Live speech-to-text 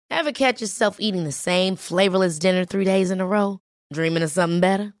Ever catch yourself eating the same flavorless dinner 3 days in a row? Dreaming of something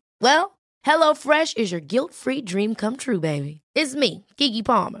better? Well, HelloFresh is your guilt-free dream come true, baby. It's me, Keke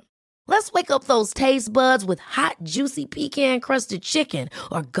Palmer. Let's wake up those taste buds with hot, juicy pecan-crusted chicken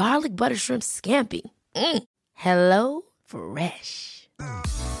or garlic butter shrimp scampi. Hello Fresh.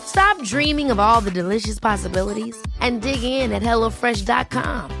 Stop dreaming of all the delicious possibilities and dig in at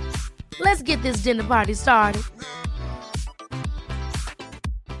HelloFresh.com. Let's get this dinner party started.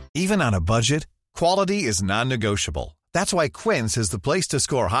 Even on a budget, quality is non-negotiable. That's why Quince is the place to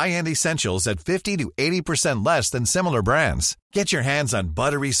score high-end essentials at 50 to 80% less than similar brands. Get your hands on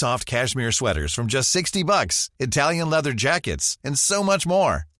buttery soft cashmere sweaters from just $60, Italian leather jackets, and so much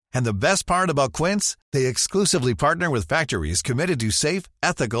more. And the best part about Quince, they exclusively partner with factories committed to safe,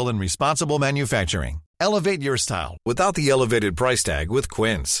 ethical, and responsible manufacturing. Elevate your style without the elevated price tag with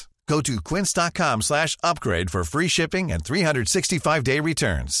Quince. Go to quince.com/upgrade for free shipping and 365-day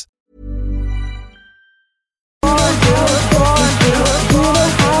returns.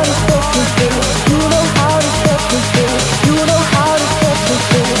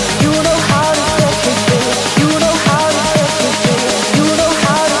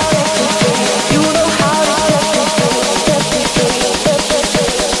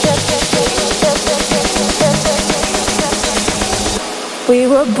 We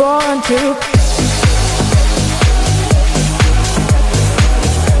were born to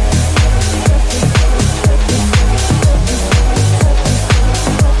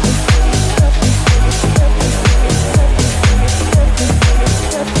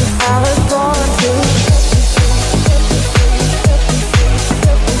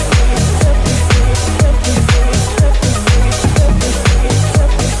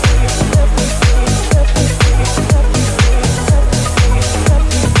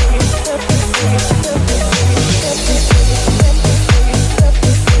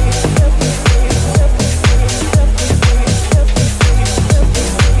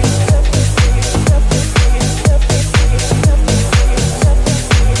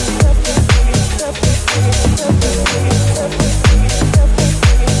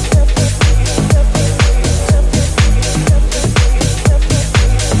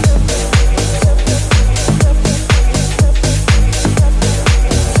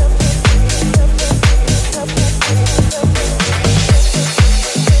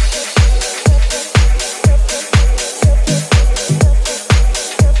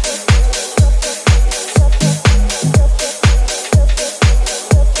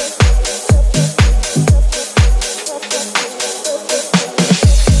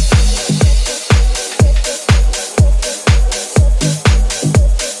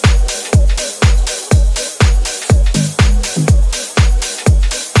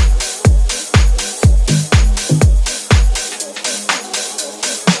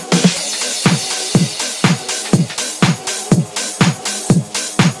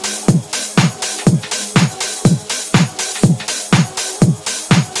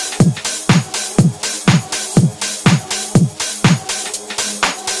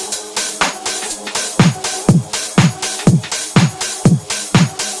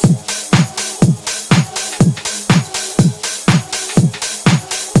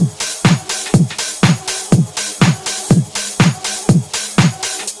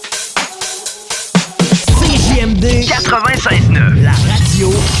La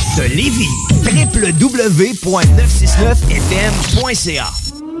radio de Lévis. www.969fm.ca.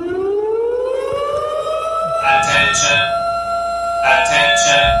 Attention.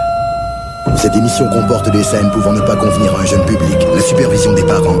 Cette émission comporte des scènes pouvant ne pas convenir à un jeune public. La supervision des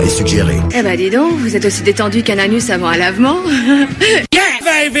parents est suggérée. Eh ben dis donc, vous êtes aussi détendu qu'un anus avant un lavement. Yeah,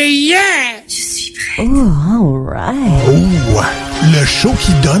 baby, yeah! Je suis prêt. Oh, alright. Oh, le show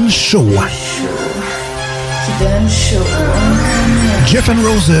qui donne chaud. Qui donne chaud. Jeff and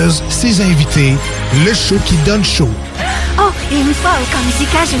Roses, ses invités, le show qui donne chaud. Oh, et une fois au camp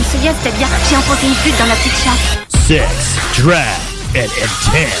musical, je me souviens, c'était bien, j'ai enfoncé une flûte dans la petite chatte. Sex, drag, and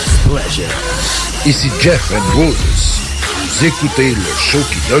intense pleasure. Ici Jeff and Roses. Vous écoutez le show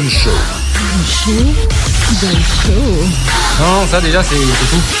qui donne chaud. Le show qui donne chaud. Non, ça déjà, c'est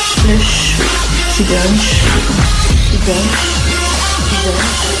tout. Le show qui donne chaud. Qui donne chaud. Qui donne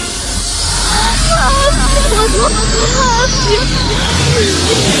chaud.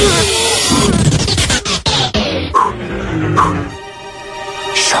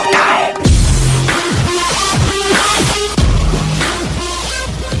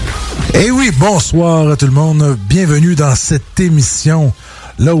 Eh oui, bonsoir à tout le monde. Bienvenue dans cette émission,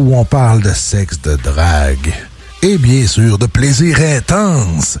 là où on parle de sexe, de drague et bien sûr de plaisir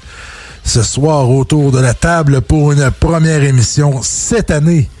intense. Ce soir, autour de la table pour une première émission cette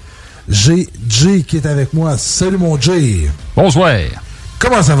année J'ai Jay qui est avec moi. Salut mon Jay. Bonsoir.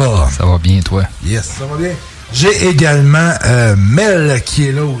 Comment ça va? Ça va bien, toi? Yes, ça va bien. J'ai également Mel qui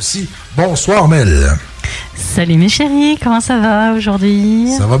est là aussi. Bonsoir, Mel. Salut mes chéris, comment ça va aujourd'hui?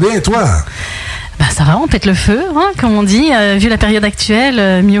 Ça va bien, toi? Ben, ça va, on pète le feu, hein, comme on dit. Vu la période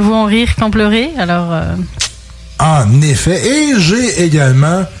actuelle, mieux vaut en rire qu'en pleurer. Alors. En effet. Et j'ai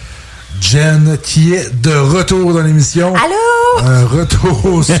également Jen qui est de retour dans l'émission. Allô? Un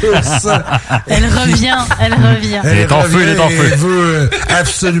retour sur ça. Elle revient. Elle est en feu. Elle veut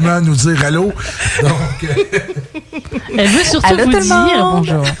absolument nous dire allô. Donc, elle veut surtout vous dire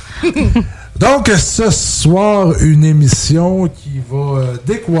bonjour. Donc, ce soir, une émission qui va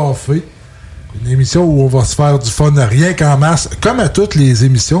décoiffer. Une émission où on va se faire du fun rien qu'en masse, comme à toutes les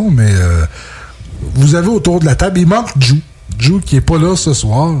émissions, mais vous avez autour de la table, il manque Jou qui est pas là ce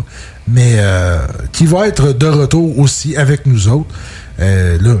soir, mais qui va être de retour aussi avec nous autres.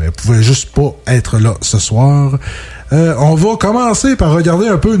 Là, elle pouvait juste pas être là ce soir. On va commencer par regarder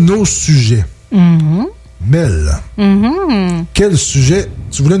un peu nos sujets. Mm-hmm. Mel, quel sujet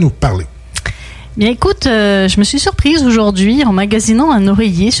tu voulais nous parler? Bien écoute, je me suis surprise aujourd'hui en magasinant un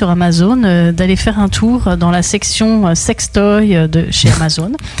oreiller sur Amazon d'aller faire un tour dans la section sextoy de chez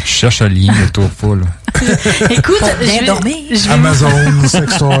Amazon. Je cherche un lien de tour full. Écoute, Amazon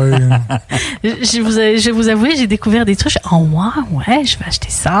sextoy. Je vais vous avouer, j'ai découvert des trucs. Oh ouais, je vais acheter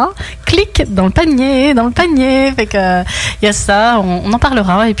ça. Clique dans le panier. Fait que il y a ça, on en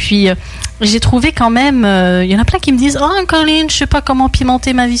parlera. Et puis j'ai trouvé quand même, il y en a plein qui me disent « Oh, Colline, je sais pas comment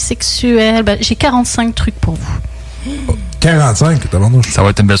pimenter ma vie sexuelle. » Ben, j'ai 45 trucs pour vous. 45, ça va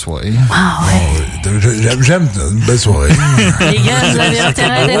être une belle soirée. Ah ouais. J'aime une belle soirée. Les gars, vous avez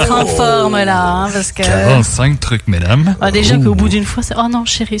intérêt d'être en forme là, hein, parce que... 45 trucs, mesdames. Ah, déjà qu'au bout d'une fois, c'est « Oh non,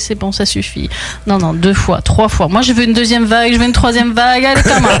 chérie, c'est bon, ça suffit. » Non, 2 fois, 3 fois. Moi, je veux une deuxième vague, je veux une troisième vague. Allez,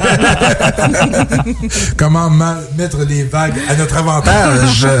 comment mettre les vagues à notre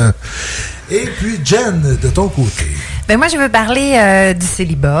avantage? Et puis, Jen, de ton côté? Ben moi, je veux parler du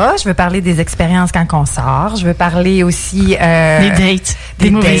célibat. Je veux parler des expériences quand on sort. Je veux parler aussi... des dates. Des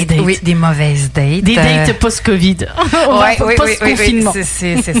mauvaises dates. Oui, des mauvaises dates. Des dates post-Covid. Post-confinement. Oui,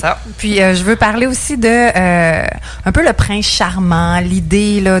 c'est ça. Puis, je veux parler aussi de un peu le prince charmant,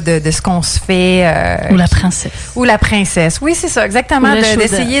 l'idée là, de ce qu'on se fait. Ou la princesse. Ou la princesse. Oui, c'est ça, exactement.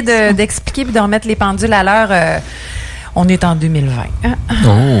 D'essayer d'expliquer et de remettre les pendules à l'heure. On est en 2020.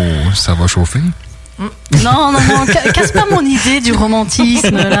 Oh, ça va chauffer. Non, casse pas mon idée du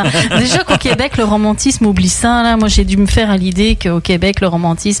romantisme, là. Déjà qu'au Québec, le romantisme, oublie ça, là. Moi, j'ai dû me faire à l'idée qu'au Québec, le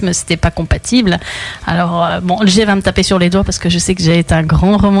romantisme, c'était pas compatible. Alors, bon, Jay va me taper sur les doigts parce que je sais que Jay est un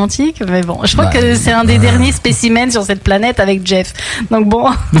grand romantique, mais bon, je crois que c'est un des derniers spécimens sur cette planète avec Jeff. Donc bon.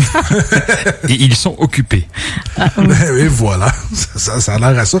 Et ils sont occupés. Et voilà. Ça a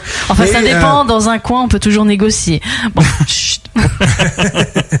l'air à ça. Enfin, ça dépend. Dans un coin, on peut toujours négocier. Bon, chut.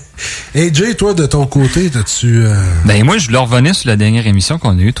 Et Jay, toi, de ton côté, t'as-tu... Ben moi, je leur revenais sur la dernière émission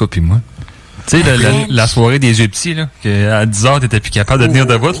qu'on a eue, toi puis moi. Tu sais, la soirée des yeux petits, là, qu'à 10h, t'étais plus capable de tenir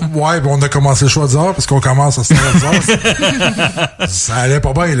debout, là. Ouais, ben on a commencé le choix à 10h, parce qu'on commence à 10h. Ça allait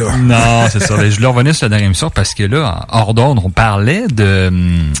pas bien, là. Non, c'est ça. Je leur revenais sur la dernière émission, parce que là, hors d'ordre, on parlait de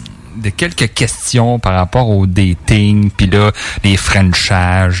quelques questions par rapport au dating, puis là, les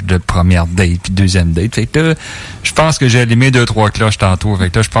frenchages de première date, puis deuxième date. Fait que là, je pense que j'ai allumé 2-3 cloches tantôt. Fait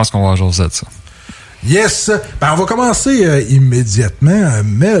que là, je pense qu'on va jaser de ça. Yes! Ben, on va commencer immédiatement.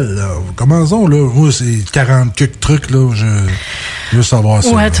 Mel, commençons, là. Moi, c'est 40 trucs, là. Je veux savoir ça.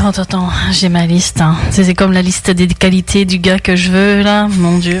 Ouais, attends. J'ai ma liste, hein. C'est comme la liste des qualités du gars que je veux, là.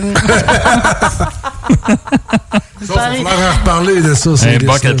 Mon Dieu. Il va falloir reparler de ça. Un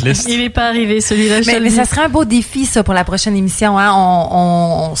bucket list. Il n'est pas arrivé, celui-là. Mais ça serait un beau défi, ça, pour la prochaine émission. Hein?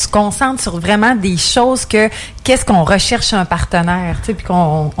 On se concentre sur vraiment des choses qu'est-ce qu'on recherche chez un partenaire, tu sais, puis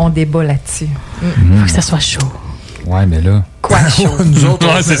qu'on débat là-dessus. Faut que ça soit chaud. Ouais, mais là... Quoi chaud? Nous autres,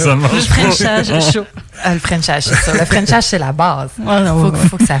 ouais, c'est ça. Le frenchage chaud. Le frenchage, c'est ça. Le frenchage, c'est la base.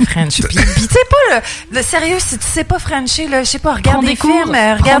 Faut que ça french. Puis tu sais pas, le sérieux, si tu sais pas frencher, là, je sais pas, regarde des films,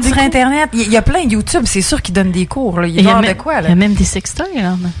 regarde sur Internet. Il y a plein de YouTube, c'est sûr, qui donnent des cours, là. Il y a de quoi, là. Il y a même des sextoys,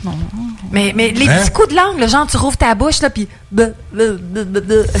 là, maintenant. Mais les petits coups de langue, là, genre, tu rouvres ta bouche, là, puis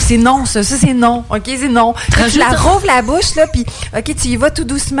c'est non, ça, c'est non. OK, c'est non. Tu la rouvres la bouche, là, puis OK, tu y vas tout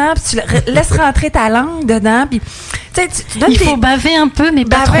doucement, puis tu laisses rentrer ta langue dedans, puis tu sais, il faut baver un peu, mais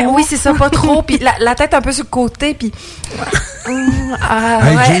pas trop. Oui, c'est ça, pas trop. Puis la tête un peu sur le côté, puis...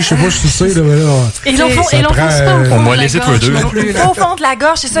 Jay, je sais pas si tu sais, là, mais là... Et l'enfonce pas au fond on va laisser tous les deux. Au fond de la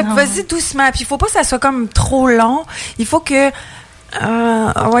gorge, c'est ça. Vas-y doucement. Puis il faut pas que ça soit comme trop long. Il faut que...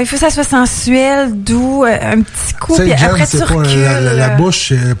 Ouais, il faut que ça soit sensuel, doux, un petit coup, puis après tu recules. La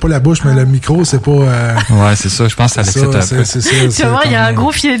bouche, pas la bouche, mais le micro, c'est pas... Ouais, c'est ça, je pense que ça l'excite un peu. Tu vas voir, il y a un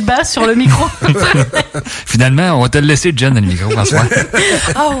gros filet de basse sur le micro. Finalement, on va te le laisser, Jen, dans le micro, François.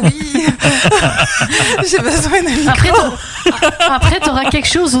 Ah oui! J'ai besoin d'un micro. Après, t'auras quelque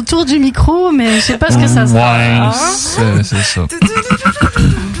chose autour du micro, mais je sais pas ce que ça sera. Ouais, c'est ça.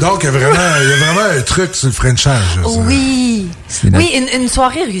 Donc, il y a vraiment un truc sur le Frenchage. Oui. Oui, une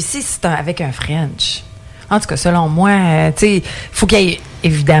soirée réussie, c'est avec un French. En tout cas, selon moi, tu sais, faut qu'il y ait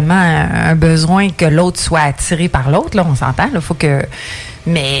évidemment un besoin que l'autre soit attiré par l'autre, là, on s'entend, là, faut que...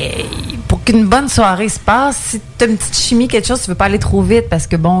 Mais pour qu'une bonne soirée se passe, si t'as une petite chimie, quelque chose, tu veux pas aller trop vite parce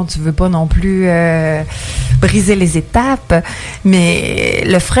que bon, tu veux pas non plus briser les étapes. Mais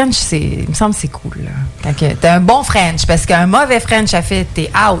le French, il me semble, c'est cool. Là. Quand t'as un bon French, parce qu'un mauvais French a fait,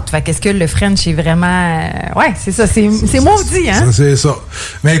 t'es out. Fait qu'est-ce que le French est vraiment, ouais, c'est ça, c'est maudit, hein. C'est ça.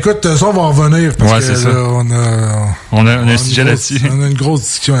 Mais écoute, ça on va en revenir parce que c'est là, ça. On a un sujet là-dessus. On a une grosse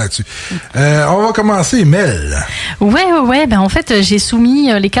discussion là-dessus. On va commencer, Mel. Ouais. Ben en fait, j'ai soumis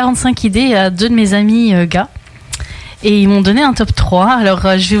les 45 idées à 2 de mes amis gars. Et ils m'ont donné un top 3. Alors,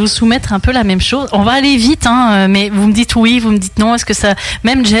 je vais vous soumettre un peu la même chose. On va aller vite, hein, mais vous me dites oui, vous me dites non. Est-ce que ça...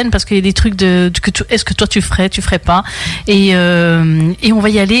 Même Jen, parce qu'il y a des trucs est-ce que toi tu ferais pas. Et on va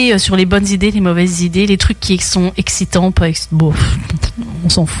y aller sur les bonnes idées, les mauvaises idées, les trucs qui sont excitants, pas bon, on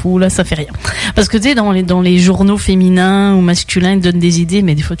s'en fout, là, ça fait rien. Parce que tu sais, dans les journaux féminins ou masculins, ils donnent des idées,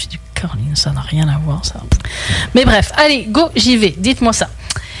 mais des fois tu dis, Caroline, ça n'a rien à voir, ça. Mais bref, allez, go, j'y vais. Dites-moi ça.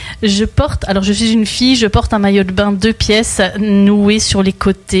 Je suis une fille, je porte un maillot de bain 2 pièces noué sur les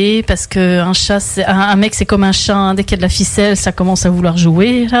côtés parce que un mec c'est comme un chat, hein, dès qu'il y a de la ficelle, ça commence à vouloir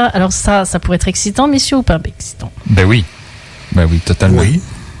jouer, là. Alors ça pourrait être excitant, messieurs, ou pas excitant? Ben oui, totalement. Oui.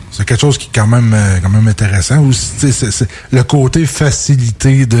 C'est quelque chose qui est quand même intéressant. Ou c'est le côté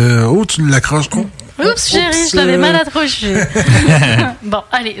facilité de tu l'accroches. Oups, chérie, je l'avais mal accroché. Bon,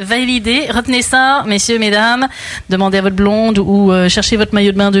 allez, validez. Retenez ça, messieurs, mesdames. Demandez à votre blonde ou cherchez votre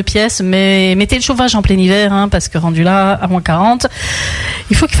maillot de bain 2 pièces, mais mettez le chauffage en plein hiver, hein, parce que rendu là, à moins 40,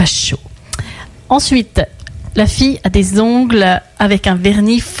 il faut qu'il fasse chaud. Ensuite, la fille a des ongles avec un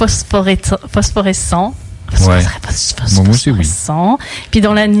vernis phosphorescent. Ouais. Moi aussi, oui. Puis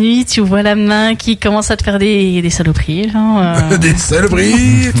dans la nuit, tu vois la main qui commence à te faire des saloperies. Genre, Des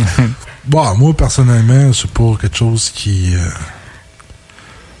saloperies! Bon, moi, personnellement, c'est pas quelque chose qui...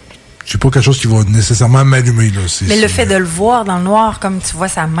 c'est pas quelque chose qui va nécessairement m'allumer. Là. Mais le fait de le voir dans le noir, comme tu vois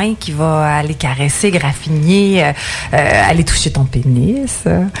sa main qui va aller caresser, graffiner, aller toucher ton pénis.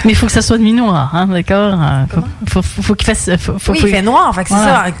 Mais il faut que ça soit de nuit noire, hein, d'accord? Faut qu'il fasse... Oui, il fait noir, fait que c'est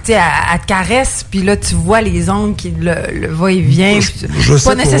ça. Tu sais, elle te caresse, puis là, tu vois les ongles qui le va-et-vient. Je sais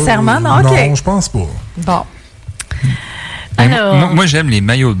pas nécessairement, non? Non, OK. je pense pas. Bon. Moi, j'aime les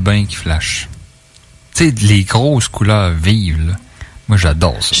maillots de bain qui flashent. Tu sais, les grosses couleurs vives, là. Moi,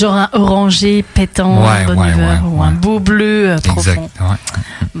 j'adore ça. Genre un orangé pétant, bonne humeur, ou un beau bleu profond. Exact, ouais.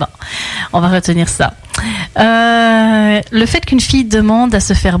 Bon, on va retenir ça. Le fait qu'une fille demande à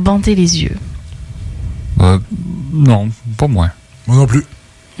se faire bander les yeux. Non, pas moi. Moi non plus.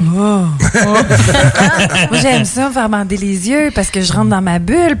 Moi, j'aime ça, me faire bander les yeux parce que je rentre dans ma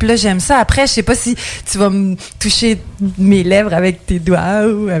bulle. Puis là, j'aime ça. Après, je sais pas si tu vas me toucher mes lèvres avec tes doigts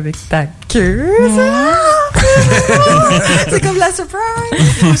ou avec ta queue. C'est comme la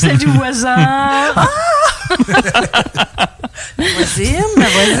surprise. C'est du voisin. La voisine.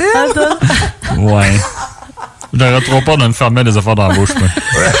 Ouais. J'arrêterai pas de me fermer des affaires dans la bouche.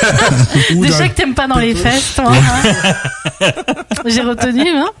 Déjà que t'aimes pas dans les fesses, toi. Hein? J'ai retenu,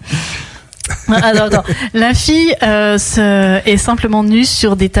 hein? Alors, attends. La fille est simplement nue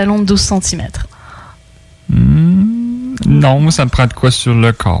sur des talons de 12 cm. Non, moi, ça me prend de quoi sur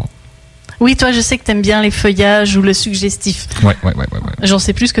le corps. Oui, toi, je sais que t'aimes bien les feuillages ou le suggestif. Ouais. J'en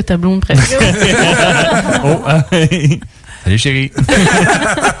sais plus que ta blonde presque. Salut chérie.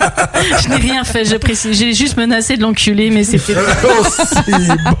 Je n'ai rien fait, je précise. J'ai juste menacé de l'enculer, mais c'était...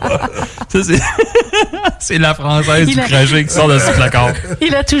 C'est la française du crachet qui sort de ce placard.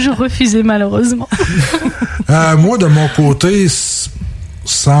 Il a toujours refusé, malheureusement. Moi, de mon côté,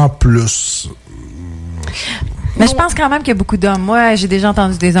 sans plus. Mais je pense quand même qu'il y a beaucoup d'hommes. Moi, j'ai déjà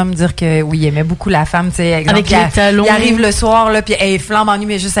entendu des hommes dire que oui, ils aimaient beaucoup la femme, tu sais, avec les talons. Il arrive le soir là, puis elle flambe en nuit,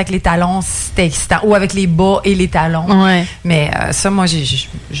 mais juste avec les talons, c'était excitant. Ou avec les bas et les talons. Ouais. Mais ça, moi, je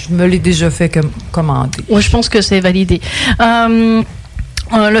me l'ai déjà fait commander. Ouais, je pense que c'est validé. Le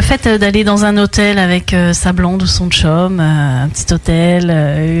fait d'aller dans un hôtel avec sa blonde ou son chum, un petit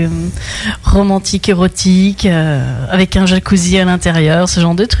hôtel romantique, érotique, avec un jacuzzi à l'intérieur, ce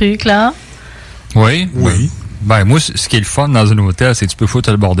genre de truc là. Oui. Ben, moi, ce qui est le fun dans un hôtel, c'est que tu peux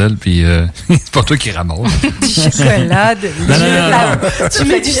foutre le bordel, puis c'est pas toi qui ramasse. Du chocolat, Tu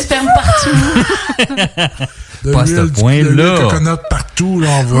mets du sperme partout. Pas à ce point-là. Du coconut partout, là,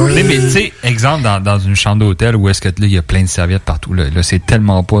 on voit. Mais tu sais, exemple, dans une chambre d'hôtel où est-ce que là, il y a plein de serviettes partout, là c'est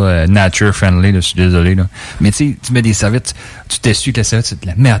tellement pas nature-friendly, là, je suis désolé, là. Mais tu sais, tu mets des serviettes, tu t'essuies avec la serviette, tu te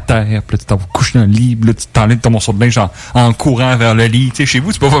la mets à terre, puis là, tu t'en vas coucher dans le lit, puis là, tu t'enlèves ton morceau de linge en courant vers le lit. Tu sais, chez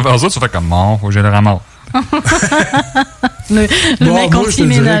vous, tu peux pas faire ça, tu fais comme, non, faut que je le ramasse. le mec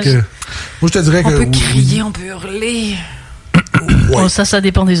anti-ménage. Moi, je te dirais on que... peut crier, on peut hurler. Ouais. Oh, ça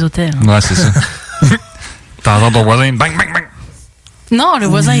dépend des hôtels. Ouais, c'est ça. T'entends ton voisin, bang, bang, bang. Non, le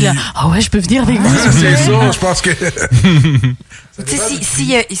voisin, il a... Ah ouais, je peux venir avec vous. C'est ça, je pense que... Tu sais,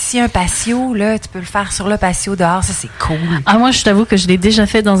 s'il y a un patio, là, tu peux le faire sur le patio dehors, ça, c'est cool. Ah, moi, je t'avoue que je l'ai déjà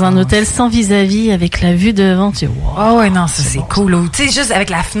fait dans un hôtel sans vis-à-vis, avec la vue devant. Tu vois. Ah ouais, non, ça, c'est cool. Tu sais, juste avec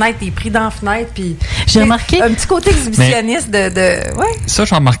la fenêtre, t'es pris dans la fenêtre, puis... J'ai remarqué... Un petit côté exhibitionniste de... Ouais. Ça,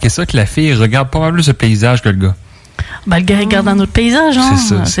 j'ai remarqué ça, que la fille regarde pas mal plus le paysage que le gars. Ben, le gars regarde un autre paysage, hein.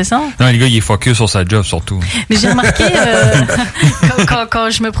 C'est ça. Non, le gars, il est focus sur sa job, surtout. Mais j'ai remarqué,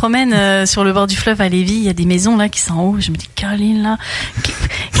 quand je me promène sur le bord du fleuve à Lévis, il y a des maisons, là, qui sont en haut. Je me dis, Caroline, là,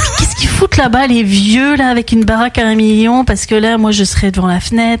 qu'est-ce qu'ils foutent là-bas, les vieux, là, avec une baraque à 1 million? Parce que là, moi, je serais devant la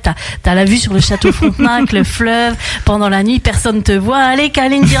fenêtre. T'as la vue sur le château Frontenac, le fleuve. Pendant la nuit, personne te voit. Allez,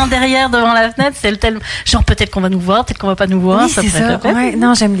 Caroline, viens derrière, devant la fenêtre. C'est le tel... Genre, peut-être qu'on va nous voir, peut-être qu'on va pas nous voir. Oui, c'est ça. Ouais.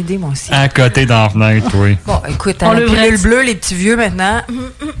 Non, j'aime l'idée, moi aussi. À côté dans la fenêtre, oui. Bon, écoute, le bleu, les petits vieux maintenant.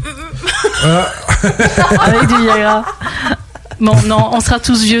 Avec du Viagra. Bon, non, on sera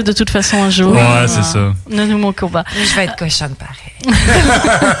tous vieux de toute façon un jour. Ouais, c'est ça. Ne nous manquons pas. Je vais être cochonne pareil.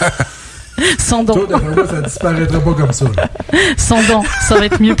 Sans dents. Toi, d'après moi, ça disparaîtra pas comme ça. Là. Sans dents, ça va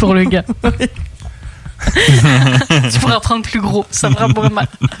être mieux pour le gars. Tu pourras prendre plus gros, ça fera moins mal.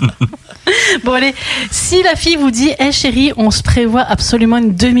 Bon, allez, si la fille vous dit, hey chérie, on se prévoit absolument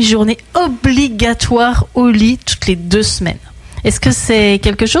une demi-journée obligatoire au lit toutes les 2 semaines. Est-ce que c'est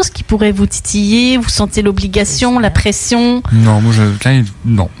quelque chose qui pourrait vous titiller? Vous sentez l'obligation, la pression? Non, moi,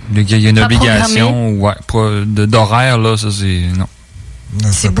 non. Il y a une obligation d'horaire, là, ça, c'est... Non.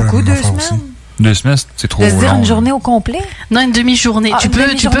 C'est beaucoup, 2 semaines? Aussi. 2 semaines, c'est trop long. De se dire une journée au complet? Non, une demi-journée. Tu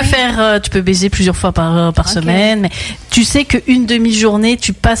peux faire, tu peux baiser plusieurs fois par semaine, mais tu sais qu'une demi-journée,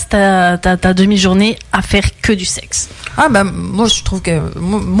 tu passes ta demi-journée à faire que du sexe. Ah, ben, moi, je trouve que,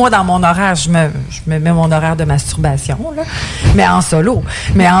 moi, dans mon horaire, je me mets mon horaire de masturbation, là. Mais en solo.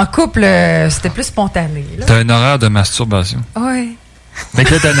 Mais en couple, c'était plus spontané, là. T'as un horaire de masturbation? Oui. Fait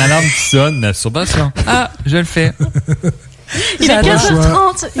que là, t'as une alarme qui sonne, masturbation. Ah, je le fais. Il est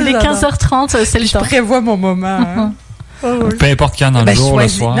 15h30, c'est le temps. Je prévois mon moment. Hein. Peu importe quand dans le jour, le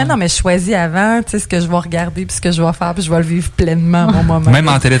soir. Non, mais je choisis avant, tu sais, ce que je vais regarder, puis ce que je vais faire, puis je vais le vivre pleinement, mon moment. Même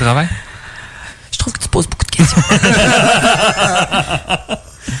en télétravail? Je trouve que tu poses beaucoup de questions.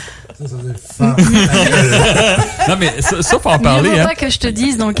 Non, mais ça faut en parler. Il ne faut pas que je te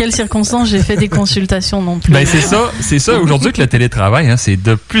dise dans quelles circonstances j'ai fait des consultations non plus. Ben, c'est ça. Aujourd'hui que le télétravail, hein, c'est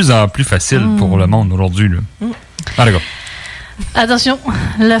de plus en plus facile pour le monde aujourd'hui, là. Ah, d'accord. Attention,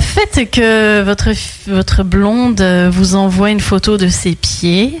 le fait que votre blonde vous envoie une photo de ses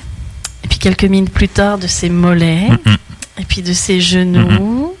pieds, et puis quelques minutes plus tard de ses mollets, et puis de ses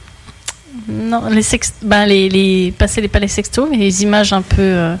genoux. Non, pas les sextos, mais les images un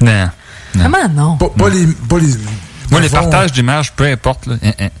peu. Non. Comment non? Pas les. Moi, les partages d'images, peu importe. Là.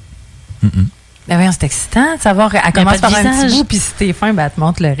 Ben oui, c'est excitant de savoir. Elle commence par un petit bout, puis si t'es fin, ben elle te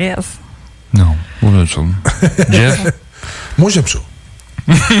montre le reste. Non, on a ça. Jeff? Moi, j'aime ça.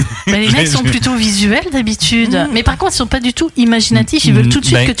 Mais les mecs sont plutôt visuels d'habitude. Mais par contre, ils sont pas du tout imaginatifs. Ils veulent tout de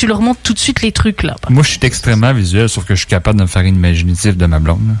suite que tu leur montres tout de suite les trucs là. Moi, je suis extrêmement visuel, sauf que je suis capable de me faire une imaginative de ma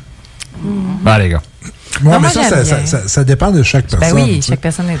blonde. Ah, les gars. Ouais, mais ça dépend de chaque personne. Ben oui, chaque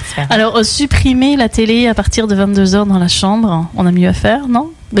personne est différente. Alors, supprimer la télé à partir de 22h dans la chambre, on a mieux à faire,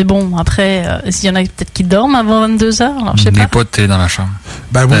 non? Mais bon, après, s'il y en a peut-être qui dorment avant 22h, alors je sais pas. Il n'y a pas de télé dans la chambre.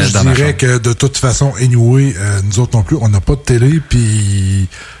 Ben moi, je dirais que de toute façon, anyway, nous autres non plus, on n'a pas de télé, puis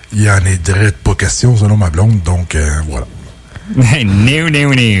il y en est direct pas question selon ma blonde, donc voilà.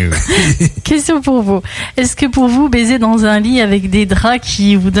 Question pour vous. Est-ce que pour vous, baiser dans un lit avec des draps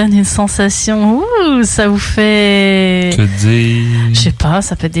qui vous donnent une sensation, ça vous fait... Je dis... Je sais pas,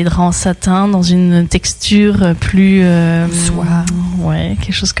 ça peut être des draps en satin dans une texture plus... soie. Ouais,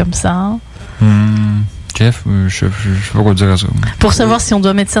 quelque chose comme ça. Jeff, je sais pas quoi dire à ça. Pour savoir si on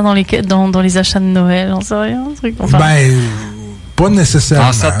doit mettre ça dans les achats de Noël, j'en sais rien. Un truc, enfin... Ben, pas nécessairement.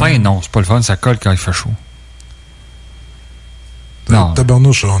 En satin, non, c'est pas le fun, ça colle quand il fait chaud. Non.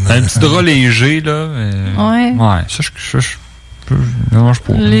 Tabarnouche, on a un petit drap léger, là. Ouais. Ouais, ça, je je mange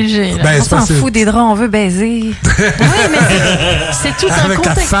pas. Léger. Là. On s'en fout des draps, on veut baiser. Oui, mais c'est tout un avec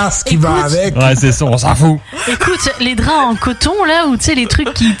contexte. la face qui va avec. Ouais, c'est ça, on s'en fout. Écoute, les draps en coton, là, ou tu sais, les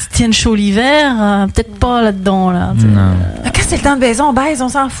trucs qui tiennent chaud l'hiver, peut-être pas là-dedans, là. Non. Quand c'est le temps de baiser, on baise, on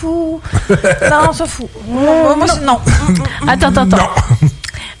s'en fout. Non, on s'en fout. Moi, non. Attends.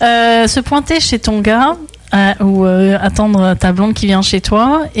 Se pointer chez ton gars, ou attendre ta blonde qui vient chez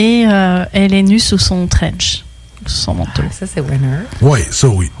toi, et elle est nue sous son trench. Son manteau. Ça, c'est winner. Oui, ça,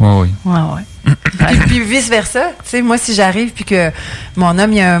 oui. Ouais. Puis vice-versa. Tu sais, moi, si j'arrive puis que mon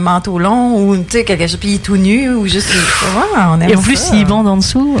homme, il a un manteau long ou, tu sais, quelque chose, puis il est tout nu ou juste... on aime et en plus, ça. s'il bande en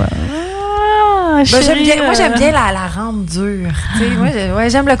dessous... j'aime bien la rampe dure. Tu sais,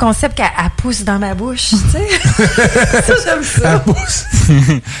 j'aime le concept qu'elle pousse dans ma bouche. Tu sais. Ça, j'aime ça.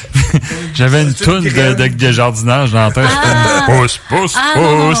 J'avais une toune de jardinage dans la tête. Pousse.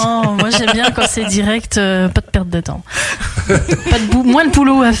 Non, moi j'aime bien quand c'est direct, pas de perte de temps. Moins de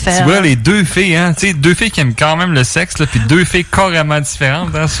boulot à faire. Tu vois, les deux filles, hein, tu sais, deux filles qui aiment quand même le sexe, là, puis deux filles carrément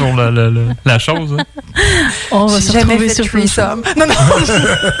différentes hein, sur la chose. Hein. On va se retrouver sur threesome. Non.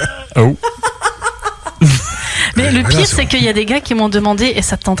 Oh. Mais le pire, c'est qu'il y a des gars qui m'ont demandé, et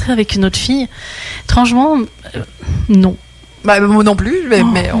ça te tenterait avec une autre fille? Étrangement, non. Bah, moi non plus,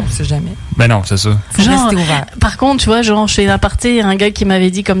 mais on sait jamais. Ben non, c'est ça. Faut rester ouvert. Par contre, tu vois, genre, chez l'aparté, il y a un gars qui m'avait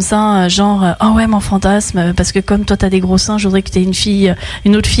dit comme ça, genre, oh ouais, mon fantasme, parce que comme toi t'as des gros seins, je voudrais que t'aies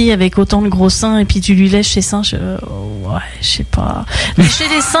une autre fille avec autant de gros seins, et puis tu lui lèches ses seins. Ouais, je sais pas. Lécher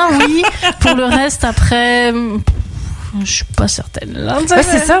les seins, oui. Pour le reste, après, je suis pas certaine. Là,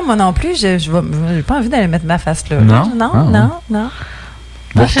 c'est ça, moi non plus. J'ai pas envie d'aller mettre ma face là. Non.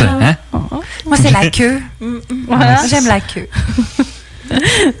 Pourtant, hein? Moi, c'est la queue. Voilà. J'aime la queue.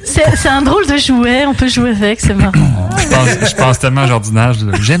 C'est un drôle de jouet, on peut jouer avec, c'est marrant. Je pense tellement à jardinage.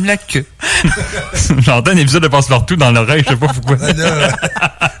 J'aime la queue. J'entends un épisode de Passe-Partout dans l'oreille, je sais pas pourquoi.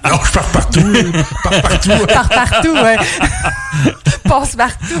 Non, je pars partout. Pars partout, ouais. Passe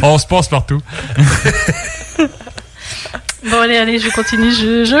partout. On se passe partout. Bon, allez, je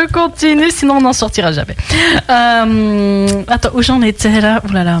continue, sinon on n'en sortira jamais. Attends, où j'en étais là?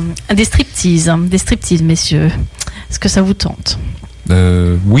 Ouh là là. Des striptease, messieurs. Est-ce que ça vous tente?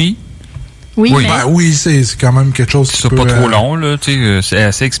 Oui. Oui, mais... oui, c'est quand même quelque chose qui peut... C'est pas trop long, là, tu sais, c'est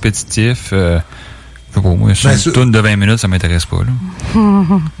assez expéditif. Pour moi, une tourne de 20 minutes, ça m'intéresse pas, là.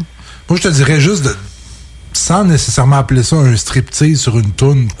 Moi, je te dirais juste sans nécessairement appeler ça un striptease sur une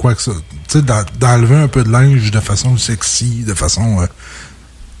toune, quoi que ça. Tu sais, d'enlever un peu de linge de façon sexy, de façon...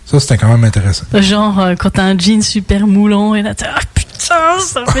 ça, c'était quand même intéressant. Genre, quand t'as un jean super moulant, et là, t'es... Ah, putain,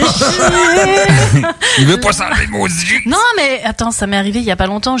 ça fait chier! Il veut pas s'enlever le maudit jean! Non, mais attends, ça m'est arrivé il y a pas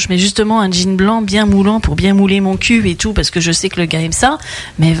longtemps. Je mets justement un jean blanc bien moulant pour bien mouler mon cul et tout, parce que je sais que le gars aime ça.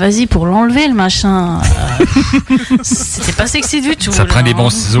 Mais vas-y, pour l'enlever, le machin... c'était pas sexy du tout. Ça prend des bons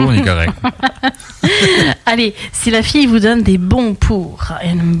ciseaux, on est correct. Allez, si la fille vous donne des bons pour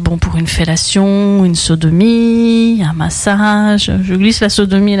une fellation, une sodomie, un massage, je glisse la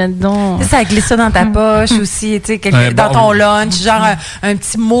sodomie là-dedans. Ça glisse ça dans ta poche aussi, tu sais, dans ton lunch, genre un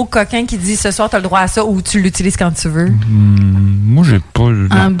petit mot coquin qui dit ce soir t'as le droit à ça ou tu l'utilises quand tu veux. Moi j'ai pas.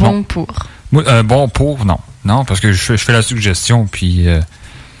 Un bon pour. Moi, un bon pour, non. Non, parce que je fais la suggestion, puis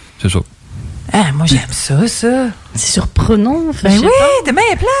c'est ça. Ah, moi, j'aime ça. C'est surprenant. Ben oui, demain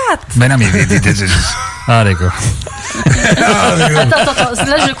est plate. Ben non, mais... Ah, d'accord. Attends.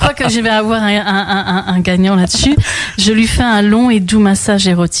 Là, je crois que je vais avoir un gagnant là-dessus. Je lui fais un long et doux massage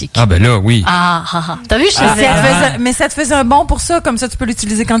érotique. Ah, ben là, oui. T'as vu? Mais ça te faisait un bon pour ça, comme ça, tu peux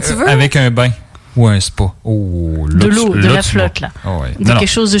l'utiliser quand tu veux. Avec un bain. Ou un spa. Oh, de l'eau, de la flotte, là. Oh, ouais. Quelque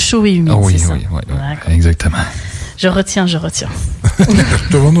chose de chaud et humide. Oui, exactement. Je retiens.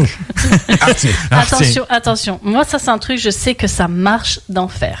 Attention. Moi, ça, c'est un truc, je sais que ça marche d'en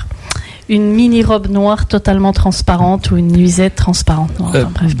faire. Une mini-robe noire totalement transparente ou une nuisette transparente noire.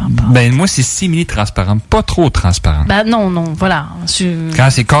 Bref, peu importe. Ben, moi, c'est simili-transparent. Pas trop transparent. Ben, non, voilà. Quand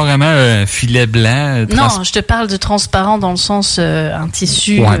c'est carrément un filet blanc. Non, je te parle de transparent dans le sens un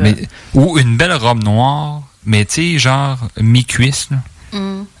tissu. Ouais, mais, ou une belle robe noire, mais tu sais, genre mi-cuisse, là.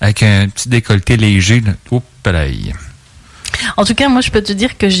 Avec un petit décolleté léger. Là. Oups, pareil. En tout cas, moi, je peux te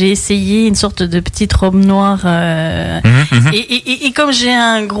dire que j'ai essayé une sorte de petite robe noire. Et comme j'ai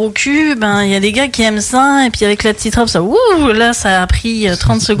un gros cul, ben, il y a des gars qui aiment ça. Et puis avec la petite robe, là, ça a pris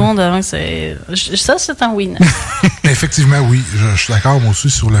 30 secondes avant que ça, c'est un win. Effectivement, oui. Je suis d'accord, moi aussi,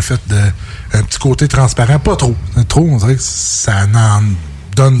 sur le fait d'un petit côté transparent. Pas trop. Trop, on dirait que ça n'en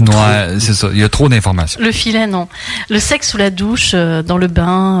donne trop. Ouais, c'est ça. Il y a trop d'informations. Le filet, non. Le sexe sous la douche, dans le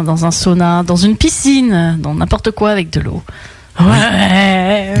bain, dans un sauna, dans une piscine, dans n'importe quoi avec de l'eau.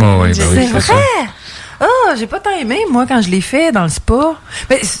 Ouais. Oh, oui, c'est vrai. Oh, j'ai pas tant aimé, moi, quand je l'ai fait dans le spa.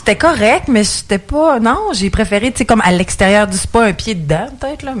 Ben, c'était correct, mais c'était pas... Non, j'ai préféré, tu sais, comme à l'extérieur du spa, un pied dedans,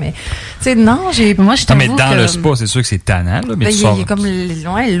 peut-être, là, mais... Tu sais, non, j'ai... Moi, je t'avoue mais dans que... le spa, c'est sûr que c'est tannant, là, mais Ben, tu il sors... y a comme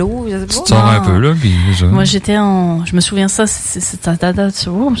loin l'eau, je sais pas. Tu sors un peu, là, puis... Moi, j'étais en... Je me souviens ça, ça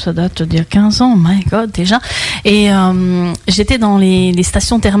date d'il y a 15 ans, my God, déjà. Et j'étais dans les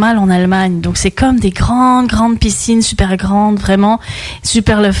stations thermales en Allemagne. Donc, c'est comme des grandes piscines, super grandes, vraiment,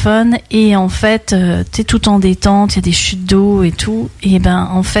 super le fun. Et en fait, t'es tout en détente, il y a des chutes d'eau et tout. Et ben,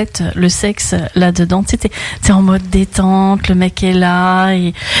 en fait, le sexe, là-dedans, tu sais, t'es en mode détente, le mec est là,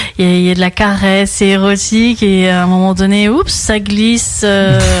 et il y a de la caresse, c'est érotique, et à un moment donné, oups, ça glisse,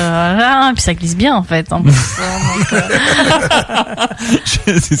 voilà, puis ça glisse bien, en fait. En plus,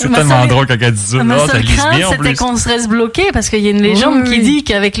 c'est tellement drôle quand elle dit ça. Ma Ça seule glisse crainte, bien, en c'était plus. qu'on se reste bloqué, parce qu'il y a une légende qui dit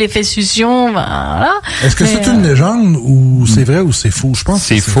qu'avec l'effet succion, ben, voilà. Est-ce que c'est une légende ou c'est vrai ou c'est faux? Je pense que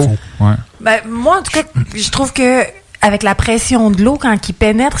c'est faux. Ouais. Ben, moi, en tout cas, je trouve que avec la pression de l'eau, quand il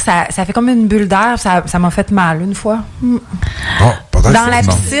pénètre, ça fait comme une bulle d'air. Ça m'a fait mal une fois. Dans la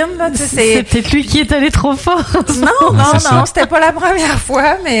piscine, là, tu sais, c'est peut-être lui qui est allé trop fort. Non, c'était pas la première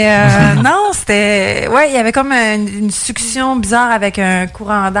fois, mais non, c'était... Ouais, il y avait comme une succion bizarre avec un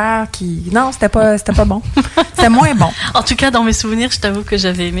courant d'air qui... Non, c'était pas bon. C'était moins bon. En tout cas, dans mes souvenirs, je t'avoue que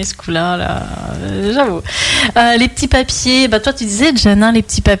j'avais aimé ce coup-là, là. J'avoue. Les petits papiers, bah toi tu disais, Jana, les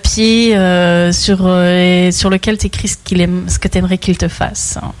petits papiers sur lesquels t'écris ce que t'aimerais qu'il te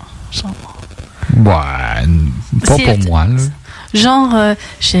fasse. Genre... Ouais, pas pour moi, là. Genre,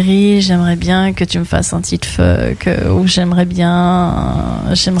 chérie, j'aimerais bien que tu me fasses un petit fuck, ou j'aimerais bien...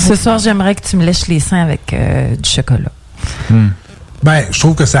 Ce soir, j'aimerais que tu me lèches les seins avec du chocolat. Ben, je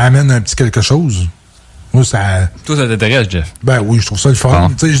trouve que ça amène un petit quelque chose. Moi, ça... Toi, ça t'intéresse, Jeff? Ben oui, je trouve ça le fun.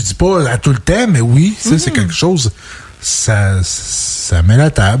 Tu sais, je dis pas à tout le temps, mais oui, c'est quelque chose... Ça met la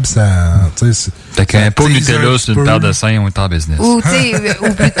table, ça... Fait qu'un pot Nutella sur une paire de seins, on est en business. Ou,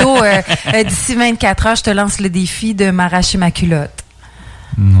 ou plutôt, d'ici 24 heures, je te lance le défi de m'arracher ma culotte.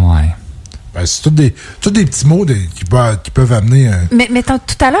 Ouais. Ben, c'est tous des petits mots qui peuvent amener... Mais tout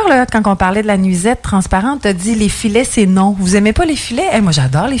à l'heure, là, quand on parlait de la nuisette transparente, t'as dit les filets, c'est non. Vous aimez pas les filets? Hey, moi,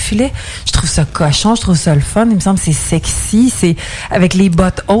 j'adore les filets. Je trouve ça cochon, je trouve ça le fun. Il me semble que c'est sexy. C'est avec les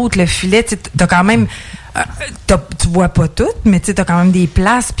bottes hautes, le filet. T'as quand même... tu vois pas tout, mais tu as quand même des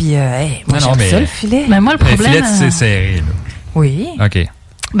places. Puis, moi, j'aime ça, le filet. Ben, moi, le problème... Le filet, c'est serré, là. Oui. OK.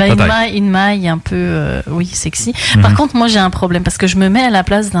 Ben, une maille un peu, oui, sexy. Par contre, moi, j'ai un problème parce que je me mets à la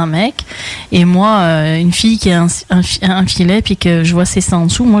place d'un mec et moi, une fille qui a un filet puis que je vois ses seins en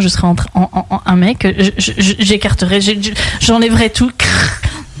dessous, moi, je serais un mec, j'écarterais, j'enlèverais tout,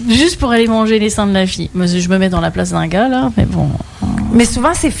 juste pour aller manger les seins de la fille. Moi, je me mets dans la place d'un gars, là, mais bon. Mais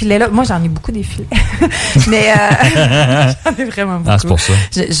souvent, ces filets-là, moi, j'en ai beaucoup des filets. Mais j'en ai vraiment beaucoup. Ah, c'est pour ça.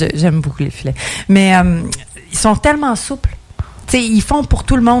 J'aime beaucoup les filets. Mais ils sont tellement souples. T'sais, ils font pour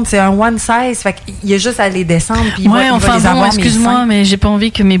tout le monde. C'est un one size. Fait qu'il y a juste à les descendre. Puis il va les avoir, excuse-moi, mais j'ai pas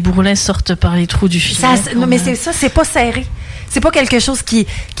envie que mes bourrelets sortent par les trous du filet. Non, mais c'est ça, c'est pas serré. C'est pas quelque chose qui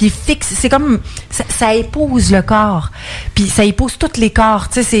est fixe. C'est comme ça épouse le corps. Puis ça épouse tous les corps.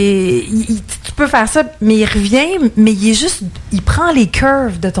 Tu sais, tu peux faire ça, mais il revient, mais il prend les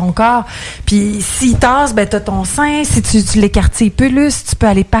curves de ton corps. Puis s'il tasse, ben t'as ton sein. Si tu l'écartilles plus, tu peux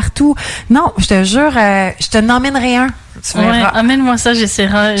aller partout. Non, je te jure, je te n'emmènerai un. Ouais, amène-moi ça,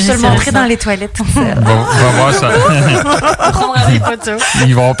 j'essaierai. Je te le montrerai dans les toilettes. Va voir ça. On prendra des photos.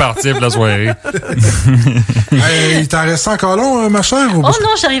 Ils vont partir pour la soirée. Il t'en reste encore long, ma chère? Oh non,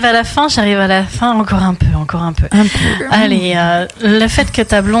 j'arrive à la fin, encore un peu. Allez, le fait que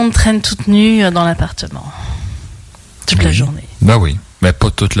ta blonde traîne toute nue dans l'appartement. Toute la journée. Ben oui. Ben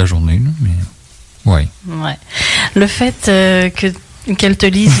pas toute la journée, là, mais... Oui. Ouais. Le fait qu'elle te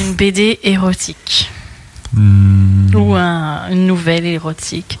lise une BD érotique. Ou une nouvelle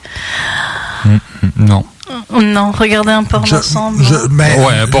érotique. Non. Non, regarder un porno ensemble.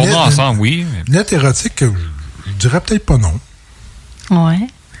 Ouais, un porno ensemble, oui. Net érotique, je dirais peut-être pas non. Ouais.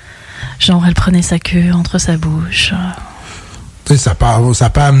 Genre, elle prenait sa queue entre sa bouche. Tu sais, ça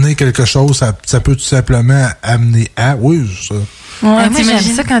peut amener quelque chose, ça peut tout simplement amener à... Oui, ça... Ouais, moi, j'aime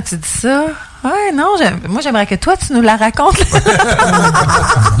ça quand tu dis ça. Ouais, non, moi, j'aimerais que toi, tu nous la racontes.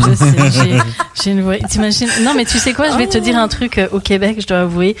 Je sais, j'ai une voix. T'imagines? Non, mais tu sais quoi? Je vais te dire un truc. Au Québec, je dois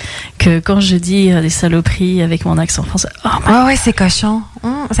avouer que quand je dis des saloperies avec mon accent français, ouais, c'est cochon.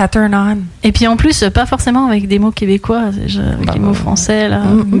 Ça turn on. Et puis en plus, pas forcément avec des mots québécois, avec des mots français, là,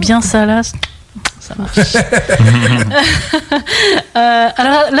 bien salaces. Ça marche.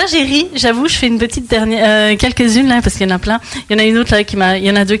 Alors là, j'ai ri. J'avoue, je fais une petite dernière, quelques-unes là, parce qu'il y en a plein. Il y en a une autre là il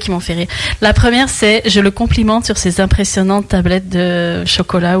y en a deux qui m'ont fait rire. La première, c'est, je le complimente sur ses impressionnantes tablettes de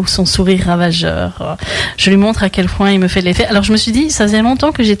chocolat ou son sourire ravageur. Je lui montre à quel point il me fait de l'effet. Alors je me suis dit, ça faisait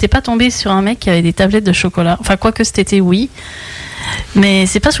longtemps que j'étais pas tombée sur un mec qui avait des tablettes de chocolat. Enfin, quoique cet été, oui. Mais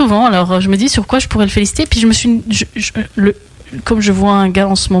c'est pas souvent. Alors je me dis sur quoi je pourrais le féliciter. Puis je me suis, comme je vois un gars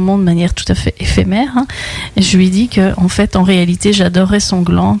en ce moment de manière tout à fait éphémère, hein, je lui dis que en fait, en réalité, j'adorais son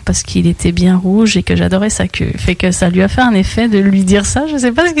gland parce qu'il était bien rouge et que j'adorais sa queue. Fait que ça lui a fait un effet de lui dire ça. Je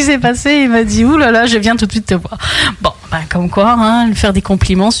sais pas ce qui s'est passé. Il m'a dit ouh là là, je viens tout de suite te voir. Bon, ben comme quoi, hein, lui faire des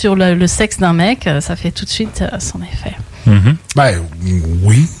compliments sur le sexe d'un mec, ça fait tout de suite son effet. Mm-hmm. Ben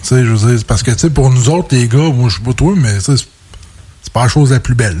oui, tu sais, je veux dire, parce que tu sais, pour nous autres les gars, moi je sais pas toi, mais c'est pas la chose la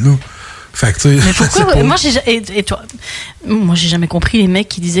plus belle là. Fait que, mais pourquoi moi et toi, moi j'ai jamais compris les mecs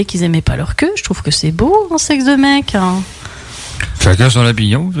qui disaient qu'ils aimaient pas leur queue. Je trouve que c'est beau un sexe de mec. Hein. Chacun son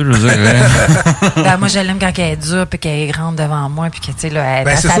opinion, je veux dire. Ben, moi, je l'aime quand elle est dure, puis qu'elle est grande devant moi, puis que, tu sais, là, elle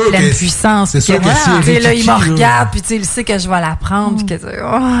ben, a sa pleine puissance. C'est sûr que si là, il me regarde, puis tu sais, il sait que je vais la prendre, puis que,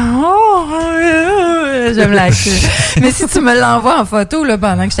 j'aime la queue. Mais si tu me l'envoies en photo, là,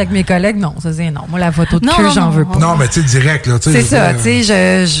 pendant que j'étais avec mes collègues, non, ça c'est non. Moi, la photo de queue, j'en veux pas. Non, mais tu sais, direct, là, tu sais. C'est ça, tu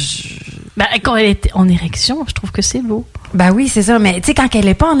sais, Ben, quand elle est en érection, je trouve que c'est beau. Ben oui, c'est ça. Mais tu sais, quand elle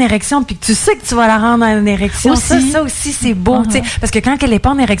est pas en érection, puis que tu sais que tu vas la rendre en érection, aussi. ça aussi, c'est beau. Tu sais, parce que quand elle est pas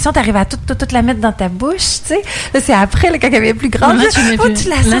en érection, t'arrives à tout la mettre dans ta bouche, tu sais. Là, c'est après, là, quand elle est plus grande. Là, tu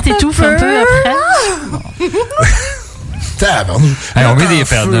t'étouffes un peu après. Hey, on met des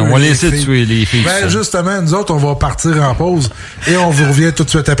perdants. On va laisser tuer les filles. Ben, justement, nous autres, on va partir en pause et on vous revient tout de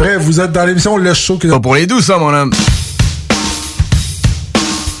suite après. Vous êtes dans l'émission Le Show. Pas pour les douces, ça, mon homme.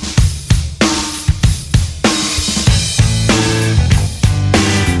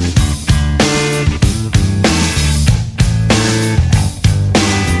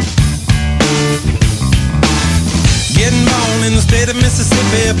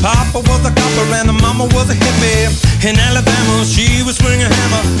 Mississippi, Papa was a copper and the mama was a hippie. In Alabama, she was swinging a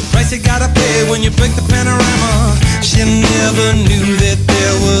hammer. Price you gotta pay when you break the panorama. She never knew that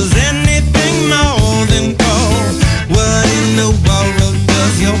there was anything more than gold. What in the world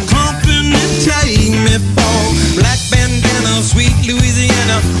does your company take me for? Black bandana, sweet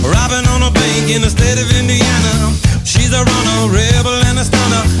Louisiana, robbing on a bank in the state of Indiana. She's a runner, rebel and a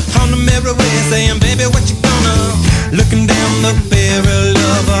stunner. On the merry way saying, baby, what you gonna? Looking down the barrel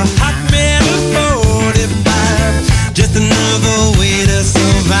of a hot metal 45. Just another way to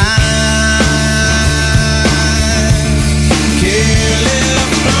survive.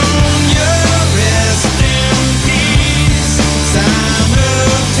 California, rest in peace.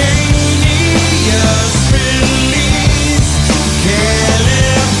 Simultaneous release.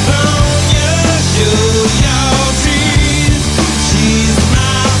 California, show your teeth. She's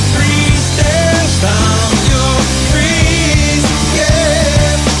my priestess. I'm your priest.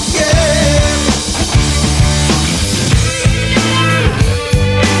 Yeah, yeah.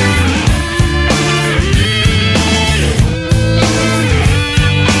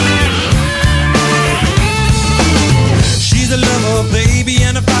 She's a lover, baby,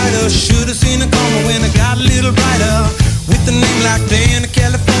 and a fighter. Should've seen it coming when it got a little brighter. With a name like Dana,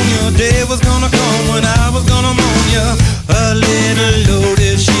 California, day was gonna come when I was gonna mourn ya. A little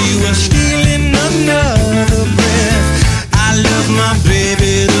loaded, she was stealing another breath. I love my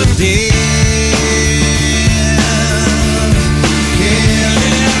baby to death.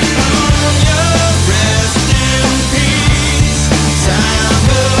 California, rest in peace.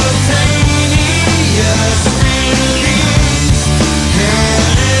 Simultaneous release.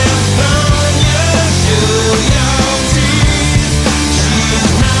 California, show your teeth. She's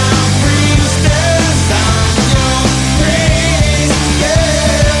my priestess. I'm your priest.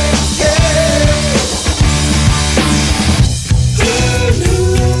 Yeah, yeah. Who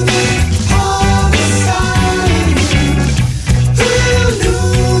knew that all was time? Who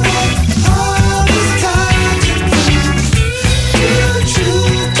knew that all was time to prove? Too true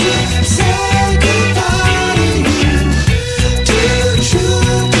to say goodbye to you. Too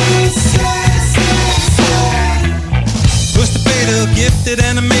true to say. Pushed the beta, gifted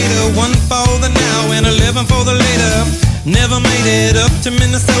animator, one for the now and 11 for the later. Never made it up to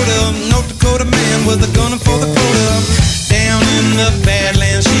Minnesota. North Dakota man was a gunner for the quota. Down in the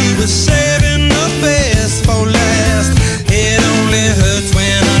Badlands, she was saving the best for last. It only hurts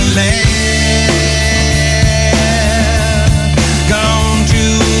when I laugh. Gone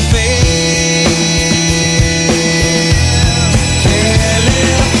too fast.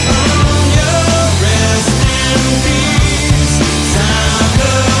 California, rest in peace.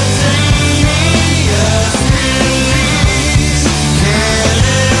 Simultaneous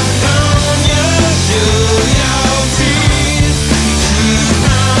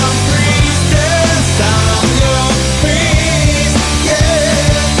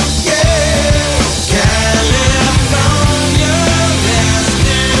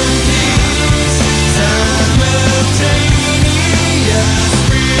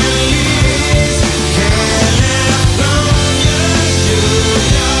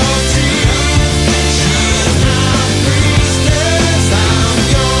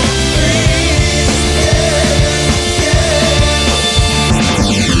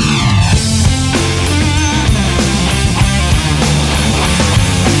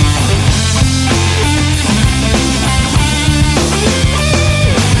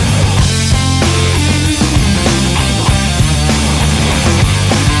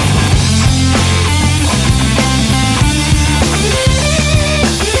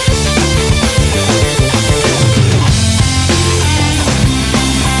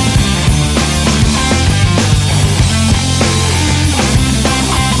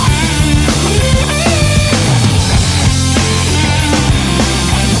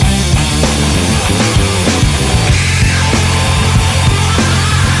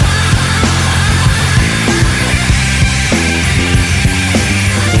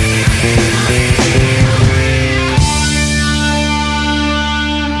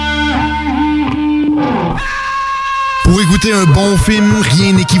écouter un bon film,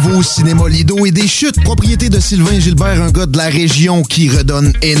 rien n'équivaut au cinéma Lido et des Chutes, propriété de Sylvain Gilbert, un gars de la région qui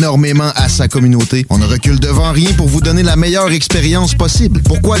redonne énormément à sa communauté. On ne recule devant rien pour vous donner la meilleure expérience possible.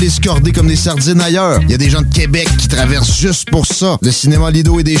 Pourquoi aller se corder comme des sardines ailleurs? Il y a des gens de Québec qui traversent juste pour ça. Le cinéma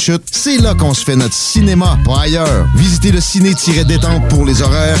Lido et des Chutes, c'est là qu'on se fait notre cinéma, pas ailleurs. Visitez le ciné-détente pour les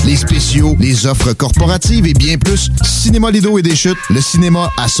horaires, les spéciaux, les offres corporatives et bien plus. Cinéma Lido et des Chutes, le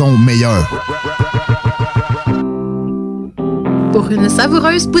cinéma à son meilleur. Pour une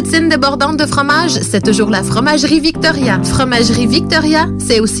savoureuse poutine débordante de fromage, c'est toujours la Fromagerie Victoria. Fromagerie Victoria,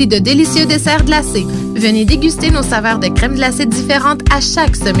 c'est aussi de délicieux desserts glacés. Venez déguster nos saveurs de crème glacée différentes à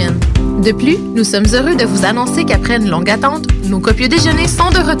chaque semaine. De plus, nous sommes heureux de vous annoncer qu'après une longue attente, nos copieux déjeuners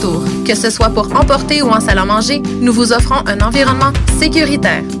sont de retour. Que ce soit pour emporter ou en salle à manger, nous vous offrons un environnement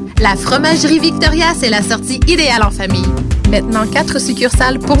sécuritaire. La Fromagerie Victoria, c'est la sortie idéale en famille. Maintenant, 4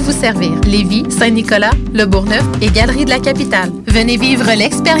 succursales pour vous servir. Lévis, Saint-Nicolas, Le Bourgneuf et Galerie de la Capitale. Venez vivre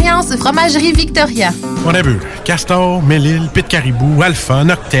l'expérience Fromagerie Victoria. On a vu Castor, Mélile, Pit Caribou, Alpha,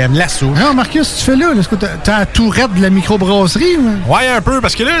 Noctem, Lasso. Non, Marcus, tu fais là? Est-ce que t'as la tourette de la microbrasserie? Ouais, un peu,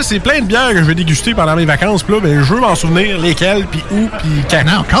 parce que là, c'est plein de bières que je vais déguster pendant mes vacances. Puis là, ben, je veux m'en souvenir lesquelles, puis où, puis quand.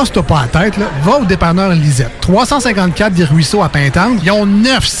 Non, casse-toi pas la tête, là. Va au dépanneur Lisette. 354 des Ruisseaux à Pintante. Ils ont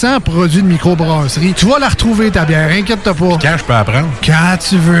 900 produits de microbrasserie. Tu vas la retrouver, ta bière, inquiète-toi pas. Quand je peux apprendre? Quand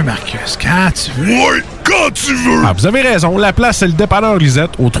tu veux, Marcus, quand tu veux. Ouais, quand tu veux! Ah, vous avez raison, la place, c'est le dépanneur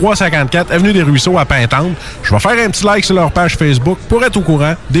Lisette, au 354 Avenue des Ruisseaux à Pintante. Je vais faire un petit like sur leur page Facebook pour être au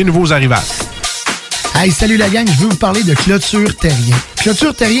courant des nouveaux arrivages. Hey, salut la gang, je veux vous parler de Clôture Terrien.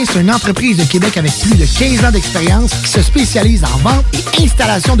 Clôture Terrien, c'est une entreprise de Québec avec plus de 15 ans d'expérience qui se spécialise en vente et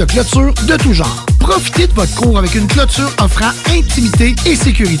installation de clôtures de tout genre. Profitez de votre cour avec une clôture offrant intimité et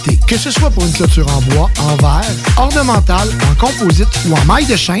sécurité. Que ce soit pour une clôture en bois, en verre, ornementale, en composite ou en maille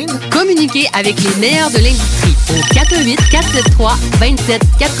de chaîne, communiquez avec les meilleurs de l'industrie au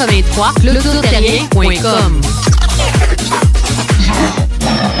 418-473-2783 clôtureterrien.com.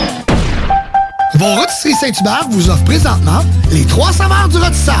 Vos Rôtisseries Saint-Hubert vous offre présentement les 3 saveurs du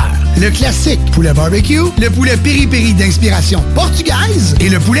rôtisseur. Le classique poulet barbecue, le poulet piri-piri d'inspiration portugaise et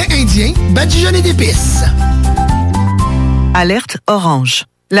le poulet indien badigeonné d'épices. Alerte orange.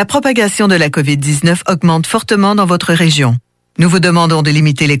 La propagation de la COVID-19 augmente fortement dans votre région. Nous vous demandons de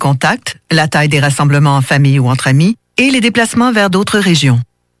limiter les contacts, la taille des rassemblements en famille ou entre amis et les déplacements vers d'autres régions.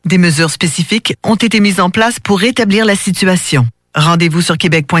 Des mesures spécifiques ont été mises en place pour rétablir la situation. Rendez-vous sur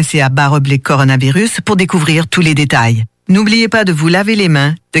québec.ca/coronavirus pour découvrir tous les détails. N'oubliez pas de vous laver les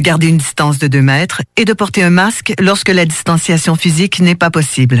mains, de garder une distance de 2 mètres et de porter un masque lorsque la distanciation physique n'est pas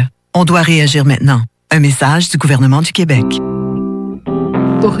possible. On doit réagir maintenant. Un message du gouvernement du Québec.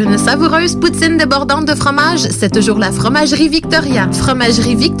 Pour une savoureuse poutine débordante de fromage, c'est toujours la Fromagerie Victoria.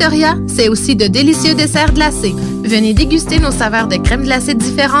 Fromagerie Victoria, c'est aussi de délicieux desserts glacés. Venez déguster nos saveurs de crème glacée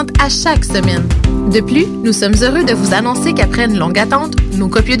différentes à chaque semaine. De plus, nous sommes heureux de vous annoncer qu'après une longue attente, nos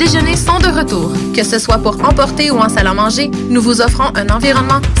copieux déjeuners sont de retour. Que ce soit pour emporter ou en salle à manger, nous vous offrons un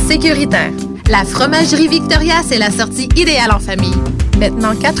environnement sécuritaire. La Fromagerie Victoria, c'est la sortie idéale en famille.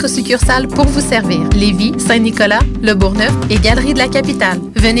 Maintenant, 4 succursales pour vous servir. Lévis, Saint-Nicolas, Le Bourgneuf et Galerie de la Capitale.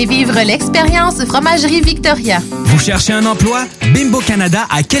 Venez vivre l'expérience Fromagerie Victoria. Vous cherchez un emploi? Bimbo Canada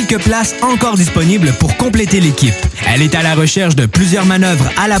a quelques places encore disponibles pour compléter l'équipe. Elle est à la recherche de plusieurs manœuvres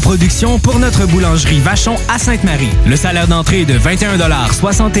à la production pour notre boulangerie Vachon à Sainte-Marie. Le salaire d'entrée est de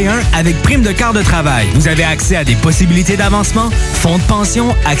 21,61 $ avec prime de quart de travail. Vous avez accès à des possibilités d'avancement, fonds de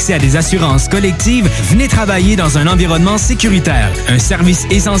pension, accès à des assurances collectives. Venez travailler dans un environnement sécuritaire. Un service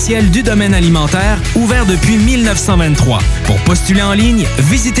essentiel du domaine alimentaire, ouvert depuis 1923. Pour postuler en ligne,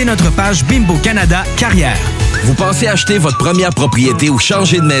 visitez notre page Bimbo Canada Carrière. Vous pensez acheter votre première propriété ou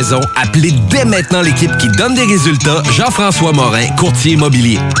changer de maison? Appelez dès maintenant l'équipe qui donne des résultats, Jean-François Morin, courtier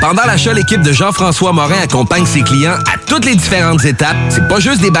immobilier. Pendant l'achat, l'équipe de Jean-François Morin accompagne ses clients à toutes les différentes étapes. C'est pas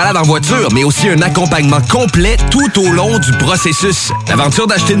juste des balades en voiture, mais aussi un accompagnement complet tout au long du processus. L'aventure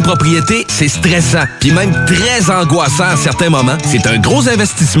d'acheter une propriété, c'est stressant, puis même très angoissant à certains moments. C'est un gros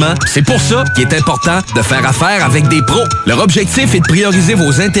investissement. C'est pour ça qu'il est important de faire affaire avec des pros. Leur objectif est de prioriser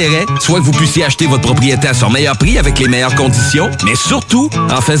vos intérêts, soit que vous puissiez acheter votre propriété à son meilleur prix avec les meilleures conditions, mais surtout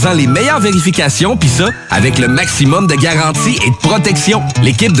en faisant les meilleures vérifications, puis ça, avec le maximum de garantie et de protection.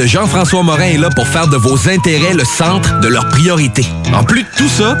 L'équipe de Jean-François Morin est là pour faire de vos intérêts le centre de leurs priorités. En plus de tout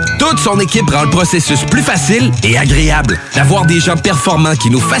ça, toute son équipe rend le processus plus facile et agréable. D'avoir des gens performants qui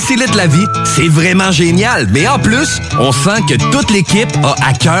nous facilitent la vie, c'est vraiment génial. Mais en plus, on sent que toute l'équipe a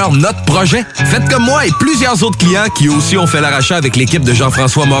à cœur notre projet. Faites comme moi et plusieurs autres clients qui aussi ont fait leur achat avec l'équipe de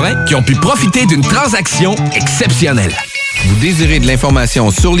Jean-François Morin, qui ont pu profiter d'une transaction exceptionnelle. Vous désirez de l'information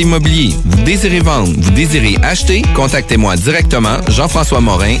sur l'immobilier? Vous désirez vendre? Vous désirez acheter? Contactez-moi directement, Jean-François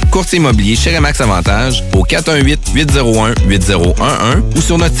Morin, courtier immobilier chez Remax Avantage, au 418-801-8011 ou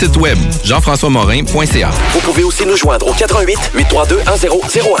sur notre site web, jean-françois-morin.ca. Vous pouvez aussi nous joindre au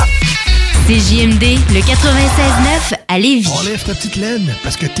 418-832-1001. CJMD, le 96.9 à Lévis. Enlève ta petite laine,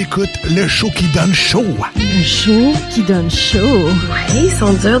 parce que t'écoutes le show qui donne chaud. Le show qui donne chaud. Ouais, ils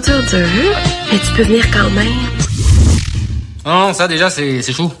sont durs. Mais tu peux venir quand même. Oh, ça déjà, c'est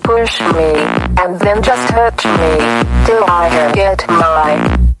chaud. Push me, and then just touch me, till I get my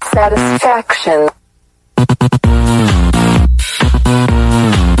satisfaction.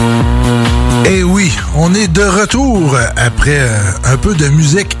 Eh oui, on est de retour après un peu de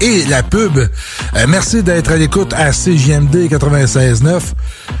musique et la pub. Merci d'être à l'écoute à CJMD 96.9.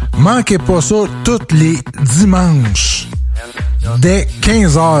 Manquez pas ça tous les dimanches dès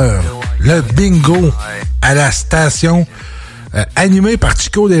 15h. Le bingo à la station. Animé par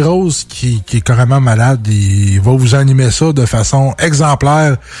Chico des Roses qui est carrément malade. Il va vous animer ça de façon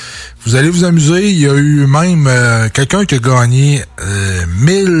exemplaire. Vous allez vous amuser. Il y a eu même quelqu'un qui a gagné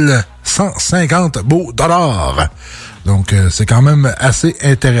 1150 beaux dollars. Donc, c'est quand même assez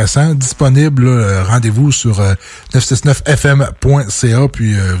intéressant. Disponible, rendez-vous sur 969fm.ca,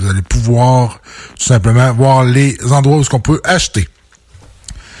 puis vous allez pouvoir tout simplement voir les endroits où on peut acheter.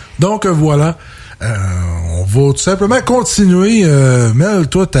 Donc, voilà. On va tout simplement continuer. Mel,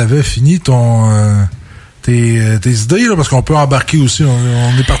 toi, t'avais fini tes idées, là, parce qu'on peut embarquer aussi.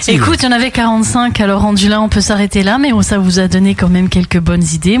 On est parti. Écoute, il y en avait 45, alors rendu là, on peut s'arrêter là, mais ça vous a donné quand même quelques bonnes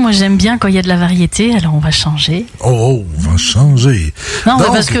idées. Moi, j'aime bien quand il y a de la variété, alors on va changer. Oh, on va changer. Non,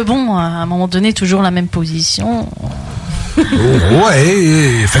 donc, parce que bon, à un moment donné, toujours la même position. Ouais,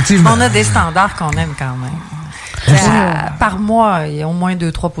 effectivement. On a des standards qu'on aime quand même. Par mois, il y a au moins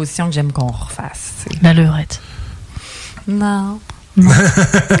 2-3 positions que j'aime qu'on refasse. T'sais. La leurette. Non. Non.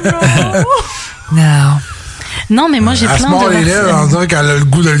 Non. Non, mais moi, j'ai plein de... À ce moment-là, on dirait qu'elle a le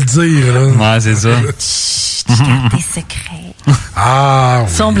goût de le dire. Là. Ouais, c'est ça. Chut, je garde des secrets. Ah,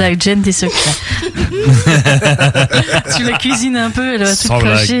 oui. Sans blague, Jen, des secrets. Tu la cuisines un peu, elle va tout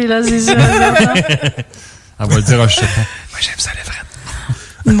cacher, là, c'est ça. Elle va le dire, je sais pas. Moi, j'aime ça, les vraies.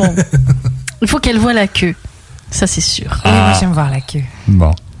 Bon. Il faut qu'elle voie la queue. Ça, c'est sûr. Oui, moi, j'aime voir la queue.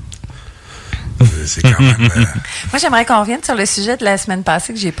 Bon. C'est quand même... Moi, j'aimerais qu'on revienne sur le sujet de la semaine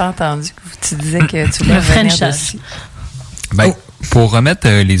passée que j'ai pas entendu. Tu disais que tu voulais le revenir Frenchage. dessus. Ben, pour remettre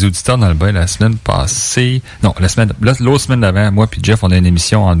les auditeurs dans le bain, la semaine passée... Non, l'autre semaine d'avant, moi puis Jeff, on a une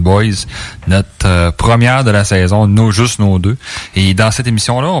émission on Boys, notre première de la saison, juste nos deux. Et dans cette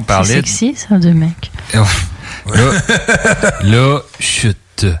émission-là, on parlait... C'est sexy, ça, de mec. Là, chut.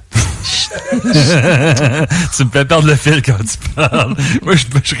 Tu me fais perdre le fil quand tu parles. Moi,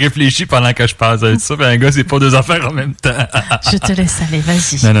 je réfléchis pendant que je parle de ça. Un gars, c'est pas deux affaires en même temps. Je te laisse aller,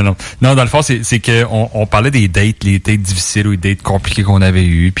 vas-y. Non. Non, dans le fond, c'est qu'on parlait des dates, les dates difficiles ou les dates compliquées qu'on avait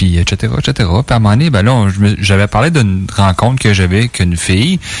eues, puis etc. Puis à un moment donné, ben là, j'avais parlé d'une rencontre que j'avais avec une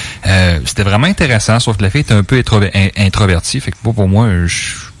fille. C'était vraiment intéressant, sauf que la fille était un peu introvertie. Fait que pour moi, je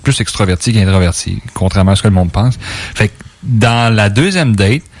suis plus extroverti qu'introverti, contrairement à ce que le monde pense. Fait que dans la deuxième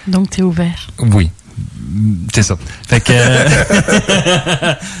date... Donc, t'es ouvert. Oui. C'est ça. Fait que...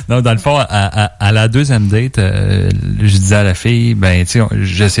 non, dans le fond, à la deuxième date, je disais à la fille, ben, tu sais,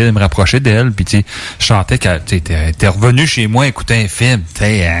 j'essayais de me rapprocher d'elle, puis tu sais, je sentais qu'elle était revenue chez moi écouter un film, tu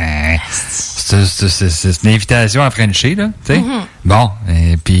sais, c'est une invitation à Frencher, là, tu sais. Mm-hmm. Bon,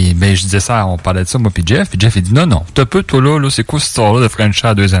 et puis, ben, je disais ça, on parlait de ça, moi puis Jeff il dit, non, t'as peu, toi, là, c'est quoi cette histoire-là de Frencher à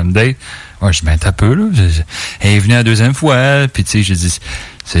la deuxième date? Ouais, je dis, ben, t'as peu, là. Elle est venue la deuxième fois, puis tu sais, j'ai dit,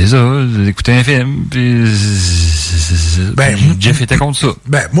 c'est ça, j'ai écouté un film, puis Jeff était contre ça.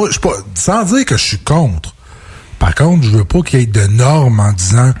 Ben, moi, je suis pas, sans dire que je suis contre. Par contre, je veux pas qu'il y ait de normes en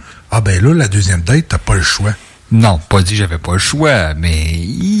disant, ah ben là, la deuxième date, t'as pas le choix. Non, pas dit que j'avais pas le choix, mais...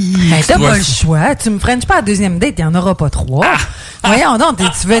 Ben, t'as pas le choix. Tu me frenches pas à la deuxième date, il y en aura pas trois. Voyons donc,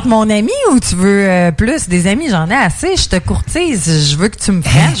 tu veux être mon ami ou tu veux plus des amis? J'en ai assez, je te courtise. Je veux que tu me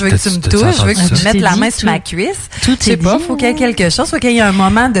frenches, je veux que tu me touches, je veux que tu mettes la main sur ma cuisse. Tout je sais pas, faut qu'il y ait quelque chose, faut qu'il y ait un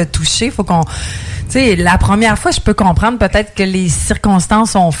moment de toucher, faut qu'on... Tu sais, la première fois, je peux comprendre peut-être que les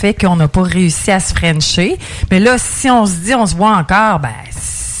circonstances ont fait qu'on n'a pas réussi à se frencher. Mais là, si on se dit, on se voit encore, ben,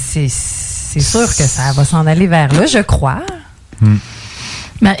 c'est sûr que ça va s'en aller vers là, je crois.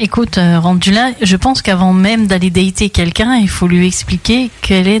 Bah écoute, rendu là, je pense qu'avant même d'aller dater quelqu'un, il faut lui expliquer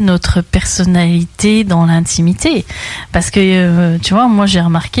quelle est notre personnalité dans l'intimité. Parce que, tu vois, moi j'ai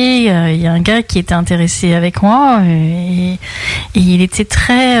remarqué, il y a un gars qui était intéressé avec moi et il était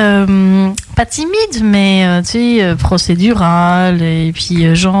très, pas timide, mais tu sais, procédural. Et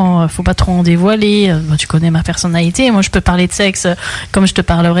puis, genre, faut pas trop en dévoiler. Tu connais ma personnalité. Moi, je peux parler de sexe comme je te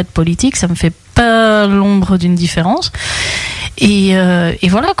parlerais de politique. Ça me fait pas l'ombre d'une différence. Et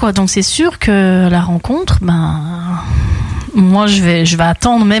voilà quoi. Donc c'est sûr que la rencontre, moi je vais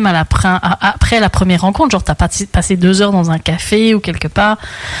attendre même après la première rencontre. Genre t'as passé 2 heures dans un café ou quelque part,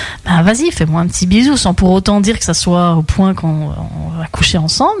 vas-y, fais-moi un petit bisou sans pour autant dire que ça soit au point qu'on va coucher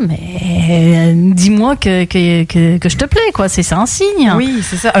ensemble, mais dis-moi que je te plais quoi. C'est un signe. Oui,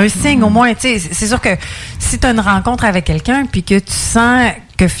 c'est ça. Un signe au moins. Tu sais, c'est sûr que si t'as une rencontre avec quelqu'un puis que tu sens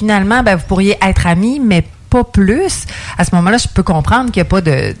que finalement vous pourriez être amis, mais pas plus, à ce moment-là, je peux comprendre qu'il n'y a pas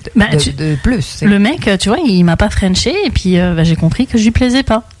de plus. Le mec, tu vois, il m'a pas frenché et puis j'ai compris que je lui plaisais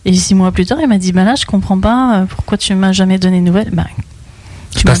pas. Et 6 mois plus tard, il m'a dit, là, je comprends pas pourquoi tu m'as jamais donné de nouvelles.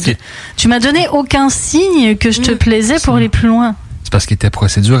 Tu m'as donné aucun signe que je te plaisais pour aller plus loin. C'est parce qu'il était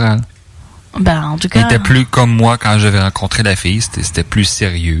procédural. En tout cas... Il était plus comme moi quand j'avais rencontré la fille. C'était plus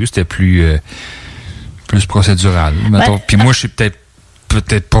sérieux, c'était plus procédural. Puis moi, je suis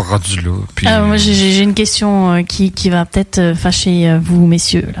peut-être pas rendu là. Puis... moi, j'ai une question qui va peut-être fâcher vous,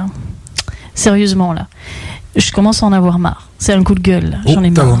 messieurs, là. Sérieusement, là. Je commence à en avoir marre. C'est un coup de gueule, là. J'en ai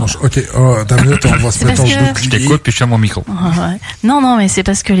marre. OK, ta minute, on va se mettre en genou. Je t'écoute, puis je fais mon micro. Ouais. Non, mais c'est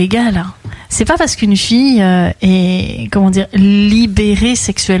parce que les gars, là, c'est pas parce qu'une fille est, libérée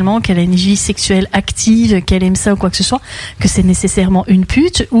sexuellement, qu'elle a une vie sexuelle active, qu'elle aime ça ou quoi que ce soit, que c'est nécessairement une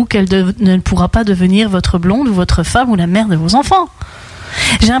pute ou qu'elle ne pourra pas devenir votre blonde ou votre femme ou la mère de vos enfants.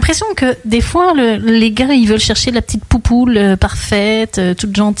 J'ai l'impression que des fois les gars ils veulent chercher la petite poupoule parfaite,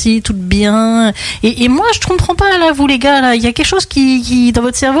 toute gentille, toute bien. Et moi je comprends pas là, vous les gars là, il y a quelque chose qui dans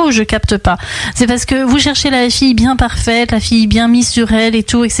votre cerveau où je capte pas. C'est parce que vous cherchez la fille bien parfaite, la fille bien mise sur elle et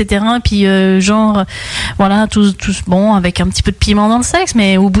tout, etc. Puis voilà, tous bon avec un petit peu de piment dans le sexe,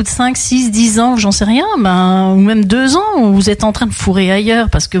 mais au bout de 5, 6, 10 ans, j'en sais rien, ou même 2 ans, vous êtes en train de fourrer ailleurs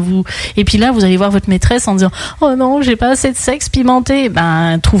parce que et puis là vous allez voir votre maîtresse en disant oh non j'ai pas assez de sexe pimenté.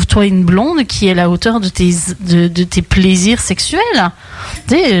 Trouve-toi une blonde qui est à la hauteur de tes plaisirs sexuels.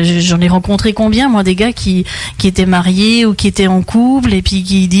 Tu sais, j'en ai rencontré combien, moi, des gars qui étaient mariés ou qui étaient en couple et puis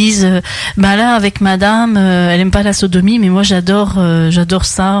qui disent là avec madame, elle aime pas la sodomie, mais moi j'adore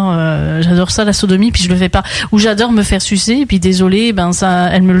ça la sodomie, puis je le fais pas. Ou j'adore me faire sucer, et puis désolé, ça,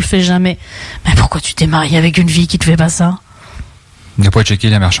 elle me le fait jamais. Mais pourquoi tu t'es marié avec une fille qui te fait pas ça? Il n'a pas checké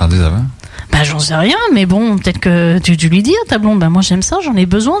la marchandise avant? J'en sais rien, mais bon, peut-être que tu lui dis à ta blonde, moi j'aime ça, j'en ai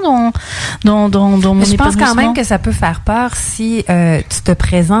besoin dans mon épanouissement. Je pense quand même que ça peut faire peur si tu te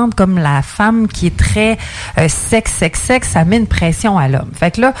présentes comme la femme qui est très sexe, ça met une pression à l'homme. Fait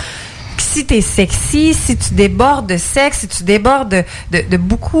que là, si t'es sexy, si tu débordes de sexe, si tu débordes de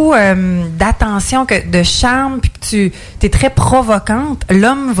beaucoup d'attention, de charme, puis que t'es très provocante,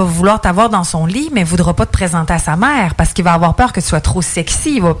 l'homme va vouloir t'avoir dans son lit, mais il voudra pas te présenter à sa mère parce qu'il va avoir peur que tu sois trop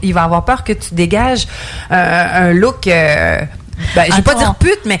sexy. Il va avoir peur que tu dégages un look... je vais pas dire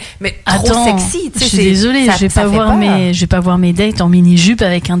pute, mais trop sexy. Je suis désolée, je vais pas voir mes dates en mini-jupe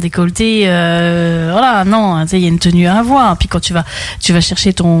avec un décolleté. Voilà, non, il y a une tenue à avoir. Puis quand tu vas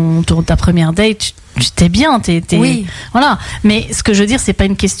chercher ta première date, tu t'es bien, oui. Voilà. Mais ce que je veux dire, c'est pas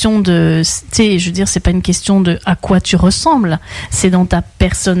une question de, c'est pas une question de à quoi tu ressembles. C'est dans ta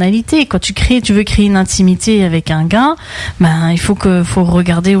personnalité. Quand tu veux créer une intimité avec un gars, il faut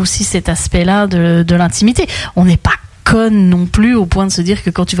regarder aussi cet aspect-là de l'intimité. On n'est pas conne non plus au point de se dire que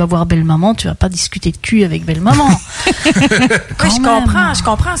quand tu vas voir belle maman, tu vas pas discuter de cul avec belle maman. Oui, je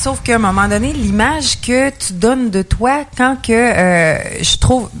comprends, sauf qu'à un moment donné, l'image que tu donnes de toi, quand que je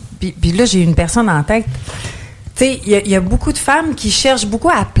trouve, puis là j'ai une personne en tête. Tu sais, il y a beaucoup de femmes qui cherchent beaucoup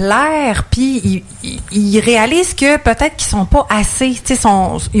à plaire, puis ils réalisent que peut-être qu'ils sont pas assez, tu sais,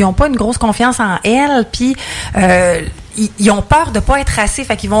 ils ont pas une grosse confiance en elles, puis ils ont peur de pas être assez,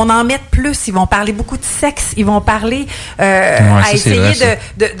 fait qu'ils vont en mettre plus, ils vont parler beaucoup de sexe, ils vont parler à essayer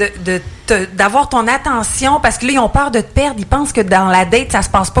d'avoir ton attention, parce que là ils ont peur de te perdre, ils pensent que dans la date ça se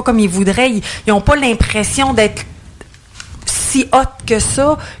passe pas comme ils voudraient, ils ont pas l'impression d'être si hot que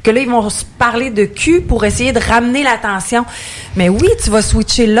ça, que là, ils vont se parler de cul pour essayer de ramener l'attention. Mais oui, tu vas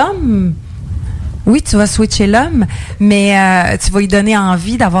switcher l'homme. Oui, tu vas switcher l'homme, mais tu vas lui donner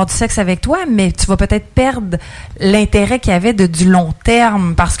envie d'avoir du sexe avec toi, mais tu vas peut-être perdre l'intérêt qu'il y avait du long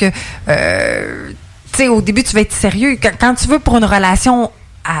terme, parce que, tu sais, au début, tu vas être sérieux. Quand tu veux pour une relation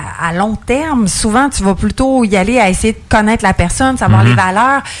à long terme. Souvent, tu vas plutôt y aller à essayer de connaître la personne, savoir les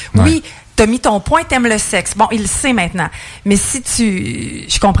valeurs. Ouais. Oui, t'as mis ton point, t'aimes le sexe. Bon, il le sait maintenant. Mais si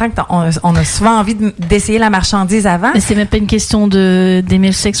je comprends qu'on a souvent envie d'essayer la marchandise avant. Mais c'est même pas une question d'aimer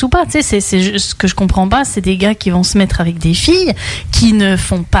le sexe ou pas. Tu sais, c'est ce que je comprends pas, c'est des gars qui vont se mettre avec des filles qui ne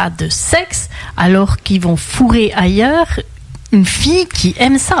font pas de sexe alors qu'ils vont fourrer ailleurs une fille qui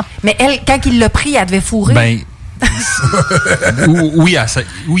aime ça. Mais elle, quand il l'a pris, elle devait fourrer. Ben, oui,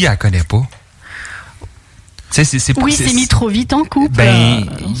 elle connaît pas. C'est mis trop vite en couple. Ben,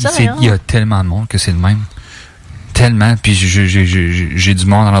 il y a tellement de monde que c'est le même. Tellement. Puis j'ai du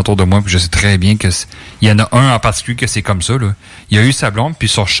monde alentour de moi, puis je sais très bien que il y en a un en particulier que c'est comme ça, là. Il a eu sa blonde, puis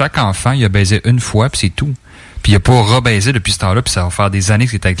sur chaque enfant, il a baisé une fois, puis c'est tout. Puis il a pas rebaisé depuis ce temps-là, puis ça va faire des années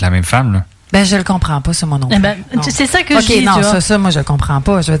qu'il est avec la même femme, là. Ben, je le comprends pas, ça, moi non plus. C'est ça que je dis, non, tu vois. ça, moi, je le comprends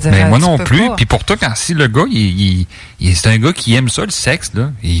pas. Je veux dire, ben, moi non plus. Puis pour toi, quand si le gars, c'est un gars qui aime ça, le sexe,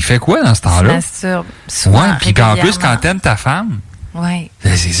 là, il fait quoi dans ce temps-là? Ouais, puis qu'en plus, quand t'aimes ta femme, ouais.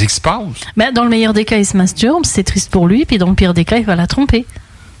 C'est ce qui se passe. Ben, dans le meilleur des cas, il se masturbe, c'est triste pour lui, puis dans le pire des cas, il va la tromper.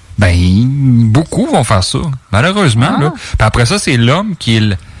 Ben, beaucoup vont faire ça, malheureusement. Là. Puis après ça, c'est l'homme qui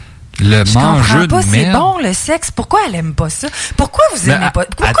est le mangeux de merde. C'est bon, le sexe. Pourquoi elle aime pas ça? Pourquoi vous aimez pas?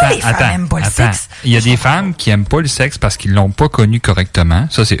 Pourquoi les femmes aiment pas le sexe? Il y a des femmes qui aiment pas le sexe parce qu'ils l'ont pas connu correctement.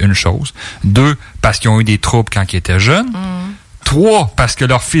 Ça, c'est une chose. 2, parce qu'ils ont eu des troubles quand ils étaient jeunes. 3, parce que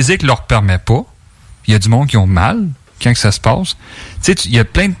leur physique leur permet pas. Il y a du monde qui ont mal quand que ça se passe. Tu sais, il y a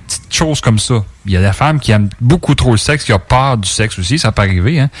plein de petites choses comme ça. Il y a des femmes qui aiment beaucoup trop le sexe, qui ont peur du sexe aussi. Ça peut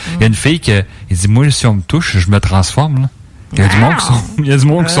arriver, hein. Il y a une fille qui dit, moi, si on me touche, je me transforme, là. Il y a du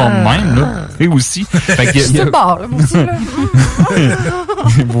monde qui sont de même, là. Et aussi. Fait que je suis bord, là, moi aussi, là.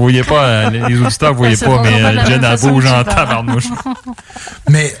 Vous voyez pas, les auditeurs, vous voyez pas, mais Jen a bouge en tabarnouche.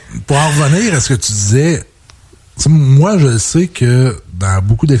 Mais, pour en revenir à ce que tu disais, moi, je sais que dans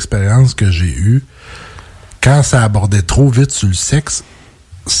beaucoup d'expériences que j'ai eues, quand ça abordait trop vite sur le sexe,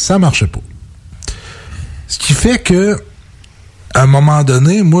 ça marchait pas. Ce qui fait que, à un moment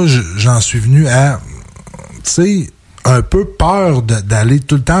donné, moi, j'en suis venu à, tu sais, un peu peur d'aller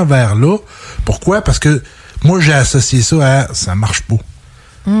tout le temps vers là. Pourquoi? Parce que moi, j'ai associé ça à ça marche pas.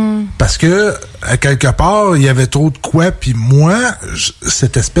 Parce que, à quelque part, il y avait trop de quoi, puis moi,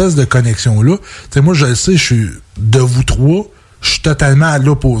 cette espèce de connexion-là, tu sais, moi, je le sais, je suis de vous trois, je suis totalement à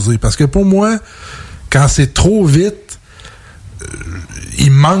l'opposé. Parce que pour moi, quand c'est trop vite, il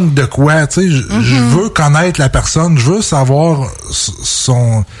manque de quoi, tu sais, je veux connaître la personne, je veux savoir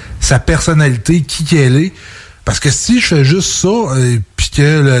sa personnalité, qui elle est. Parce que si je fais juste ça, puis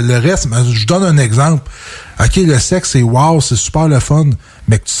que le reste, je donne un exemple. OK, le sexe, c'est wow, c'est super le fun.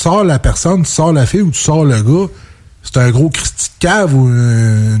 Mais que tu sors la personne, tu sors la fille ou tu sors le gars, c'est un gros Christy de cave ou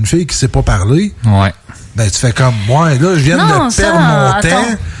une fille qui sait pas parler. Ouais. Ben, tu fais comme moi, là, je viens de perdre mon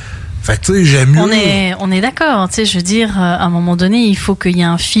temps. Fait que, tu sais, j'aime mieux. On est d'accord, tu sais, je veux dire, à un moment donné, il faut qu'il y ait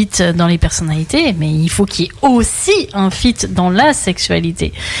un fit dans les personnalités, mais il faut qu'il y ait aussi un fit dans la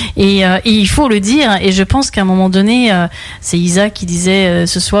sexualité. Et il faut le dire, et je pense qu'à un moment donné, c'est Isa qui disait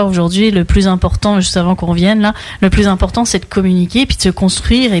ce soir, aujourd'hui, le plus important, juste avant qu'on revienne là, le plus important, c'est de communiquer, puis de se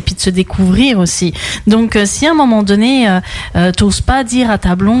construire, et puis de se découvrir aussi. Donc, si à un moment donné, t'oses pas dire à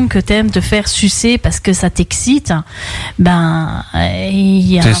ta blonde que t'aimes te faire sucer parce que ça t'excite, ben,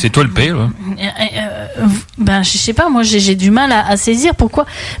 il y a... C'est toi le pire, là. Ben, je sais pas, moi, j'ai du mal à saisir pourquoi.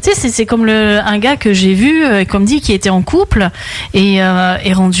 Tu sais, c'est comme un gars que j'ai vu, comme dit, qui était en couple, et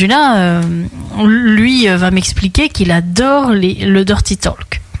rendu là, lui va m'expliquer qu'il adore le dirty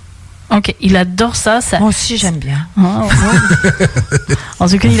talk. Ok, il adore ça. Moi aussi, j'aime bien. Ah, ouais. En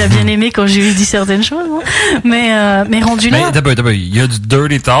tout cas, il a bien aimé quand j'ai lui dit certaines choses. Mais rendu là... D'abord, il y a du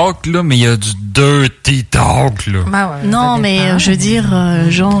dirty talk, là, mais il y a du dirty talk, là. Ben ouais, non, mais je veux dire,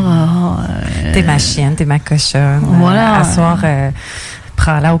 genre... t'es ma chienne, t'es ma cochonne. Voilà. À soir...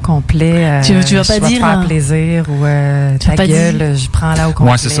 prends-la au complet. Tu vas pas dire. Je vais te faire plaisir ou ta gueule, je prends-la au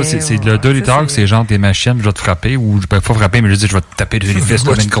complet. Ouais, c'est ça. C'est le dirty talk, c'est genre des machines, je vais te frapper ou je peux pas frapper, mais je dis je vais te taper les fesses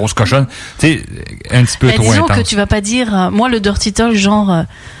comme une grosse cochonne. Tu sais, un petit peu trop intense. Disons que tu vas pas dire, moi le dirty talk, genre.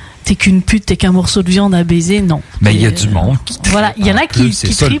 T'es qu'une pute, t'es qu'un morceau de viande à baiser, non. Mais il y a du monde qui voilà, il y en a qui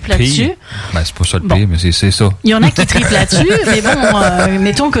triplent là-dessus. Ben, c'est pas ça le pire, mais c'est ça. Il y en a qui triplent là-dessus, mais bon,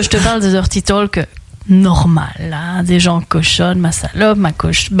 mettons que je te parle de dirty talk normal, hein, des gens cochonnes, ma salope, ma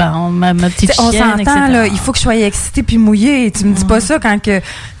petite chienne, on s'entend, etc. là, il faut que je sois excitée puis mouillée. Et tu me dis pas ça quand que, tu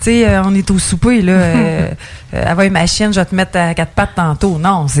sais, on est au souper, là, avec ma chienne, je vais te mettre à quatre pattes tantôt.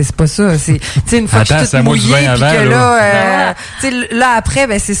 Non, c'est pas ça. C'est, tu sais, une fois que je suis toute mouillée puis que là, tu sais, là, après,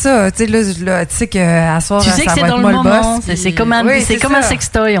 ben, c'est ça. Tu sais, là, tu sais qu'à soir, ça va être moi le boss. C'est comme un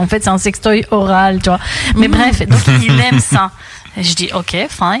sextoy. En fait, c'est un sextoy oral, tu vois. Mais bref, donc il aime ça. Et je dis, OK,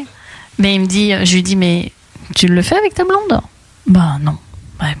 fine. Mais je lui dis, mais tu le fais avec ta blonde? Bah non.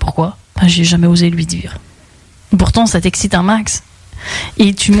 Bah pourquoi? Bah, j'ai jamais osé lui dire. Pourtant, ça t'excite un max.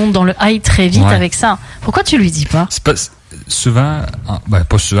 Et tu montes dans le high très vite avec ça. Pourquoi tu lui dis pas? C'est pas souvent,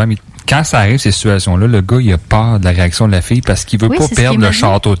 pas souvent, mais quand ça arrive, ces situations-là, le gars, il a peur de la réaction de la fille parce qu'il veut pas perdre le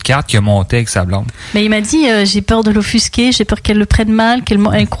château de cartes qu'il a monté avec sa blonde. Mais il m'a dit, j'ai peur de l'offusquer, j'ai peur qu'elle le prenne mal, qu'elle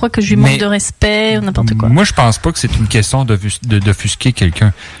croit que je lui manque de respect ou n'importe quoi. Moi, je pense pas que c'est une question d'offusquer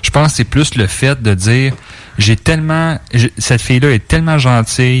quelqu'un. Je pense que c'est plus le fait de dire, cette fille-là est tellement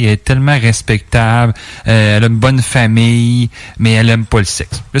gentille, elle est tellement respectable, elle a une bonne famille, mais elle aime pas le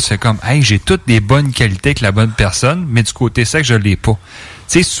sexe. Là, c'est comme, hey, j'ai toutes des bonnes qualités avec la bonne personne, mais du côté sexe, je l'ai pas.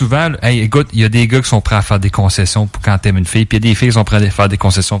 Tu sais, souvent, écoute, il y a des gars qui sont prêts à faire des concessions pour quand t'aimes une fille, puis il y a des filles qui sont prêtes à faire des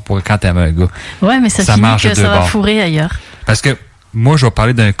concessions pour quand t'aimes un gars. Ouais, mais ça finit que ça va fourrer ailleurs. Parce que, moi, je vais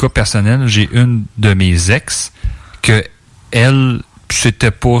parler d'un cas personnel. J'ai une de mes ex que elle,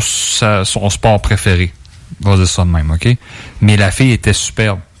 c'était pas son sport préféré. On va dire ça de même, OK? Mais la fille était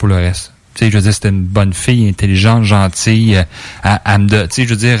superbe pour le reste. Tu sais, je veux dire, c'était une bonne fille, intelligente, gentille. Tu sais, je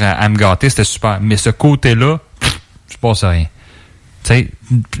veux dire, à me gâter, c'était super. Mais ce côté-là, je pense à rien. Tu sais,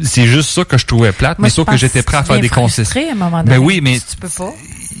 c'est juste ça que je trouvais plate, mais sauf que j'étais prêt à faire des concessions. À un moment donné, ben oui, mais tu peux pas.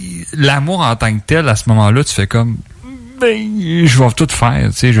 L'amour en tant que tel, à ce moment-là, tu fais comme, je vais tout faire,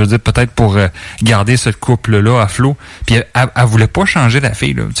 tu sais, je veux dire, peut-être pour garder ce couple-là à flot. Puis elle voulait pas changer la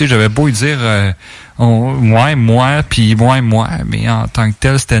fille, là. Tu sais, j'avais beau lui dire, moi, puis moi, mais en tant que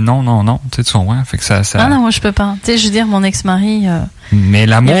tel, c'était non. Tu sais, tu comprends? Fait que ça... Ah non, moi, je peux pas. Tu sais, je veux dire, mon ex-mari... mais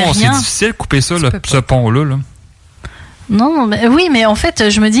l'amour, c'est difficile de couper ça, ce pont-là, là. Non, mais oui, mais en fait,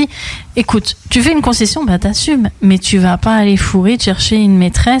 je me dis, écoute, tu fais une concession, bah t'assumes, mais tu vas pas aller fourrer, chercher une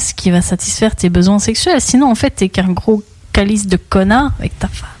maîtresse qui va satisfaire tes besoins sexuels. Sinon, en fait, t'es qu'un gros calice de connard avec ta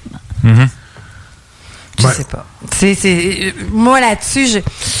femme. Mm-hmm. Je sais pas. Moi, là-dessus,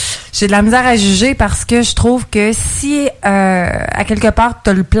 j'ai de la misère à juger parce que je trouve que si, à quelque part,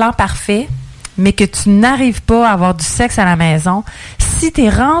 t'as le plan parfait, mais que tu n'arrives pas à avoir du sexe à la maison, si t'es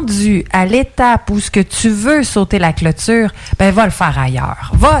rendu à l'étape où ce que tu veux sauter la clôture, ben va le faire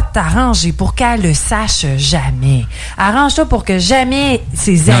ailleurs. Va t'arranger pour qu'elle le sache jamais. Arrange-toi pour que jamais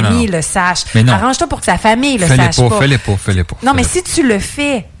ses amis le sachent. Arrange-toi pour que sa famille le sache pas. Fais-les pas. Non, mais si tu le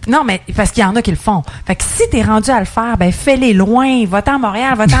fais... Non, mais parce qu'il y en a qui le font. Fait que si t'es rendu à le faire, ben fais-les loin. Va-t'en à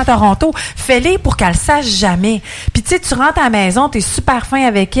Montréal, va-t'en à Toronto. Fais-les pour qu'elle sache jamais. Puis tu sais, tu rentres à la maison, t'es super fin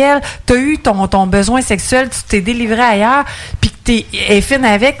avec elle, t'as eu ton besoin sexuel, tu t'es délivré ailleurs, puis que elle est fine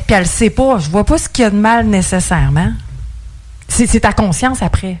avec, puis elle le sait pas. Je vois pas ce qu'il y a de mal nécessairement. C'est ta conscience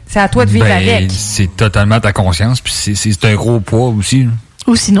après. C'est à toi de vivre avec. C'est totalement ta conscience, puis c'est un gros poids aussi, là.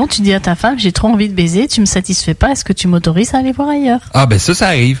 Ou sinon, tu dis à ta femme, j'ai trop envie de baiser, tu me satisfais pas, est-ce que tu m'autorises à aller voir ailleurs? Ah, ben ça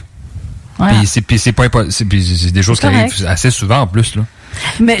arrive. Voilà. Puis c'est des choses qui arrivent assez souvent en plus, là.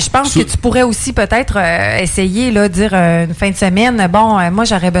 Mais je pense que tu pourrais aussi peut-être essayer, là, dire une fin de semaine, moi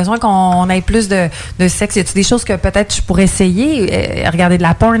j'aurais besoin qu'on ait plus de sexe. Y a-t-il des choses que peut-être je pourrais essayer, regarder de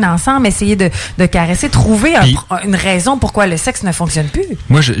la porn ensemble, essayer de caresser, trouver une raison pourquoi le sexe ne fonctionne plus?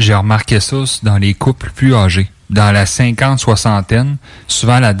 Moi, j'ai remarqué ça dans les couples plus âgés. Dans la 50-60aine,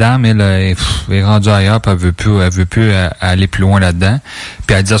 souvent la dame, elle est rendue ailleurs, puis elle veut plus aller plus loin là-dedans.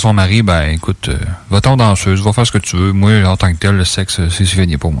 Puis elle dit à son mari, ben écoute, va-t'en danseuse, va faire ce que tu veux. Moi, en tant que tel, le sexe, c'est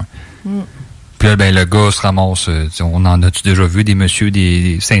fini pour moi. Puis là, ben le gars se ramasse, on en a-tu déjà vu des messieurs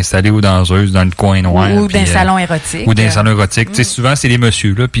s'installer aux danseuses dans le coin noir. Ou d'un salon érotique. Ou d'un salon érotique. Tu sais, souvent, c'est les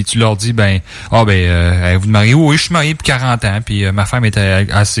messieurs, là, puis tu leur dis, vous te mariez? Oui, je suis marié depuis 40 ans, puis ma femme était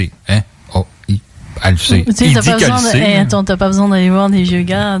assez, hein? Elle le sait. Tu sais, t'as pas besoin d'aller voir des vieux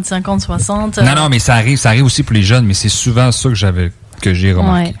gars de 50, 60. Non, mais ça arrive aussi pour les jeunes, mais c'est souvent ça que j'ai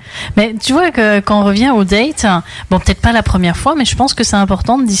remarqué. Ouais. Mais tu vois que quand on revient au date, bon, peut-être pas la première fois, mais je pense que c'est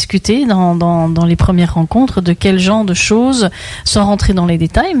important de discuter dans les premières rencontres de quel genre de choses, sans rentrer dans les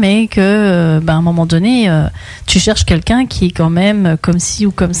détails, mais que, à un moment donné, tu cherches quelqu'un qui est quand même comme ci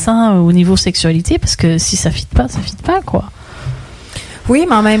ou comme ça au niveau sexualité, parce que si ça fit pas, quoi. Oui,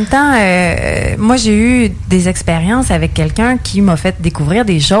 mais en même temps, moi, j'ai eu des expériences avec quelqu'un qui m'a fait découvrir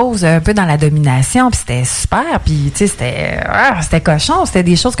des choses un peu dans la domination, puis c'était super, puis tu sais, c'était cochon, c'était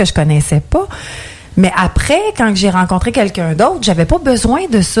des choses que je connaissais pas. Mais après, quand j'ai rencontré quelqu'un d'autre, j'avais pas besoin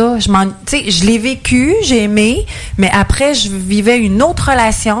de ça. Je l'ai vécu, j'ai aimé, mais après, je vivais une autre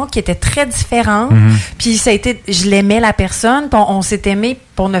relation qui était très différente. Puis je l'aimais la personne, puis on s'est aimé,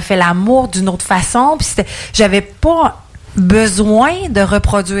 puis on a fait l'amour d'une autre façon. Puis j'avais pas besoin de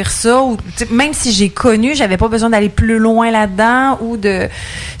reproduire ça, ou même si j'ai connu, j'avais pas besoin d'aller plus loin là-dedans, ou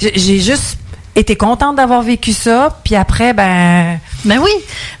j'ai juste Et t'es contente d'avoir vécu ça, puis après, ben oui,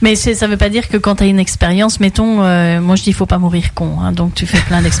 mais ça veut pas dire que quand t'as une expérience, mettons, moi je dis il faut pas mourir con, hein, donc tu fais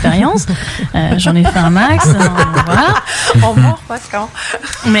plein d'expériences. J'en ai fait un max, voilà. On meurt pas con.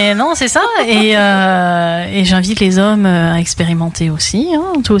 Mais non, c'est ça, et j'invite les hommes à expérimenter aussi,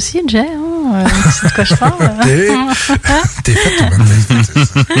 hein, toi aussi, Jay, hein, c'est de quoi je parle. T'es fait tout le monde.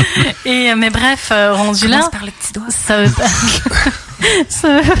 Et mais bref, rendu là, par le petit doigt. ça veut pas.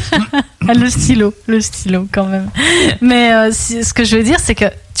 Le stylo quand même. Mais ce que je veux dire, c'est que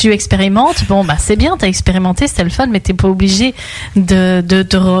tu expérimentes. Bon, bah c'est bien, t'as expérimenté, c'était le fun, mais t'es pas obligé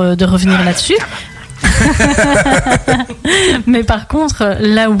de revenir là-dessus. Mais par contre,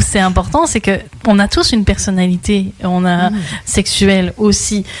 là où c'est important, c'est que on a tous une personnalité, on a sexuelle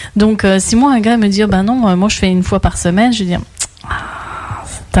aussi. Donc, si moi un gars me dit, bah non, moi je fais une fois par semaine, je vais dire.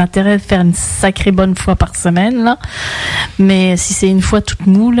 T'as intérêt de faire une sacrée bonne fois par semaine, là. Mais si c'est une fois toute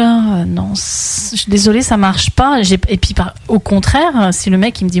mou, là, non. Je suis désolée, ça marche pas. Et puis, au contraire, si le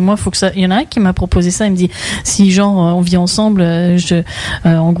mec, il me dit, moi, faut que ça. Il y en a un qui m'a proposé ça, il me dit, si genre, on vit ensemble,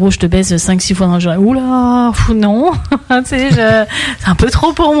 en gros, je te baise 5-6 fois dans le jour. Oula, non. Tu sais, c'est un peu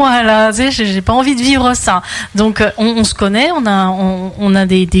trop pour moi, là. Tu sais, j'ai pas envie de vivre ça. Donc, on se connaît, on a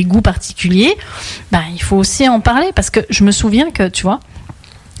des goûts particuliers. Ben, il faut aussi en parler parce que je me souviens que, tu vois,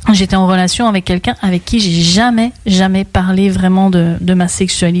 j'étais en relation avec quelqu'un avec qui j'ai jamais parlé vraiment de ma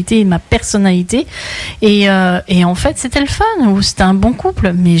sexualité et de ma personnalité. Et en fait, c'était le fun, ou c'était un bon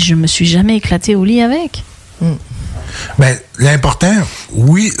couple, mais je me suis jamais éclatée au lit avec. Ben, l'important,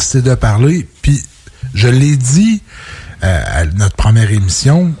 oui, c'est de parler. Puis, je l'ai dit à notre première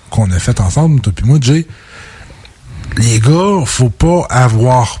émission qu'on a faite ensemble, toi puis moi, Jay. Les gars, faut pas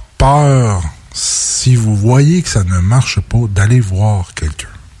avoir peur, si vous voyez que ça ne marche pas, d'aller voir quelqu'un.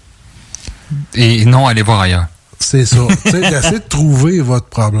 Et non, allez voir ailleurs. C'est ça. D'essayer de trouver votre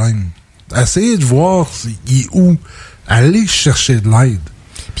problème. Essayez de voir il est où. Allez chercher de l'aide.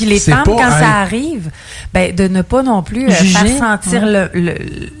 Puis les femmes, quand ça arrive, ben de ne pas non plus faire sentir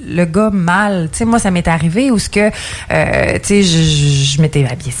le gars mal. Tu sais, moi, ça m'est arrivé où ce que, tu sais, je m'étais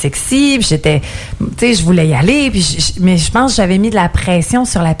habillée sexy, puis j'étais, tu sais, je voulais y aller, puis mais je pense que j'avais mis de la pression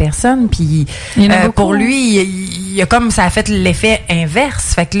sur la personne, puis pour lui, il a comme ça a fait l'effet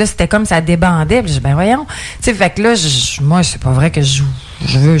inverse. Fait que là, c'était comme ça débandait. Puis je dis, ben voyons. Tu sais, fait que là, moi, c'est pas vrai que je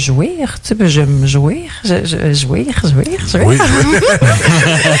veux jouir, tu sais, je me jouir. Jouir. Oui.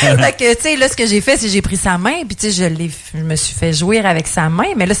 Fait que, tu sais, là, ce que j'ai fait, c'est que j'ai pris sa main, puis tu sais, je me suis fait jouir avec sa main,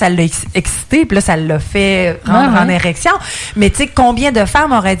 mais là, ça l'a excité, puis là, ça l'a fait rendre en érection. Mais tu sais, combien de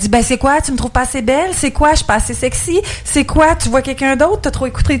femmes auraient dit, ben c'est quoi, tu me trouves pas assez belle? C'est quoi, je suis pas assez sexy? C'est quoi, tu vois quelqu'un d'autre? T'as trop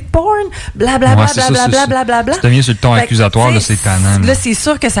écouté de porn? Blablabla. Tu deviens sur le ton accusatoire, là, c'est tannant. Là, c'est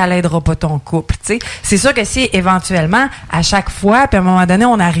sûr que ça l'aidera pas ton couple, tu sais. C'est sûr que si, éventuellement, à chaque fois, puis à un moment donné,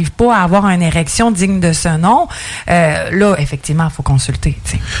 on n'arrive pas à avoir une érection digne de ce nom, là, effectivement, il faut consulter,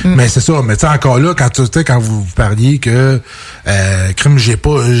 tu sais. Mais c'est ça, mais tu sais, encore là, quand vous parliez que crime, j'ai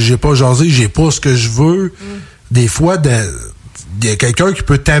pas jasé, j'ai pas ce que je veux, des fois, il y a quelqu'un qui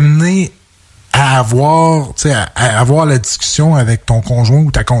peut t'amener à avoir, tu sais, à avoir la discussion avec ton conjoint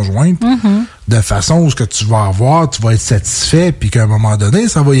ou ta conjointe de façon où ce que tu vas être satisfait, puis qu'à un moment donné,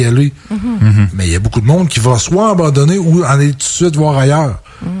 ça va y aller. Mais il y a beaucoup de monde qui va soit abandonner ou aller tout de suite voir ailleurs.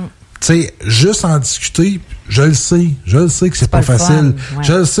 Tu sais, juste en discuter, je le sais que c'est pas facile. Ouais.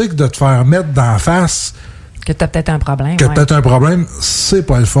 Je le sais que de te faire mettre d'en face que t'as peut-être un problème. C'est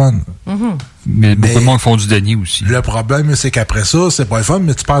pas le fun. Mais beaucoup de monde font du déni aussi. Le problème, c'est qu'après ça, c'est pas le fun,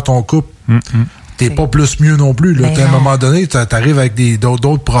 mais tu perds ton couple. T'es pas plus mieux non plus. Là. À un moment donné, t'arrives avec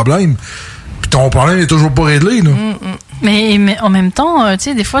d'autres problèmes. Puis ton problème est toujours pas réglé. Là. Mais en même temps, tu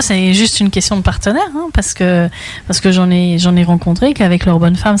sais, des fois, c'est juste une question de partenaire, hein, parce que j'en ai rencontré qu'avec leur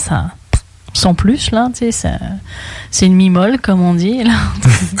bonne femme, ça, sans plus, là, tu sais, c'est une mimole, comme on dit, là.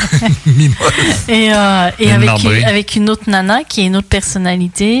 Mimole. Et avec une autre nana qui a une autre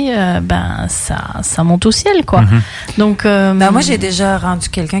personnalité, ben, ça monte au ciel, quoi. Donc, moi, j'ai déjà rendu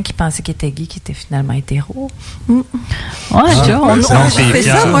quelqu'un qui pensait qu'il était gay, qui était finalement hétéro. Ouais, tu vois,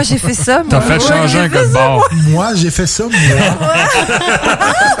 moi, j'ai fait ça. T'as fait changer un gars de bord. Moi, j'ai fait ça,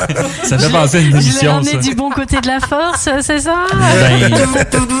 Ça fait penser à une émission, ça. On est du bon côté de la force, c'est ça?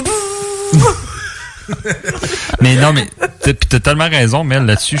 Mais non, mais t'as tellement raison, Mel,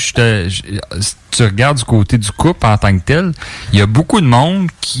 là-dessus. Si tu regardes du côté du couple en tant que tel, il y a beaucoup de monde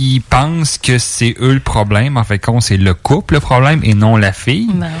qui pense que c'est eux le problème. En fait, c'est le couple le problème et non la fille.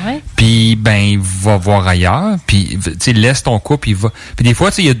 Ben ouais. Puis, il va voir ailleurs. Puis, tu sais, laisse ton couple, il va. Puis des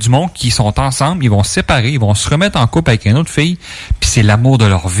fois, tu sais, il y a du monde qui sont ensemble, ils vont se séparer, ils vont se remettre en couple avec une autre fille. Puis c'est l'amour de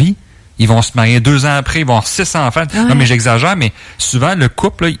leur vie. ils vont se marier 2 ans après, ils vont avoir 6 enfants. Ouais. Non, mais j'exagère, mais souvent, le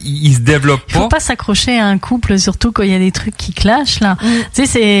couple, là, il se développe Il faut pas s'accrocher à un couple, surtout quand il y a des trucs qui clashent, là. Tu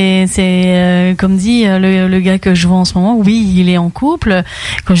sais, c'est comme dit le gars que je vois en ce moment, oui, il est en couple.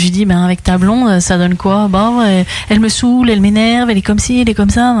 Quand je lui dis, ben, avec ta blonde, ça donne quoi? Bon, elle me saoule, elle m'énerve, elle est comme ci, elle est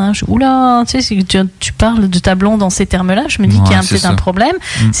comme ça. Hein. Oula, tu sais, si tu parles de ta blonde dans ces termes-là, je me dis qu'il y a peut-être un problème.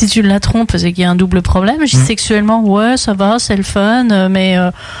 Si tu la trompes, c'est qu'il y a un double problème. Je dis sexuellement, ouais, ça va, c'est le fun, mais...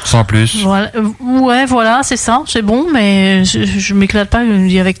 sans plus. Voilà, ouais, voilà, c'est ça, c'est bon, mais je m'éclate pas. Je me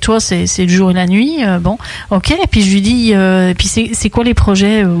dis, avec toi, c'est le jour et la nuit. Bon, ok. Et puis je lui dis, puis c'est quoi les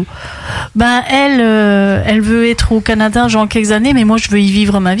projets? Ben, elle veut être au Canada, genre quelques années, mais moi, je veux y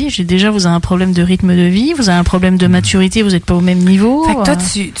vivre ma vie. J'ai déjà, vous avez un problème de rythme de vie, vous avez un problème de maturité, vous êtes pas au même niveau. Fait que toi,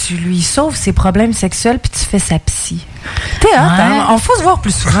 tu lui sauves ses problèmes sexuels puis tu fais sa psy. T'es hot, hein? On faut se voir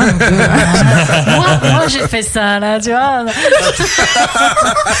plus souvent. moi, j'ai fait ça, là, tu vois.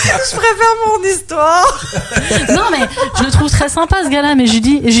 Je préfère mon histoire. Non, mais je le trouve très sympa, ce gars-là. Mais je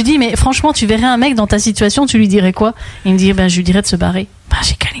lui dis, mais franchement, tu verrais un mec dans ta situation, tu lui dirais quoi? Il me dit, ben, je lui dirais de se barrer. Ben,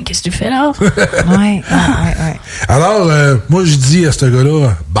 j'ai calé, qu'est-ce que tu fais là? Ouais. Alors, moi, je dis à ce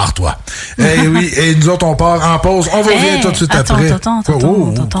gars-là, barre-toi. Eh oui, et nous autres, on part en pause. On va revenir tout de suite après. Attends.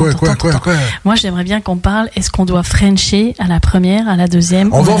 Quoi? Moi, j'aimerais bien qu'on parle, est-ce qu'on doit frencher à la première, à la deuxième?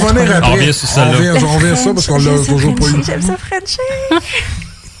 On va revenir après. On revient sur ça, on revient ça parce qu'on l'a toujours pas eu. J'aime ça frencher.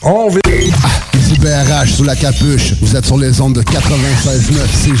 On va... Ici BRH sous la capuche. Vous êtes sur les ondes de 96.9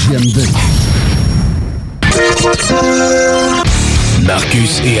 CJMD.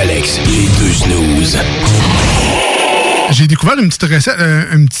 Marcus et Alex, les deux snooze. J'ai découvert une petite recette,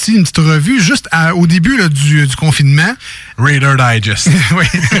 une petite revue juste au début là, du confinement. Raider Digest. Oui.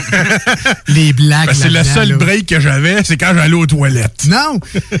 Les blagues. C'est le seul break que j'avais, c'est quand j'allais aux toilettes. Non!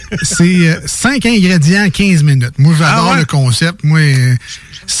 C'est 5 ingrédients, 15 minutes. Moi, j'adore le concept. Moi,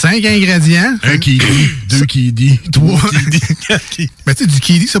 5 ingrédients. Un qui dit, 2 qui dit, 3 qui dit, 4 qui dit. Ben, tu sais, du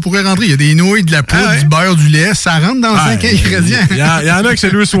kiwi, ça pourrait rentrer. Il y a des nouilles, de la poudre, du beurre, du lait. Ça rentre dans 5 ingrédients. Il y en a que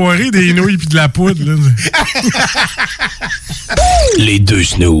c'est deux soirées, des nouilles puis de la poudre. Là. Les deux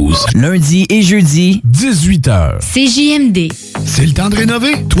snooze. Lundi et jeudi, 18h. CJMD. C'est le temps de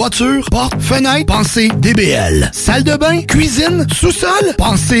rénover. Toiture, porte, fenêtre, pensez DBL. Salle de bain, cuisine, sous-sol,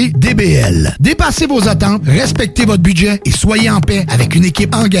 pensez DBL. Dépassez vos attentes, respectez votre budget et soyez en paix avec une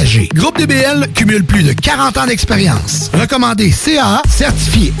équipe engagée. Groupe DBL cumule plus de 40 ans d'expérience. Recommandé CAA,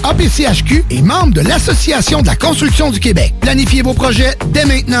 certifié APCHQ et membre de l'Association de la construction du Québec. Planifiez vos projets dès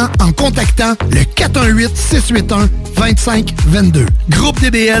maintenant en contactant le 418-681-2522.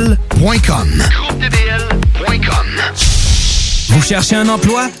 GroupeDBL.com. Vous cherchez un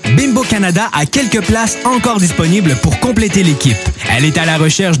emploi? Bimbo Canada a quelques places encore disponibles pour compléter l'équipe. Elle est à la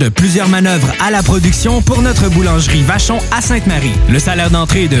recherche de plusieurs manœuvres à la production pour notre boulangerie Vachon à Sainte-Marie. Le salaire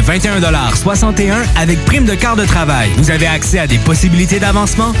d'entrée est de 21,61 $ avec prime de quart de travail. Vous avez accès à des possibilités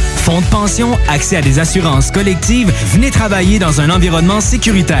d'avancement, fonds de pension, accès à des assurances collectives. Venez travailler dans un environnement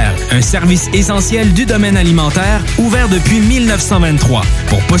sécuritaire. Un service essentiel du domaine alimentaire, ouvert depuis 1923.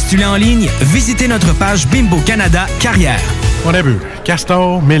 Pour postuler en ligne, visitez notre page Bimbo Canada Carrière. On a vu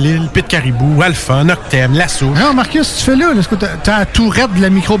Castor, Mélile, Pit Caribou, Alpha, Noctem, La Souche. Non, Marcus, tu fais là? Est-ce que t'as la tourette de la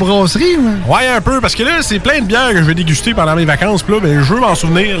microbrasserie? Ouais, un peu, parce que là, c'est plein de bières que je vais déguster pendant mes vacances. Puis là, ben, je veux m'en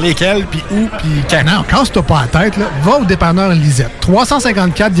souvenir lesquelles, puis où, puis quand. Non, casse-toi pas la tête, là. Va au dépanneur Lisette.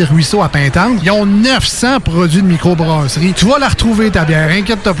 354 des Ruisseaux à Pintante. Ils ont 900 produits de microbrasserie. Tu vas la retrouver, ta bière,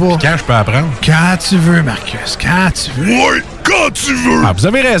 inquiète-toi pas. Quand je peux apprendre? Quand tu veux, Marcus, quand tu veux. Ouais, quand tu veux! Ah, vous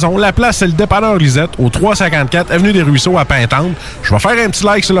avez raison, la place, c'est le dépanneur Lisette, au 354 Avenue des Ruisseaux à Pintante. Je vais faire un petit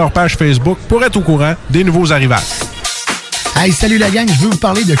like sur leur page Facebook pour être au courant des nouveaux arrivages. Hey, salut la gang, je veux vous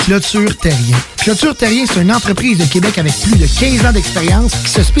parler de Clôture Terrien. Clôture Terrien, c'est une entreprise de Québec avec plus de 15 ans d'expérience qui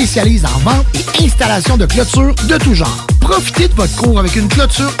se spécialise en vente et installation de clôtures de tout genre. Profitez de votre cour avec une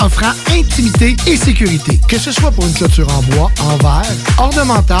clôture offrant intimité et sécurité. Que ce soit pour une clôture en bois, en verre,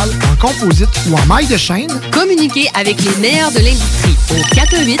 ornementale, en composite ou en maille de chaîne, communiquez avec les meilleurs de l'industrie au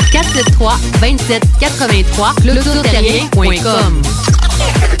 418-473-2783 clôtureterrien.com.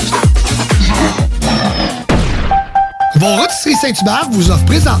 Vos Rôtisseries Saint-Hubert vous offre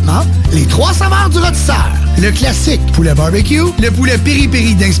présentement les 3 saveurs du rôtisseur. Le classique poulet barbecue, le poulet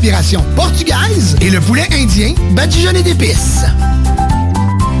piri-piri d'inspiration portugaise et le poulet indien badigeonné d'épices.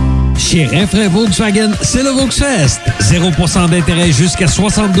 Chez Rinfraie Volkswagen, c'est le Volksfest. 0% d'intérêt jusqu'à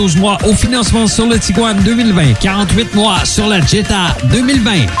 72 mois au financement sur le Tiguan 2020. 48 mois sur la Jetta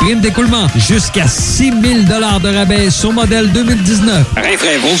 2020. Prime d'écoulement jusqu'à 6 000 $ de rabais sur modèle 2019.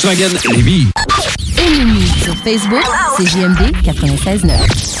 Rinfraie Volkswagen Lévis. Ennemis sur Facebook, c'est JMD 96.9.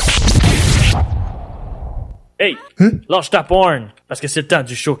 Hey, lâche ta porn, parce que c'est le temps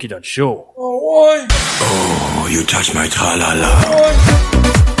du show qui donne chaud. Oh, ouais. Oh, you touch my tra-la-la.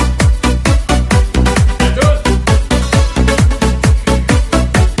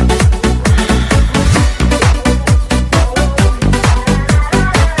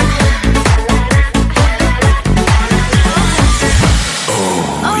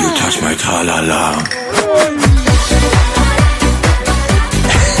 Oh, you touch my tra-la-la.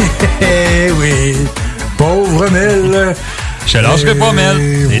 Eh oui, pauvre Mel. Je te lâcherai pas,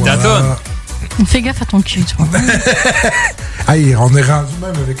 Mel. Et ta toune. Fais gaffe à ton cul, toi. Hey, on est rendu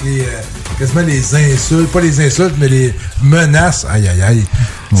même avec les quasiment les insultes, pas les insultes, mais les menaces. Aïe, aïe, aïe.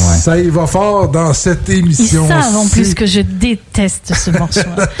 Ouais. Ça y va fort dans cette émission. Ils savent en plus que je déteste ce morceau.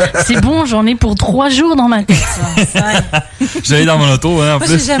 C'est bon, j'en ai pour 3 jours dans ma tête. J'allais dans mon auto, hein, en Moi,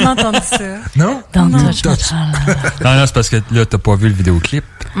 plus. j'ai jamais entendu ça. Non? Non, non, c'est parce que là, t'as pas vu le vidéoclip.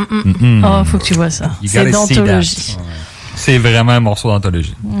 Oh, faut que tu vois ça. C'est d'anthologie. C'est vraiment un morceau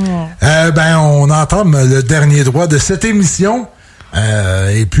d'anthologie. Ben, on entame le dernier droit de cette émission.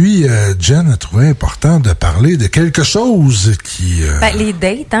 Et puis, Jen a trouvé important de parler de quelque chose qui... Ben, les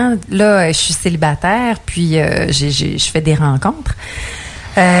dates, hein. Là, je suis célibataire, puis je fais des rencontres.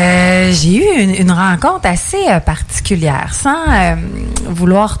 J'ai eu une rencontre assez particulière, sans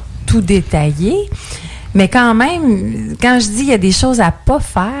vouloir tout détailler. Mais quand même, quand je dis il y a des choses à pas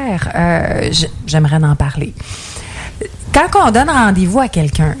faire, j'aimerais en parler. Quand on donne rendez-vous à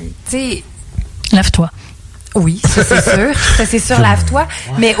quelqu'un, tu sais... Lave-toi. Oui, ça c'est sûr. Ça c'est sûr, lave-toi.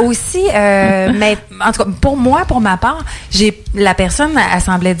 Mais aussi, mais en tout cas, pour moi, pour ma part, la personne, elle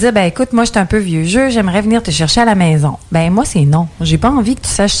semblait dire, ben écoute, moi je suis un peu vieux jeu, j'aimerais venir te chercher à la maison. Ben moi c'est non. J'ai pas envie que tu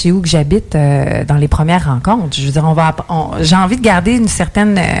saches c'est où que j'habite dans les premières rencontres. Je veux dire, j'ai envie de garder une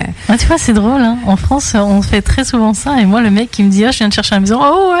certaine. Tu vois, c'est drôle. Hein? En France, on fait très souvent ça. Et moi, le mec qui me dit, je viens de chercher à la maison.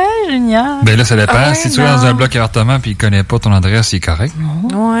 Oh ouais, génial. Ben là, ça dépend. Ouais, si tu es dans un bloc appartement puis il connaît pas ton adresse, c'est correct.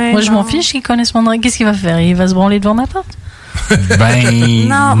 Ouais, moi, je m'en fiche qu'il connaisse mon adresse. Qu'est-ce qu'il va faire? Il va se branler devant ma porte? Ben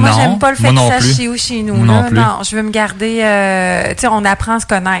non, moi j'aime pas le fait que ça chez nous. Non, je veux me garder. Tu sais, on apprend à se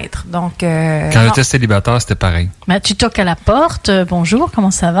connaître. Donc. Quand j'étais célibataire, c'était pareil. Ben, tu toques à la porte. Bonjour, comment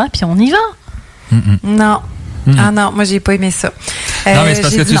ça va? Puis on y va. Non. Ah non, moi j'ai pas aimé ça. Non, mais c'est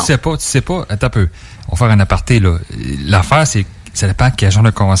parce que tu sais pas. Attends un peu. On va faire un aparté là. L'affaire, c'est ça dépend de quel genre de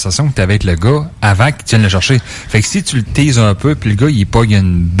conversation que tu as avec le gars avant que tu viennes le chercher. Fait que si tu le teases un peu, puis le gars, il pogne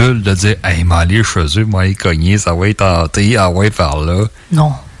une bulle de dire « Hey, m'aller chez eux, moi, aller cogner, ça va être hanté, ah ouais, par là. »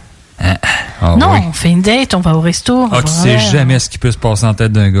 Non. Hein? Ah, non, oui. on fait une date, on va au resto. Ah, tu sais jamais ce qui peut se passer en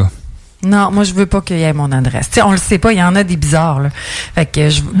tête d'un gars. Non, moi, je veux pas qu'il y ait mon adresse. Tu sais, on le sait pas, il y en a des bizarres, là. Fait que,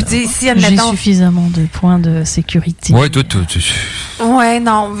 si, admettons... J'ai suffisamment de points de sécurité. Ouais, toi. Ouais,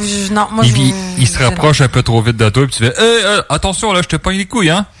 non, moi, il se rapproche un peu trop vite de toi, puis tu fais attention, là, je te pogne les couilles,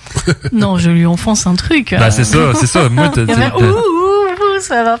 hein? Non, je lui enfonce un truc. Ben, c'est ça. Moi,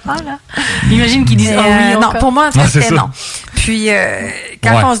 ça va pas, là. Imagine qu'ils disent oui, non, pour moi, en fait, c'était non. Puis,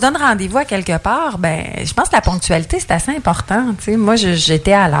 quand on se donne rendez-vous à quelque part, ben, je pense que la ponctualité, c'est assez important. Tu sais, moi,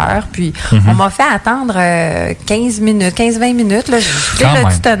 j'étais à l'heure, puis on m'a fait attendre 15-20 minutes. Là,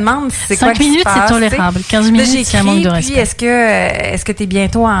 tu te demandes c'est quoi qui se passe. 5 minutes, c'est tolérable. 15 minutes, c'est un manque de respect. Puis, est-ce que tu es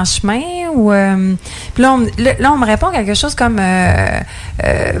bientôt en chemin? Ou, puis là, on me répond quelque chose comme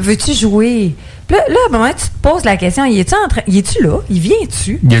veux-tu jouer? Là, à un moment, tu te poses la question, il est-tu là? Il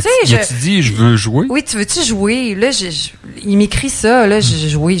vient-tu? Il a-tu dit, je veux jouer? Oui, tu veux-tu jouer? Là, il m'écrit ça, là,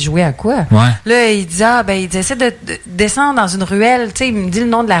 jouer à quoi? Ouais. Là, il dit, il essaie de descendre dans une ruelle, tu sais, il me dit le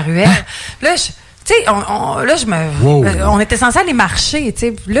nom de la ruelle. Là, tu sais, on était censé aller marcher, tu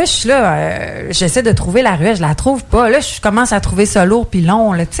sais. Là, je suis là, j'essaie de trouver la ruelle, je la trouve pas. Là, je commence à trouver ça lourd puis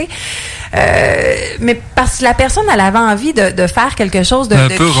long, là, tu sais. Mais parce que la personne, elle avait envie de faire quelque chose de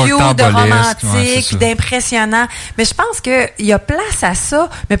cute, de romantique, d'impressionnant. Mais je pense qu'il y a place à ça,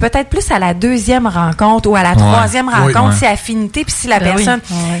 mais peut-être plus à la deuxième rencontre ou à la troisième rencontre, si affinité, puis si la personne...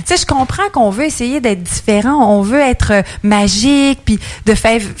 Tu sais, je comprends qu'on veut essayer d'être différent, on veut être magique, puis de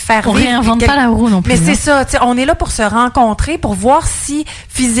faire on vivre... On réinvente pas la roue non plus. Mais c'est ça, tu sais, on est là pour se rencontrer, pour voir si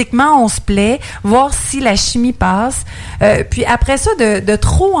physiquement on se plaît, voir si la chimie passe. Puis après ça, de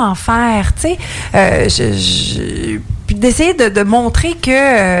trop en faire. Tu sais, puis d'essayer de montrer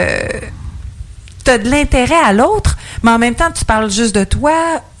que tu as de l'intérêt à l'autre, mais en même temps, tu parles juste de toi.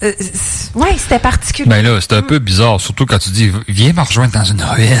 Ouais, c'était particulier. Ben là, c'est un peu bizarre, surtout quand tu dis « Viens me rejoindre dans une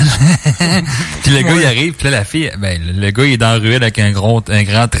ruelle. » Puis le gars, il arrive, puis là, la fille, le gars, il est dans la ruelle avec un grand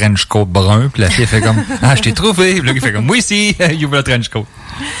trench coat brun, puis la fille, elle fait comme « Ah, je t'ai trouvé. » Puis le gars, il fait comme « Oui, si, il ouvre le trench coat. »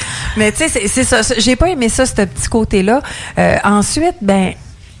 Mais tu sais, c'est ça. J'ai pas aimé ça, ce petit côté-là. Ensuite,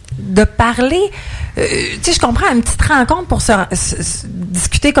 de parler. Tu sais, je comprends, une petite rencontre pour se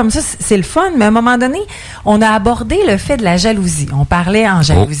discuter comme ça, c'est le fun, mais à un moment donné, on a abordé le fait de la jalousie. On parlait en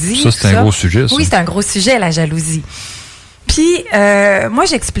jalousie. Ça, c'est un gros sujet, ça. Oui, c'est un gros sujet, la jalousie. Puis, moi,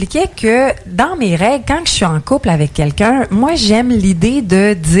 j'expliquais que dans mes règles, quand je suis en couple avec quelqu'un, moi, j'aime l'idée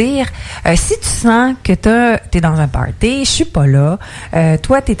de dire, si tu sens que t'es dans un party, je suis pas là,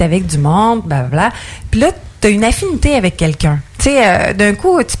 toi, t'es avec du monde, blablabla, puis là, t'as une affinité avec quelqu'un. Tu sais, d'un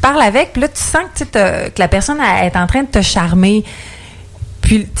coup, tu parles avec, puis là, tu sens que la personne est en train de te charmer.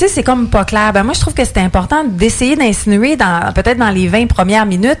 Puis, tu sais, c'est comme pas clair. Ben, moi, je trouve que c'est important d'essayer d'insinuer, peut-être dans les 20 premières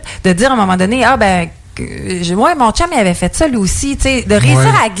minutes, de dire à un moment donné, moi, mon chum, il avait fait ça lui aussi, tu sais, de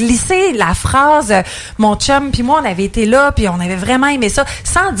réussir à glisser la phrase mon chum puis moi, on avait été là puis on avait vraiment aimé ça,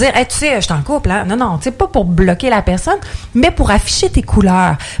 sans dire, hey, tu sais, je suis en couple, hein? Non, tu sais, pas pour bloquer la personne, mais pour afficher tes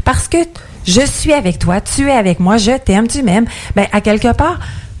couleurs, parce que je suis avec toi, tu es avec moi, je t'aime, tu m'aimes. Ben, à quelque part,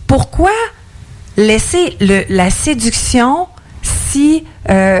 pourquoi laisser la séduction si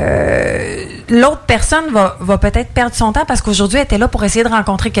l'autre personne va peut-être perdre son temps parce qu'aujourd'hui, elle était là pour essayer de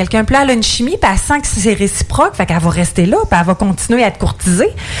rencontrer quelqu'un. Puis là, elle a une chimie, puis elle sent que c'est réciproque, fait qu'elle va rester là, puis elle va continuer à te courtiser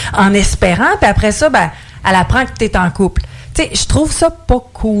en espérant, puis après ça, ben, elle apprend que tu es en couple. Tu sais, je trouve ça pas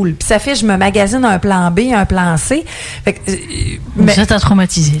cool. Puis ça fait, je me magasine un plan B, un plan C. Fait que, ça t'a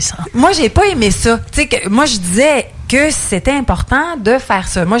traumatisé, ça. Moi, j'ai pas aimé ça. Tu sais, moi, je disais que c'était important de faire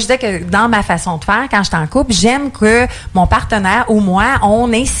ça. Moi, je disais que dans ma façon de faire, quand j'étais en couple, j'aime que mon partenaire ou moi,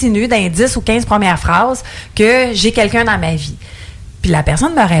 on insinue dans les 10 ou 15 premières phrases que j'ai quelqu'un dans ma vie. Puis la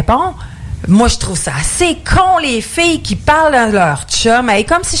personne me répond... Moi, je trouve ça assez con, les filles qui parlent de leur chum. Hey,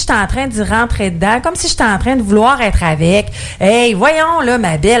 comme si j'étais en train d'y rentrer dedans, comme si j'étais en train de vouloir être avec. Hey, voyons, là,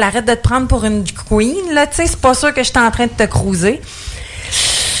 ma belle, arrête de te prendre pour une queen, là, tu sais, c'est pas sûr que j'étais en train de te cruiser.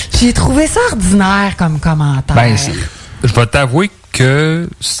 J'ai trouvé ça ordinaire comme commentaire. Ben, je vais t'avouer que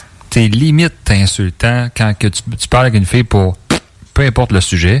c'est limite insultant quand que tu parles avec une fille pour... peu importe le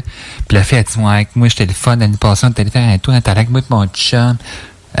sujet. Puis la fille, elle dit, moi, avec moi, j'étais le fun l'année passée, on était allé faire un tour, on était avec moi et mon chum.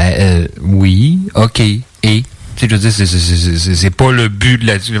 Oui, OK, et tu sais, je veux dire, c'est pas le but de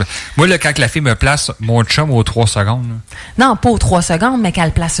la... Moi, là, quand la fille me place mon chum aux 3 secondes... Là, non, pas aux 3 secondes, mais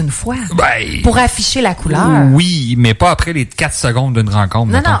qu'elle place une fois. Ben, pour afficher la couleur. Oui, mais pas après les 4 secondes d'une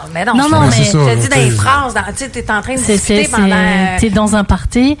rencontre. Non, mais je te dis dans les phrases, tu sais, t'es en train de discuter pendant... T'es dans un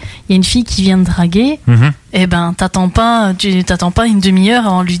party, il y a une fille qui vient de draguer, eh ben, t'attends pas une demi-heure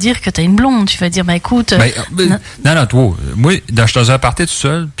avant de lui dire que t'as une blonde. Tu vas dire, écoute... Non, toi, moi, je suis dans un party tout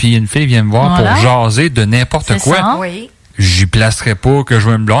seul, puis une fille vient me voir pour jaser de n'importe quoi. Ça. Oui. J'y placerai pas que je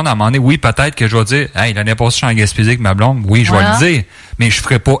veux une blonde. À un moment donné, oui, peut-être que je vais dire, hey, l'année passée, je suis en Gaspésie avec ma blonde. Oui, je vais le dire. Mais je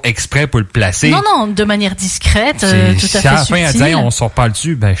ferai pas exprès pour le placer. Non, de manière discrète, tout à fait subtile. Si à la fin, elle dit, on sort pas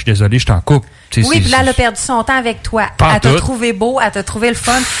dessus, ben, je suis désolé, je suis en couple. Oui, puis là, elle a perdu son temps avec toi. Elle t'a trouvé beau, elle t'a trouvé le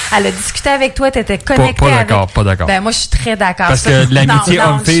fun. Elle a discuté avec toi, t'étais connecté avec... Pas d'accord. Ben, moi, je suis très d'accord. Parce que l'amitié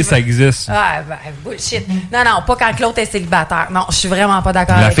homme-fille, ça existe. Ah, ben, bullshit. Non, pas quand l'autre est célibataire. Non, je suis vraiment pas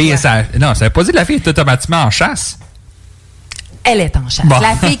d'accord avec toi. Non, ça veut pas dire que la fille est automatiquement en chasse. Elle est en chasse. Bon.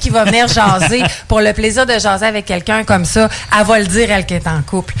 La fille qui va venir jaser pour le plaisir de jaser avec quelqu'un comme ça, elle va le dire, elle qui est en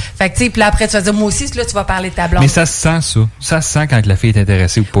couple. Fait que, tu sais, puis là, après, tu vas dire, moi aussi, là, tu vas parler de ta blonde. Mais ça se sent, ça. Ça se sent quand la fille est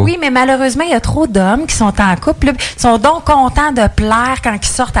intéressée ou pas. Oui, mais malheureusement, il y a trop d'hommes qui sont en couple. Là, ils sont donc contents de plaire quand ils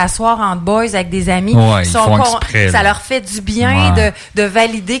sortent à soir entre boys avec des amis. Ouais, ils font exprès, ça leur fait du bien de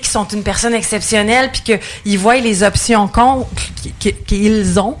valider qu'ils sont une personne exceptionnelle puis qu'ils voient les options cons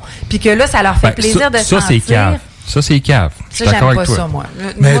qu'ils ont puis que là, ça leur fait plaisir de sentir. Ça, c'est cave. Ça, c'est cave. Ça, j'aime pas ça, moi.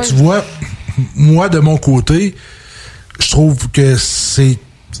 Mais tu vois, moi, de mon côté, je trouve que c'est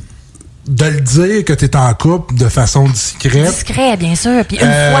de le dire que tu es en couple de façon discrète. Discret, bien sûr. Puis une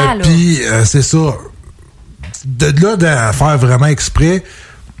fois, là. Puis, c'est ça. De là, de faire vraiment exprès.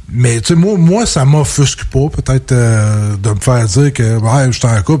 Mais, tu sais, moi, ça m'offusque pas, peut-être, de me faire dire que, je suis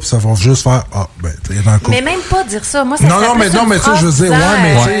en couple, ça va juste faire, t'es en couple. Mais même pas dire ça. Moi, ça non, mais tu sais, je veux dire,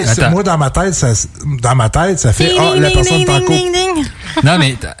 mais tu sais, moi, dans ma tête, ça fait, la personne est en couple. Non,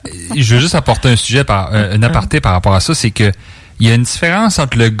 mais, je veux juste apporter un sujet un aparté par rapport à ça, c'est que, il y a une différence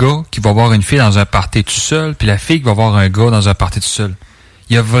entre le gars qui va voir une fille dans un party tout seul, puis la fille qui va voir un gars dans un party tout seul.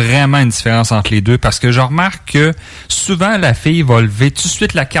 Il y a vraiment une différence entre les deux parce que je remarque que souvent la fille va lever tout de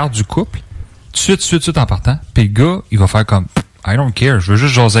suite la carte du couple, tout de suite en partant, puis le gars, il va faire comme I don't care, je veux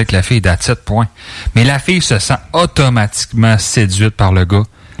juste jaser avec la fille, that's it, point. Mais la fille se sent automatiquement séduite par le gars.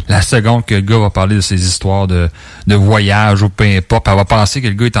 La seconde que le gars va parler de ses histoires de voyage ou peu importe, elle va penser que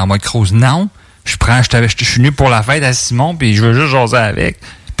le gars est en mode cruise. Non, je suis venu pour la fête à Simon, puis je veux juste jaser avec.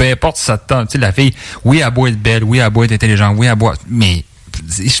 Peu importe si ça te tente. Tu sais, la fille, oui, elle doit être belle, oui, elle doit être intelligente, oui, elle doit... Mais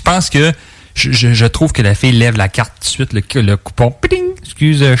je pense que je trouve que la fille lève la carte tout de suite, le coupon, ping,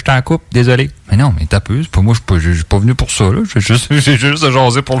 excuse, je t'en coupe, désolé. Mais non, mais t'as peu, c'est pas moi, je suis pas venu pour ça, là. J'ai juste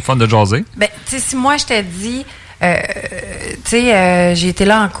jaser pour le fun de jaser. Ben, tu sais, si moi je te dis, j'ai été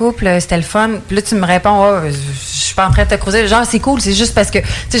là en couple, c'était le fun. Puis là, tu me réponds, je suis pas en train de te creuser. Genre, c'est cool, c'est juste parce que, tu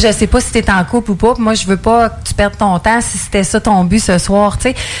sais, je sais pas si t'es en couple ou pas. Puis moi, je veux pas que tu perdes ton temps si c'était ça ton but ce soir, tu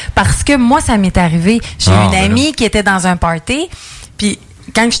sais. Parce que moi, ça m'est arrivé. J'ai une amie qui était dans un party, puis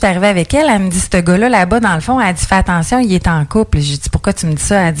quand je suis arrivée avec elle, elle me dit, ce gars-là, là-bas, dans le fond, elle dit, fais attention, il est en couple. J'ai dit, pourquoi tu me dis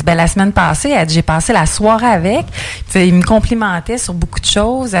ça? Elle dit, la semaine passée, elle dit, j'ai passé la soirée avec. Puis, il me complimentait sur beaucoup de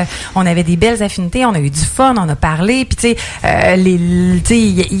choses. On avait des belles affinités, on a eu du fun, on a parlé. Puis, tu sais,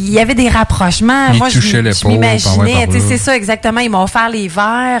 il y avait des rapprochements. Moi, je m'imaginais, tu sais, c'est ça, exactement. Il m'a offert les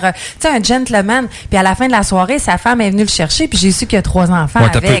verres. Tu sais, un gentleman. Puis, à la fin de la soirée, sa femme est venue le chercher, puis j'ai su qu'il y a 3 enfants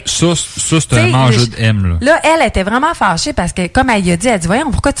avec. Ça, c'est un enjeu de M, là. Là, elle était vraiment fâchée parce que, comme elle y a dit, elle dit, voyons,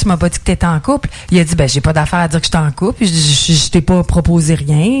 pourquoi tu m'as pas dit que t'étais en couple? Il a dit, j'ai pas d'affaire à dire que j'étais en couple. Je t'ai pas proposé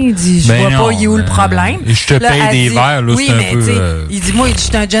rien. Il dit, je vois pas, il est où le problème? Je te paye des verres, là, c'est un peu... Il dit, moi, je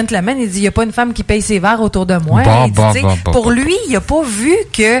suis un gentleman. Il dit, il y a pas une femme qui paye ses verres autour de moi. Pour lui, il a pas vu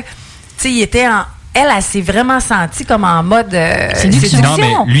que, tu sais, il était en... Elle s'est vraiment sentie comme en mode séduction. Non,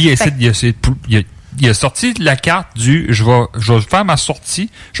 mais lui, il a sorti la carte du je vais faire ma sortie,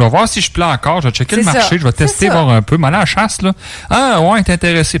 je vais voir si je plais encore, je vais checker le marché, je vais tester, voir un peu, m'aller à la chasse, là. Ah, ouais, t'es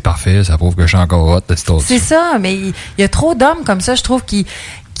intéressé, parfait, ça prouve que je suis encore hot de cette autre. C'est ça, mais il y a trop d'hommes comme ça, je trouve, qui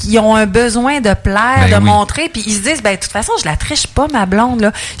ont un besoin de plaire, montrer, puis ils se disent, de toute façon, je la triche pas, ma blonde,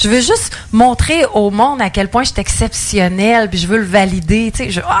 là. Je veux juste montrer au monde à quel point je suis exceptionnelle, puis je veux le valider, tu sais.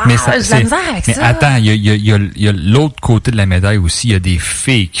 J'ai de la misère avec ça. Mais attends, il y a l'autre côté de la médaille aussi, il y a des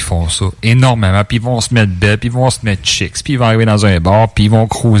filles qui font ça énormément, puis ils vont se mettre belles, puis ils vont se mettre chicks, puis ils vont arriver dans un bar, puis ils vont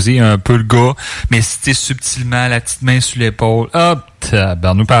cruiser un peu le gars, mais c'était subtilement, la petite main sur l'épaule, hop,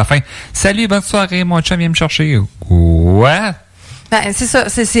 tabarnou, pas à la fin. Salut, bonne soirée, mon chum vient me chercher. Ouais. C'est ça,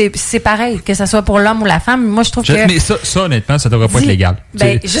 c'est pareil, que ce soit pour l'homme ou la femme. Moi, je trouve que... Mais ça, honnêtement, ça devrait pas être légal.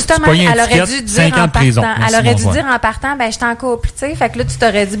 Justement, elle aurait dû dire en partant, je suis en couple, tu sais. Fait que là, tu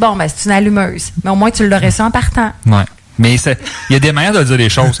t'aurais dit, c'est une allumeuse. Mais au moins, tu l'aurais su en partant. Ouais. Mais il y a des manières de dire les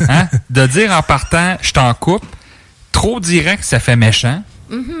choses, hein. De dire en partant, je suis en couple, trop direct, ça fait méchant.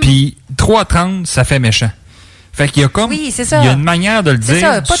 Puis, trop à 30, ça fait méchant. Fait qu'il y a comme, il y a une manière de le dire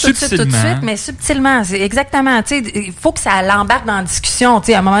ça, pas subtilement. tout de suite, mais subtilement. C'est exactement, tu sais, il faut que ça l'embarque dans la discussion, tu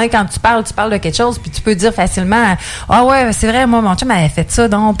sais. À un moment donné, quand tu parles de quelque chose, puis tu peux dire facilement, c'est vrai, moi, mon chum avait fait ça,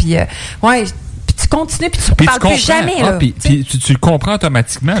 donc, puis puis tu continues, puis tu parles plus jamais, là. Puis tu le comprends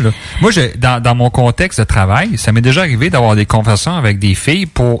automatiquement, là. Moi, dans mon contexte de travail, ça m'est déjà arrivé d'avoir des conversations avec des filles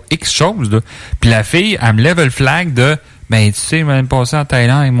pour X choses, là. Puis la fille, elle me lève le flag de, tu sais, même passé en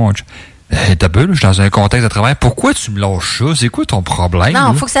Thaïlande avec mon chum. T'as peu, là, je suis dans un contexte de travail. Pourquoi tu me lâches ça? C'est quoi ton problème?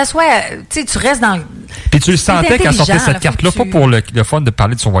 Non, il faut que ça soit... Tu sais, tu restes dans... Puis tu le sentais qu'elle sortait cette carte-là, pas pour le fun de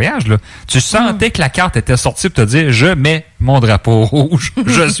parler de son voyage, là. Tu sentais que la carte était sortie pour te dire, je mets mon drapeau rouge,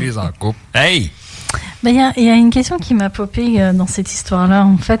 je suis en couple. Hey! Il y a une question qui m'a popé dans cette histoire-là.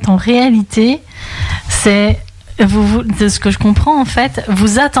 En fait, en réalité, c'est... de ce que je comprends, en fait,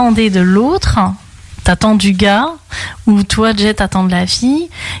 vous attendez de l'autre, t'attends du gars, ou toi, Jet, t'attends de la fille,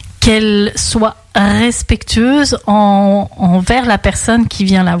 qu'elle soit respectueuse envers la personne qui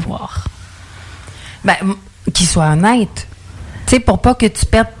vient la voir. Qu'il soit honnête. Tu sais, pour pas que tu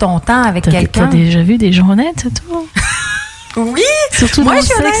perdes ton temps avec quelqu'un. T'as déjà vu des gens honnêtes, toi? Oui! Surtout dans le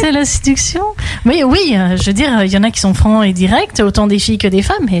sexe et la séduction. Oui, je veux dire, il y en a qui sont francs et directs, autant des filles que des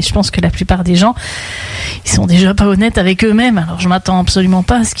femmes, et je pense que la plupart des gens, ils sont déjà pas honnêtes avec eux-mêmes. Alors, je m'attends absolument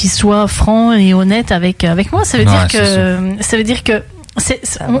pas à ce qu'ils soient francs et honnêtes avec moi. Ça veut dire que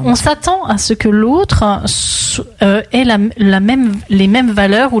on s'attend à ce que l'autre ait les mêmes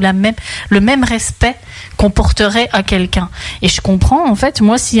valeurs ou le même respect qu'on porterait à quelqu'un. Et je comprends, en fait,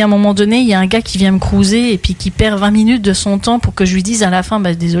 moi, si à un moment donné, il y a un gars qui vient me cruiser et puis qui perd 20 minutes de son temps pour que je lui dise à la fin,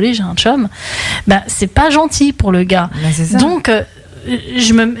 désolé, j'ai un chum, c'est pas gentil pour le gars. Donc,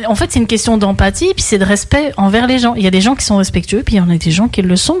 en fait, c'est une question d'empathie, puis c'est de respect envers les gens. Il y a des gens qui sont respectueux, puis il y en a des gens qui ne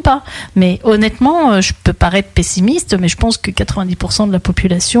le sont pas. Mais honnêtement, je peux paraître pessimiste, mais je pense que 90% de la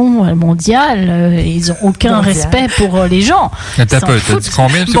population mondiale, ils n'ont aucun respect pour les gens. T'as dit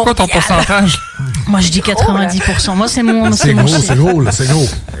combien? C'est quoi ton pourcentage? Moi, je dis 90%. Moi, c'est mon c'est gros.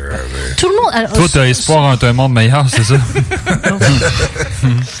 Tout le monde... Alors, toi, t'as espoir d'un monde meilleur, c'est ça?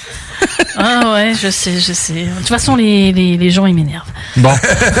 Ah ouais, je sais. De toute façon, les gens, ils m'énervent. Bon,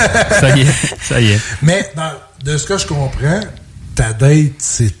 ça y est. Mais de ce que je comprends, ta date,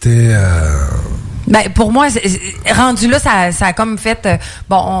 c'était... pour moi, rendu là, ça a comme fait...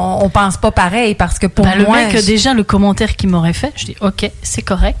 on pense pas pareil, parce que pour moi... Le mec, déjà, le commentaire qu'il m'aurait fait, je dis, OK, c'est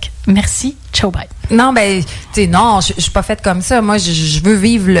correct, merci, ciao, bye. Non, ben, tu sais, non, je suis pas faite comme ça. Moi, je veux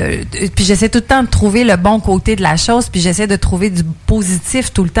vivre puis j'essaie tout le temps de trouver le bon côté de la chose, puis j'essaie de trouver du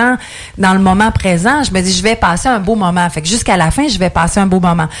positif tout le temps dans le moment présent. Je me dis, je vais passer un beau moment. Fait que jusqu'à la fin, je vais passer un beau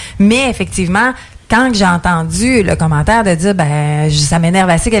moment. Mais effectivement, quand j'ai entendu le commentaire de dire ça m'énerve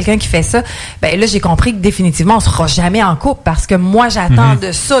assez quelqu'un qui fait ça, ben là j'ai compris que définitivement on sera jamais en couple parce que moi j'attends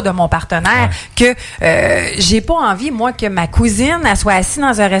de ça de mon partenaire que j'ai pas envie moi que ma cousine elle soit assise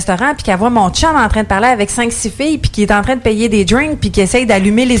dans un restaurant puis qu'elle voit mon chum en train de parler avec 5-6 filles puis qui est en train de payer des drinks puis qui essaye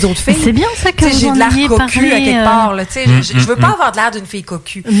d'allumer les autres filles. C'est bien ça que j'ai de l'air cocu à quelque part là, tu sais, je veux pas avoir de l'air d'une fille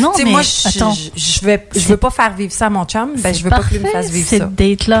cocu. Non, mais moi je veux pas faire vivre ça à mon chum, ben je veux pas qu'il me fasse vivre ça. Cette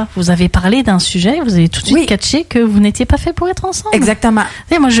date là, vous avez parlé d'un sujet, vous avez tout de suite catché que vous n'étiez pas fait pour être ensemble. Exactement.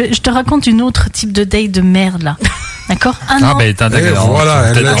 Et moi, je te raconte une autre type de date de merde, là. D'accord?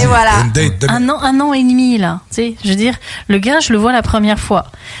 Voilà. Une date de... un an et demi, là. Tu sais, je veux dire, le gars, je le vois la première fois.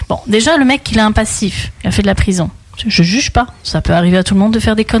 Bon, déjà, le mec, il a un passif. Il a fait de la prison. Je juge pas. Ça peut arriver à tout le monde de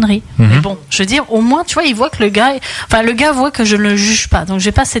faire des conneries. Mais bon, je veux dire, au moins, tu vois, il voit que le gars voit que je ne le juge pas. Donc,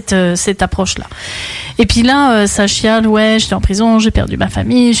 j'ai pas cette approche-là. Et puis là, ça chiale, ouais, j'étais en prison, j'ai perdu ma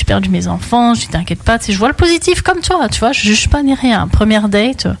famille, j'ai perdu mes enfants, je dis, t'inquiète pas, tu sais, je vois le positif comme toi, tu vois, je juge pas ni rien. Première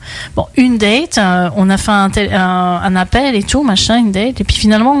date, une date, on a fait un appel et tout, machin, une date, et puis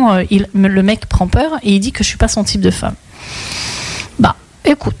finalement, le mec prend peur et il dit que je suis pas son type de femme. Bah,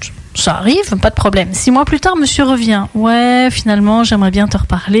 écoute. Ça arrive, pas de problème. 6 mois plus tard, monsieur revient. Ouais, finalement, j'aimerais bien te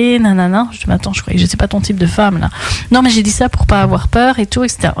reparler, nanana. Je dis, mais attends, je croyais que j'étais pas ton type de femme, là. Non, mais j'ai dit ça pour pas avoir peur et tout,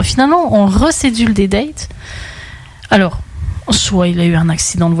 etc. Finalement, on recédule des dates. Alors, soit il a eu un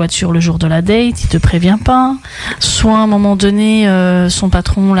accident de voiture le jour de la date, il te prévient pas. Soit, à un moment donné, son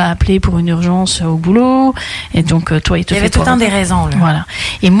patron l'a appelé pour une urgence au boulot. Et donc, toi, il te fait... Il y avait tout le temps des raisons, là. Voilà.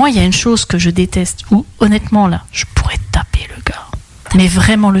 Et moi, il y a une chose que je déteste, où, honnêtement, là, je pourrais taper le gars. Mais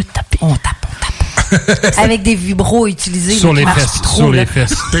vraiment le taper. On tape. Avec des vibros utilisés. Sur les fesses. Sur les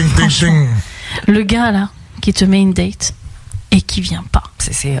fesses. Ding, ding, ding. Le gars, là, qui te met une date et qui vient pas.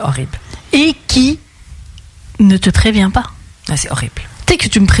 C'est horrible. Et qui ne te prévient pas. Ah, c'est horrible. Tu sais que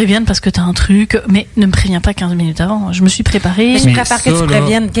tu me préviennes parce que t'as un truc, mais ne me préviens pas 15 minutes avant. Je me suis préparée. Mais je préfère que tu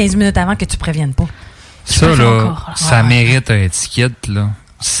préviennes 15 minutes avant que tu préviennes pas. Ça, là, ça mérite une étiquette, là.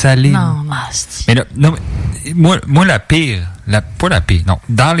 Salé. Non, mais là, non, mais moi la pire, pas la pire, non,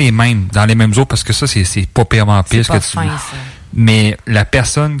 dans les mêmes eaux, parce que ça c'est pas purement pire ce que tu dis. Mais la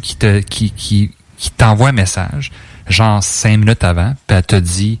personne qui t'envoie un message, genre 5 minutes avant, puis elle te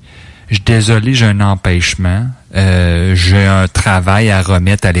dit, je suis désolé, j'ai un empêchement, j'ai un travail à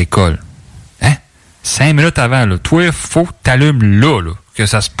remettre à l'école. Hein? 5 minutes avant, là, toi, faut que t'allumes là, que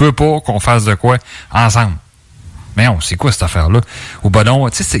ça se peut pas qu'on fasse de quoi ensemble. Mais on sait quoi cette affaire-là? Ou ben non,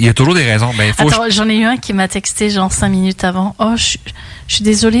 tu sais, il y a toujours des raisons. Ben, attends, j'en ai eu un qui m'a texté genre 5 minutes avant. Oh, je suis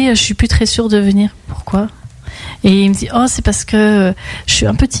désolée, je suis plus très sûre de venir. Pourquoi? Et il me dit, oh, c'est parce que je suis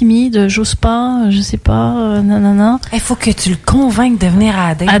un peu timide, j'ose pas, je sais pas, nanana. Il faut que tu le convainques de venir à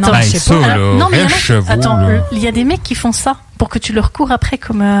la date. Attends, ben, je sais ça, pas. Là, non, mais attends, il y a des mecs qui font ça pour que tu leur cours après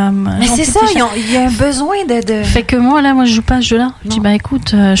comme mais c'est ça, il y a un besoin de... Fait que moi je joue pas ce jeu-là. Je dis, bah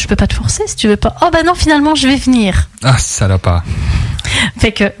écoute, je peux pas te forcer si tu veux pas. Oh bah non, finalement, je vais venir. Ah, salopard.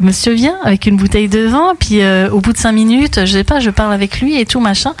 Fait que monsieur vient avec une bouteille de vin, puis au bout de 5 minutes, je sais pas, je parle avec lui et tout,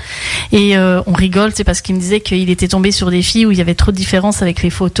 machin. Et on rigole, c'est parce qu'il me disait qu'il était tombé sur des filles où il y avait trop de différence avec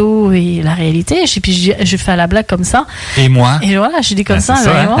les photos et la réalité. Et puis je fais à la blague comme ça. Et moi? Et voilà, je dis comme ça.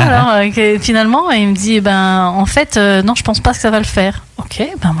 ça, moi, alors finalement, il me dit, ben en fait, non, je pense pas que ça va le faire. Ok,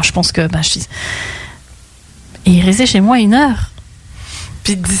 ben moi je pense que je dis. Et il restait chez moi 1 heure.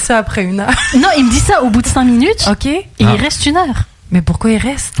 Puis il te dit ça après 1 heure. Non, il me dit ça au bout de 5 minutes. Ok. Et il reste 1 heure. Mais pourquoi il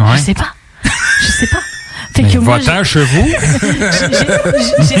reste? Ouais. Je sais pas. Fait mais que moi, va-t'en chez vous.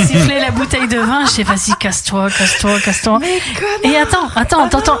 j'ai sifflé la bouteille de vin. Je sais, vas-y, casse-toi. Et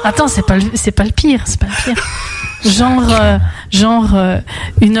attends, c'est pas le pire. C'est pas le pire. Genre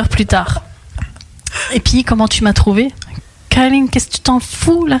 1 heure plus tard. Et puis, comment tu m'as trouvé? Kaline, qu'est-ce que tu t'en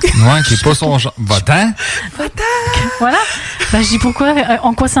fous, là? Ouais, qui est pas son genre. Va-t'en. Voilà. Je dis pourquoi?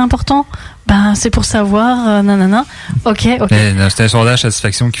 En quoi c'est important? C'est pour savoir, nanana. Ok. C'était un sondage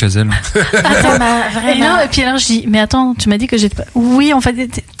satisfaction qu'il faisait, là. Attends, vraiment. Et puis alors, je dis, mais attends, tu m'as dit que j'étais pas... Oui, en fait,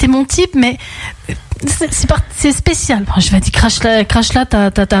 t'es mon type, mais c'est spécial. Je vais dire, crache là,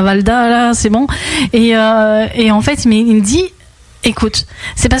 ta Valda, là, c'est bon. Et en fait, il me dit, Écoute,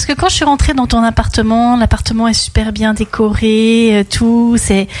 c'est parce que quand je suis rentrée dans ton appartement, l'appartement est super bien décoré, tout,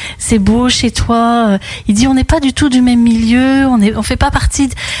 c'est beau chez toi. Il dit on n'est pas du tout du même milieu, on fait pas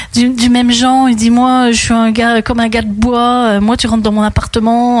partie du même genre. Il dit moi je suis un gars comme un gars de bois. Moi tu rentres dans mon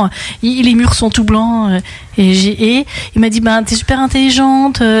appartement, les murs sont tout blancs. Et il m'a dit t'es super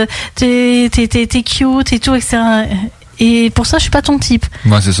intelligente, t'es cute et tout, etc. Et pour ça je suis pas ton type.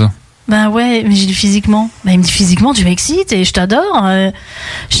 Ouais, c'est ça. Ben ouais, mais j'ai dit physiquement. Ben il me dit physiquement, tu m'excites et je t'adore.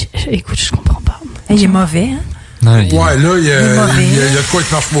 Écoute, je comprends pas. Il est mauvais, hein? Non, ouais, là, il y a de quoi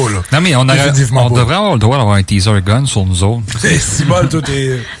qui marche pas, là. Non, mais on devrait avoir le droit d'avoir un teaser gun sur nous autres. C'est si bon, tout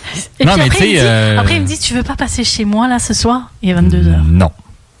est... Et non, puis mais après, il me dit, tu veux pas passer chez moi, là, ce soir? Il est 22h. Non.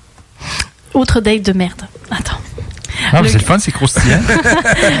 Autre date de merde. Attends. Ah, mais c'est le fun, c'est croustillant.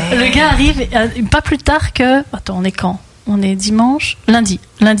 Le gars arrive, pas plus tard que... Attends, on est quand? On est dimanche, lundi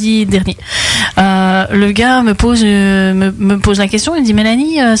dernier. Le gars me pose la question. Il me dit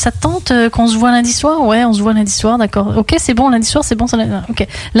Mélanie, ça te tente qu'on se voit lundi soir? Ouais, on se voit lundi soir, d'accord. Ok, c'est bon, lundi soir, c'est bon. Ok.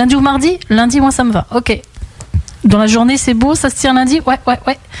 Lundi ou mardi? Lundi, moi ça me va. Ok. Dans la journée, c'est beau, ça se tire lundi? Ouais.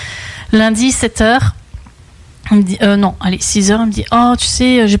 Lundi, 7h. Il me dit non, allez, 6h. Il me dit oh, tu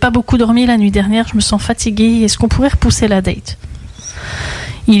sais, j'ai pas beaucoup dormi la nuit dernière, je me sens fatiguée. Est-ce qu'on pourrait repousser la date?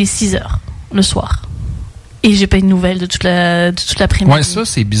 Il est 6h le soir. Et j'ai pas une nouvelle de toute l'après-midi. Ouais, ça,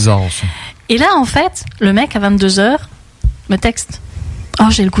 c'est bizarre, ça. Et là, en fait, le mec, à 22h, me texte.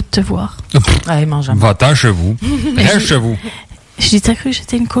 Oh, j'ai le goût de te voir. Allez, mange un peu. Va-t'en chez vous. Reste chez vous. Je dis, t'as cru que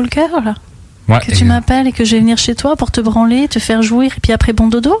j'étais une call girl, là? Ouais. Que tu m'appelles et que je vais venir chez toi pour te branler, te faire jouir, et puis après, bon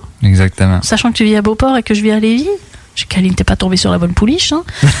dodo? Exactement. Sachant que tu vis à Beauport et que je vis à Lévis. Caline, t'es pas tombée sur la bonne pouliche, hein?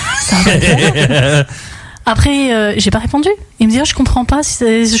 Ça va bien. Après, j'ai pas répondu. Il me dit, je comprends pas,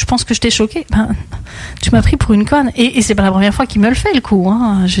 je pense que je t'ai choqué. Ben, tu m'as pris pour une conne. Et c'est pas la première fois qu'il me le fait, le coup,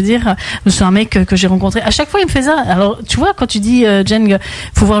 hein. Je veux dire, c'est un mec que j'ai rencontré. À chaque fois, il me fait ça. Alors, tu vois, quand tu dis, Jen,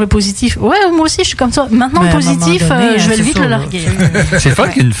 faut voir le positif. Ouais, moi aussi, je suis comme ça. Maintenant, le positif, je vais vite le larguer. C'est le fun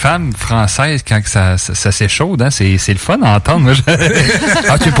qu'une femme française, quand ça s'échaude, hein, c'est le fun à entendre. Moi,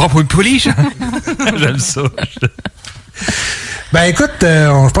 ah, tu me prends pour une pouliche? J'aime ça. Ben, écoute,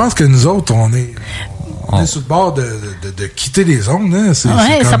 je pense que nous autres, on est sur le bord de quitter les ondes. Hein. C'est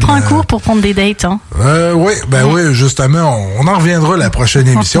ça prend un cours pour prendre des dates. Hein. Oui, justement, on en reviendra la prochaine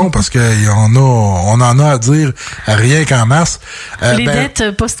émission parce qu'on en a à dire rien qu'en mars. Les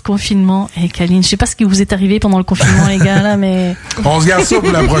dates post-confinement. Caline, je sais pas ce qui vous est arrivé pendant le confinement, les gars, là, mais... On se garde ça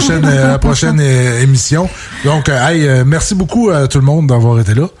pour la prochaine émission. Donc, merci beaucoup à tout le monde d'avoir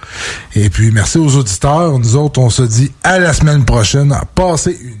été là. Et puis, merci aux auditeurs. Nous autres, on se dit à la semaine prochaine.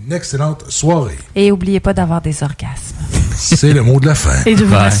 Passez une excellente soirée. Et oubliez pas d'avoir des orgasmes. C'est le mot de la fin. Et de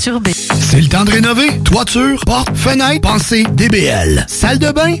vous masturber. C'est le temps de rénover. Toiture, porte, fenêtre, pensez DBL. Salle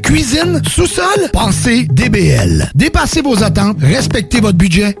de bain, cuisine, sous-sol, pensez DBL. Dépassez vos attentes, respectez votre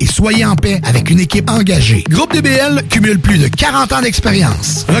budget et soyez en paix avec une équipe engagée. Groupe DBL cumule plus de 40 ans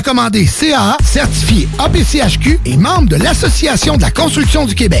d'expérience. Recommandé CAA, certifié APCHQ et membre de l'Association de la construction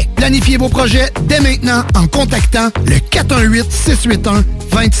du Québec. Planifiez vos projets dès maintenant en contactant le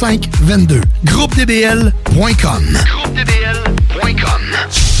 418-681-2522. GroupeDBL.com.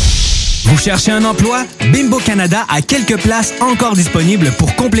 Vous cherchez un emploi? Bimbo Canada a quelques places encore disponibles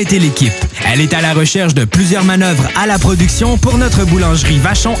pour compléter l'équipe. Elle est à la recherche de plusieurs manœuvres à la production pour notre boulangerie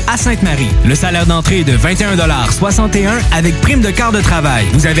Vachon à Sainte-Marie. Le salaire d'entrée est de 21,61 $ avec prime de quart de travail.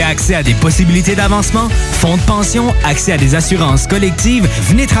 Vous avez accès à des possibilités d'avancement, fonds de pension, accès à des assurances collectives.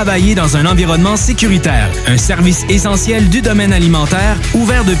 Venez travailler dans un environnement sécuritaire. Un service essentiel du domaine alimentaire,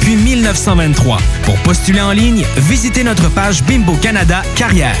 ouvert depuis 1923. Pour postuler en ligne, visitez notre page Bimbo Canada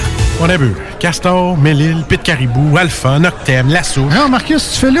Carrière. On a bu Castor, Mélile, Pit Caribou, Alpha, Noctem, Lasso. Non,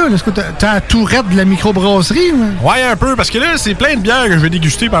 Marcus, tu fais là? Est-ce que t'as la tourette de la microbrasserie? Ouais, un peu, parce que là, c'est plein de bières que je vais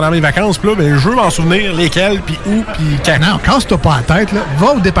déguster pendant mes vacances. Puis là, ben, je veux m'en souvenir lesquelles, puis où, puis quand. Non, casse-toi pas la tête, là.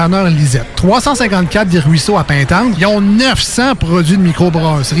 Va au dépanneur Lisette. 354 des Ruisseaux à Pintante. Ils ont 900 produits de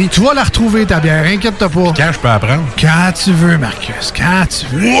microbrasserie. Tu vas la retrouver, ta bière. Inquiète-toi pas. Quand je peux apprendre? Quand tu veux, Marcus. Quand tu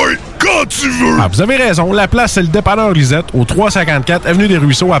veux. Ouais, quand tu veux. Ah, vous avez raison. La place, c'est le dépanneur Lisette, au 354 Avenue des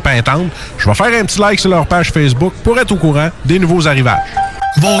Ruisseaux à Pintante. Je vais faire un petit like sur leur page Facebook pour être au courant des nouveaux arrivages.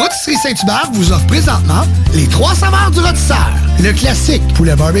 Vos rôtisseries Saint-Hubert vous offrent présentement les 3 saveurs du rôtisseur. Le classique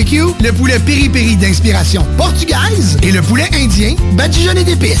poulet barbecue, le poulet piri-piri d'inspiration portugaise et le poulet indien badigeonné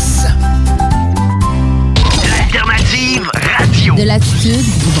d'épices. L'alternative radio. De l'attitude,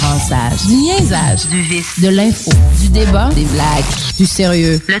 du brassage, du niaisage, du vice, de l'info, du débat, des blagues, du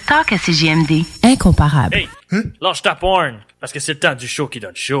sérieux. Le talk à CJMD. Incomparable. Hey, lâche ta porn, parce que c'est le temps du show qui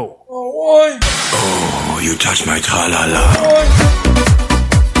donne chaud. Oh, ouais. Oh, you touch my tra-la-la.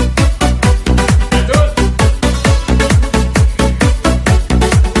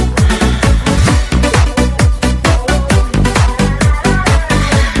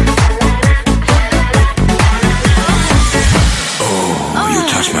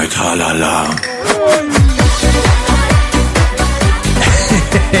 la la.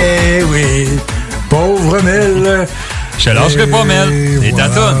 Eh oui, pauvre Mel. Je te lâcherai pas, Mel. Et ta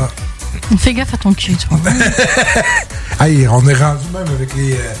toune. Fais gaffe à ton cul, tu vois. Hey, on est rendu même avec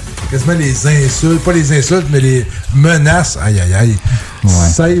les quasiment les insultes, pas les insultes, mais les menaces. Aïe, aïe, aïe. Ouais.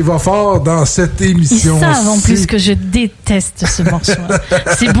 Ça y va fort dans cette émission. Ils savent en plus que je déteste ce morceau.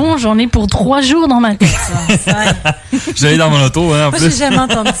 C'est bon, j'en ai pour 3 jours dans ma tête. J'allais dans mon auto, hein, en Moi, plus. j'ai jamais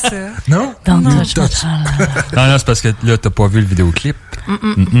entendu ça. Non? Non, non, c'est parce que là, t'as pas vu le vidéoclip.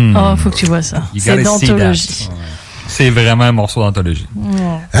 Oh, faut que tu vois ça. C'est d'anthologie. C'est vraiment un morceau d'anthologie.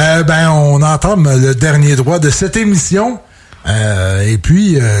 On entame le dernier droit de cette émission. Et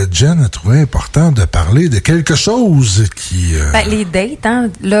puis, Jen a trouvé important de parler de quelque chose qui... les dates, hein.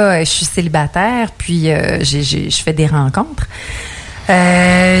 Là, je suis célibataire, puis je fais des rencontres.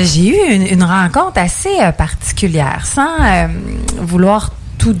 J'ai eu une rencontre assez particulière, sans vouloir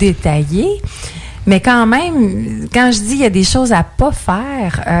tout détailler. Mais quand même, quand je dis il y a des choses à pas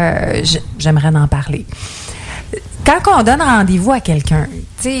faire, j'aimerais en parler. Quand on donne rendez-vous à quelqu'un,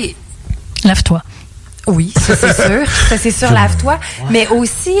 tu sais... Lave-toi. Oui, ça c'est sûr. Ça c'est sûr, lave-toi. Mais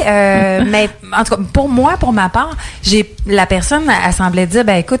aussi, mais en tout cas, pour moi, pour ma part, la personne, elle semblait dire,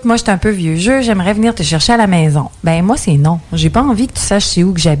 écoute, moi, je suis un peu vieux jeu, j'aimerais venir te chercher à la maison. Moi, c'est non. J'ai pas envie que tu saches c'est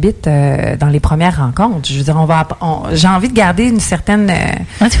où que j'habite dans les premières rencontres. Je veux dire, j'ai envie de garder une certaine...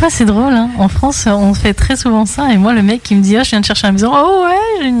 tu vois, c'est drôle, hein. En France, on fait très souvent ça. Et moi, le mec qui me dit, je viens te chercher à la maison. Oh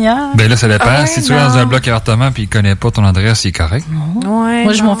ouais, génial. Là, ça dépend. Si tu es dans un bloc appartement puis il connaît pas ton adresse, il est correct. Ouais,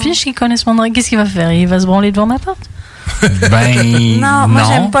 moi, je m'en fiche qu'il connaisse mon adresse. Qu'est-ce qu'il va faire? Il va se branler devant ma porte? Non, moi,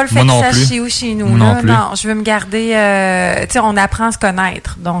 j'aime pas le fait que ça chez nous. Non, je veux me garder... tu sais, on apprend à se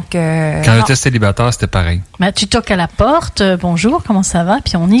connaître. Donc, quand j'étais célibataire, c'était pareil. Tu toques à la porte, bonjour, comment ça va?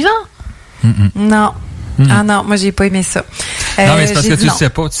 Puis on y va. Non. Ah non, moi, j'ai pas aimé ça. Non, mais c'est parce que tu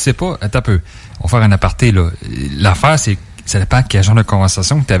sais pas. Attends un peu. On va faire un aparté, là. L'affaire, c'est ça dépend quel genre de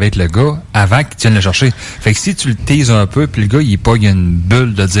conversation que tu avais avec le gars avant que tu viennes le chercher. Fait que si tu le teases un peu, puis le gars, il pogne une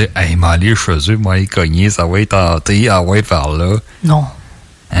bulle de dire « Hey, m'aller chez eux, moi, il cogner, ça va être tenté, ah ouais, par là. » Non.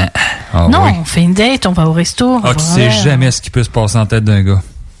 Hein? Non, on fait une date, on va au resto. Tu sais jamais ce qui peut se passer en tête d'un gars.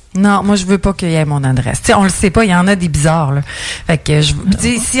 Non, moi, je veux pas qu'il y ait mon adresse. T'sais, on le sait pas, il y en a des bizarres, là. Fait que,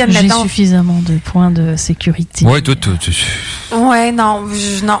 si, admettons... J'ai suffisamment de points de sécurité. Ouais, toi, Ouais, non,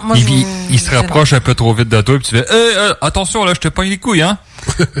 moi, il se rapproche un peu trop vite de toi, puis tu fais attention, là, je te pogne les couilles, hein?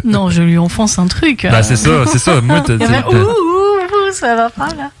 Non, je lui enfonce un truc. C'est ça. Moi, ça va pas,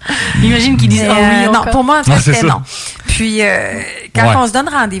 là. Imagine qu'ils disent oui, non, pour moi, en tout cas, c'était non. Puis, quand on se donne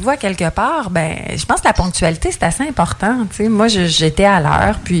rendez-vous à quelque part, je pense que la ponctualité, c'est assez important. Tu sais, moi, j'étais à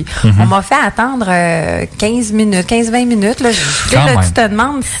l'heure, puis on m'a fait attendre 15-20 minutes. Là, tu te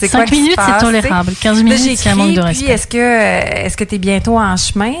demandes c'est quoi qui se passe. 5 minutes, c'est tolérable. 15 minutes, c'est un manque de respect. Puis, est-ce que tu es bientôt en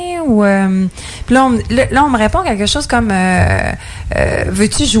chemin? Ou, puis là, on me répond quelque chose comme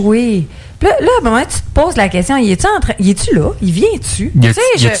veux-tu jouer? Là, à un moment, tu te poses la question, il est-tu là? Il vient-tu?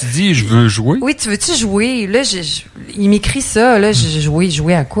 Tu dit, je veux jouer? Oui, tu veux-tu jouer? Là, il m'écrit ça, là,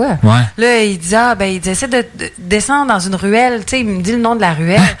 jouer à quoi? Ouais. Là, il dit, il essaie de descendre dans une ruelle, tu sais, il me dit le nom de la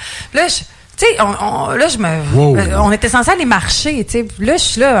ruelle. Là, tu sais, on était censé aller marcher, tu sais. Là, je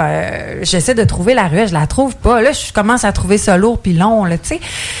suis là, j'essaie de trouver la ruelle, je la trouve pas. Là, je commence à trouver ça lourd puis long, là, tu sais.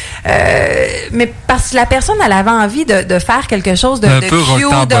 Mais parce que la personne, elle avait envie de faire quelque chose de cute,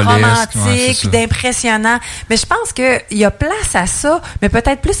 de romantique, d'impressionnant. Mais je pense qu'il y a place à ça, mais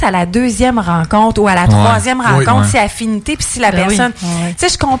peut-être plus à la deuxième rencontre ou à la troisième rencontre, si affinité, puis si la personne... Tu sais,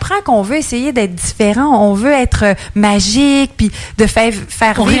 je comprends qu'on veut essayer d'être différent, on veut être magique, puis de faire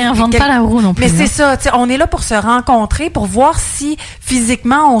on vivre... On réinvente pas la roue non plus. Mais c'est ça, tu sais, on est là pour se rencontrer, pour voir si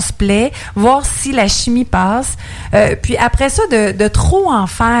physiquement on se plaît, voir si la chimie passe. Puis après ça, de trop en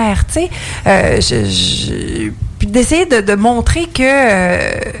faire. Tu sais, puis d'essayer de montrer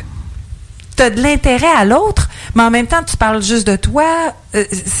que tu as de l'intérêt à l'autre, mais en même temps, tu parles juste de toi.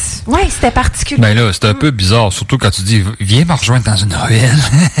 C'était particulier. Là, c'est un peu bizarre, surtout quand tu dis « Viens me rejoindre dans une ruelle. »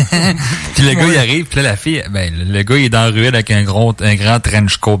 Puis le gars, il arrive, puis là, la fille, le gars, il est dans la ruelle avec un grand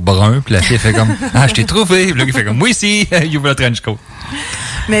trench coat brun, puis la fille fait comme « Ah, je t'ai trouvé. » Puis le gars, il fait comme « Moi ici, il ouvre le trench coat. »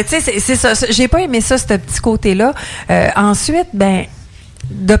 Mais tu sais, c'est ça. J'ai pas aimé ça, ce petit côté-là. Ensuite,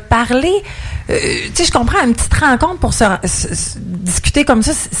 de parler, tu sais, je comprends, une petite rencontre pour se discuter comme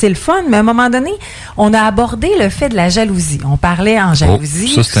ça, c'est le fun, mais à un moment donné, on a abordé le fait de la jalousie. On parlait en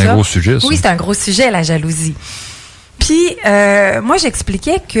jalousie. Ça, c'est un gros sujet, ça. Oui, c'est un gros sujet, la jalousie. Puis, moi,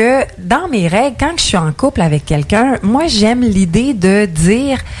 j'expliquais que dans mes règles, quand je suis en couple avec quelqu'un, moi, j'aime l'idée de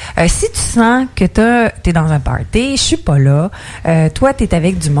dire, si tu sens que t'es dans un party, je suis pas là, toi, t'es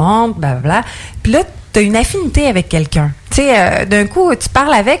avec du monde, blablabla, puis là, t'as une affinité avec quelqu'un. tu sais, d'un coup, tu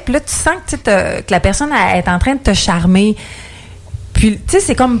parles avec, puis là, tu sens que la personne est en train de te charmer. Puis, tu sais,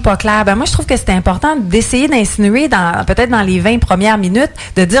 c'est comme pas clair. Ben, moi, je trouve que c'est important d'essayer d'insinuer, peut-être dans les 20 premières minutes,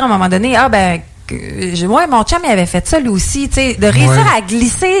 de dire à un moment donné, mon chum, il avait fait ça, lui aussi, tu sais, de réussir à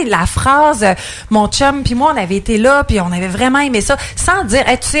glisser la phrase, mon chum, puis moi, on avait été là, puis on avait vraiment aimé ça, sans dire,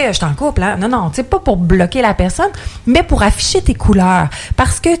 hey, tu sais, je suis en couple, hein. Non, tu sais, pas pour bloquer la personne, mais pour afficher tes couleurs.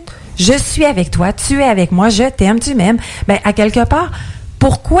 Parce que je suis avec toi, tu es avec moi, je t'aime, tu m'aimes. Ben, à quelque part,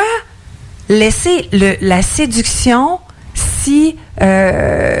 pourquoi laisser la séduction si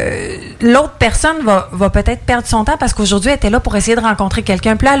l'autre personne va peut-être perdre son temps parce qu'aujourd'hui, elle était là pour essayer de rencontrer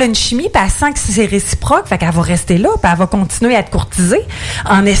quelqu'un. Puis là, elle a une chimie, puis elle sent que c'est réciproque, fait qu'elle va rester là, puis elle va continuer à te courtiser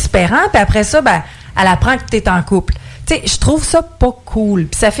en espérant, puis après ça, ben, elle apprend que tu es en couple. Tu sais, je trouve ça pas cool.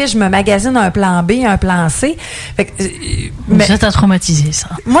 Puis ça fait, je me magasine un plan B, un plan C. Fait que, ça t'a traumatisé, ça.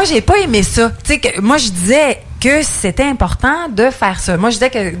 Moi, j'ai pas aimé ça. Tu sais, moi, je disais que c'était important de faire ça. Moi, je disais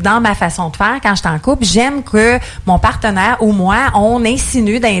que dans ma façon de faire, quand j'étais en couple, j'aime que mon partenaire ou moi, on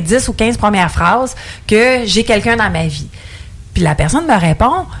insinue dans les 10 ou 15 premières phrases que j'ai quelqu'un dans ma vie. Puis la personne me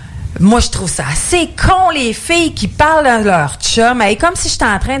répond... Moi, je trouve ça assez con, les filles qui parlent de leur chum. Hey, comme si j'étais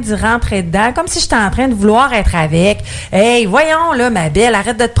en train d'y rentrer dedans, comme si j'étais en train de vouloir être avec. Hey, voyons, là, ma belle,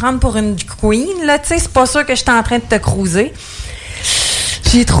 arrête de te prendre pour une queen, là, tu sais, c'est pas sûr que j'étais en train de te cruiser.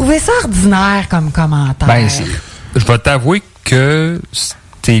 J'ai trouvé ça ordinaire comme commentaire. Ben, je vais t'avouer que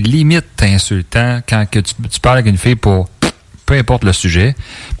c'est limite insultant quand que tu parles avec une fille pour peu importe le sujet.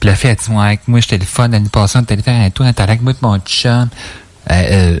 Puis la fille, elle dit, avec moi, j'étais le fun l'année passée, t'allais faire un tour, t'allais avec moi de mon chum.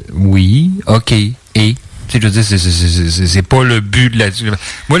 Oui, OK. Et, tu sais, je veux dire, c'est pas le but de la...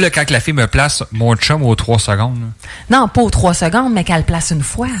 Moi, là, quand la fille me place mon chum aux 3 secondes... Là, non, pas aux 3 secondes, mais qu'elle le place une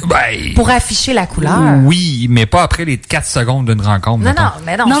fois. Ben, pour afficher la couleur. Oui, mais pas après les 4 secondes d'une rencontre. Non,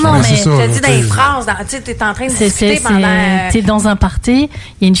 mais je te dis dans les phrases, tu sais, t'es en train de discuter pendant... T'es dans un party,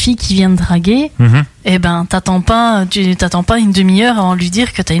 il y a une fille qui vient de draguer... Mm-hmm. Eh ben, t'attends pas une demi-heure avant de lui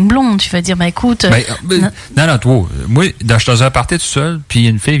dire que t'as une blonde. Tu vas dire, écoute... Non, toi, moi, je suis dans un party tout seul, puis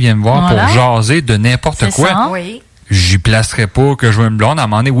une fille vient me voir pour jaser de n'importe quoi. Ça. Oui. J'y placerai pas que je veux une blonde. À un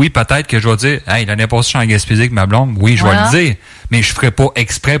moment donné, oui, peut-être que je vais dire, hey, l'année passée, je suis en Gaspésie avec ma blonde. Oui, je vais le dire. Mais je ferai pas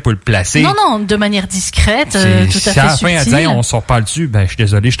exprès pour le placer. Non, de manière discrète, tout à fait subtile. Si à la fin, elle dit, on sort pas dessus, ben, je suis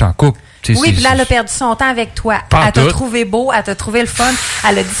désolé, je suis en couple. Oui, puis là, elle a perdu son temps avec toi. Elle t'a trouvé beau, elle t'a trouvé le fun.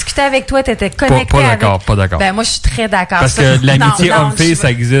 Elle a discuté avec toi, t'étais connecté avec... Pas d'accord. Ben, moi, je suis très d'accord. Parce que l'amitié homme-fille, ça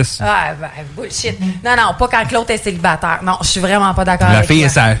existe. Ah, ben, bullshit. Non, pas quand l'autre est célibataire. Non, je suis vraiment pas d'accord avec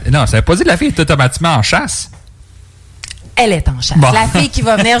toi. Non, ça veut pas dire que la fille est automatiquement en chasse. Elle est en chasse. Bon. La fille qui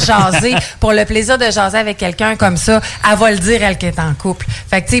va venir jaser pour le plaisir de jaser avec quelqu'un comme ça, elle va le dire, elle qui est en couple.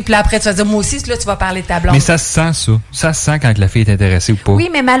 Fait que, tu sais, puis là, après, tu vas dire, moi aussi, là, tu vas parler de ta blonde. Mais ça se sent, ça. Ça se sent quand la fille est intéressée ou pas. Oui,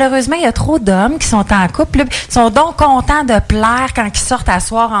 mais malheureusement, il y a trop d'hommes qui sont en couple. Là, ils sont donc contents de plaire quand ils sortent à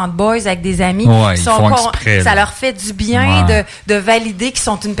soir entre boys avec des amis. Ouais, ils font exprès, ça leur fait du bien de valider qu'ils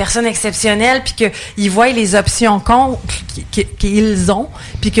sont une personne exceptionnelle puis qu'ils voient les options qu'ils ont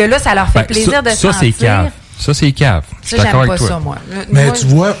puis que là, ça leur fait plaisir de sentir. Ça, c'est cave. Ça, c'est cave. Ça, j'aime pas ça, moi. Mais tu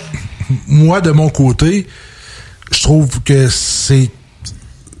vois, moi, de mon côté, je trouve que c'est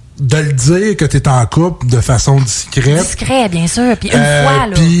de le dire que tu es en couple de façon discrète. Discret, bien sûr. Puis une fois,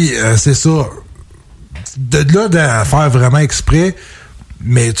 là. Puis, c'est ça. De là, de faire vraiment exprès.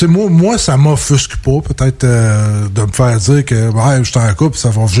 Mais, tu sais, moi, ça m'offusque pas, peut-être, de me faire dire que, je suis en couple,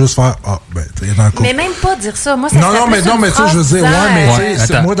 ça va juste faire, t'es dans le couple. Mais même pas dire ça. Moi, ça non, mais tu sais, je veux dire, tu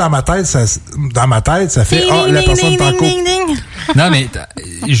sais, moi, dans ma tête, ça fait, la personne est en couple. Non, mais,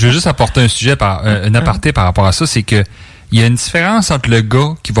 je veux juste apporter un sujet un aparté par rapport à ça, c'est que, il y a une différence entre le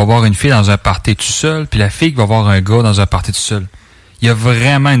gars qui va voir une fille dans un party tout seul, puis la fille qui va voir un gars dans un party tout seul. Il y a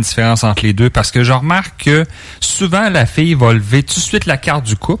vraiment une différence entre les deux parce que je remarque que souvent la fille va lever tout de suite la carte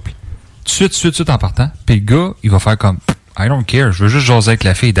du couple, tout de suite en partant, puis le gars, il va faire comme I don't care, je veux juste jaser avec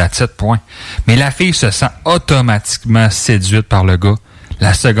la fille, that's 7 points. Mais la fille se sent automatiquement séduite par le gars.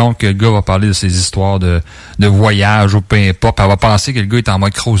 La seconde que le gars va parler de ses histoires de voyage ou peu importe, elle va penser que le gars est en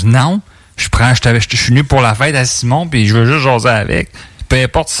mode cruise. Non, je suis venu pour la fête à Simon, puis je veux juste jaser avec. Peu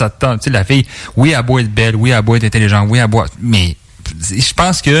importe si ça te tente. Tu sais, la fille, oui, elle doit être belle, oui, elle doit être intelligente, oui, elle doit... Mais je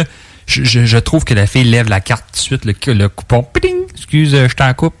pense que je trouve que la fille lève la carte tout de suite, le coupon. Ping! Excuse, je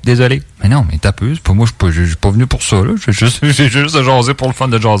t'en coupe, désolé. Mais non, mais t'as peu. Moi, je suis pas venu pour ça. Là. J'ai juste jaser pour le fun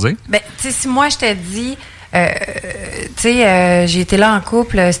de jaser. Ben, tu sais, si moi, je te dis... j'ai été là en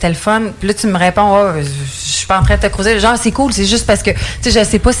couple, c'était le fun. Puis là, tu me réponds, je suis pas en train de te creuser. Genre, c'est cool, c'est juste parce que, tu sais, je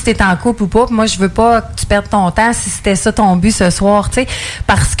sais pas si t'es en couple ou pas. Moi, je veux pas que tu perdes ton temps si c'était ça ton but ce soir, tu sais.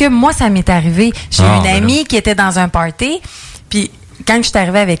 Parce que moi, ça m'est arrivé. J'ai une amie qui était dans un party, puis quand je suis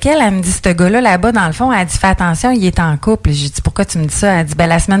arrivée avec elle, elle me dit, ce gars-là, là-bas, dans le fond, elle dit, fais attention, il est en couple. J'ai dit, pourquoi tu me dis ça? Elle dit,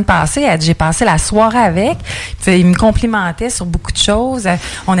 la semaine passée, elle dit, j'ai passé la soirée avec. Puis, il me complimentait sur beaucoup de choses.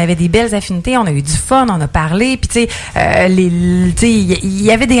 On avait des belles affinités, on a eu du fun, on a parlé. Puis, tu sais, il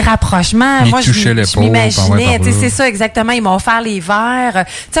y avait des rapprochements. Moi, je m'imaginais, tu sais, c'est ça, exactement. Il m'a offert les verres.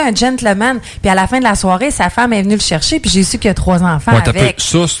 Tu sais, un gentleman. Puis, à la fin de la soirée, sa femme est venue le chercher, puis j'ai su qu'il y a 3 enfants avec.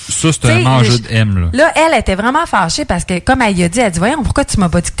 Ça, c'est un enjeu de M, là. Là, elle était vraiment fâchée parce que, comme elle y a dit, elle dit, voyons, pourquoi tu m'as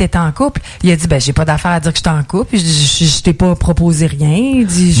pas dit que t'étais en couple? Il a dit, j'ai pas d'affaire à dire que j'étais en couple. Je t'ai pas proposé rien. Il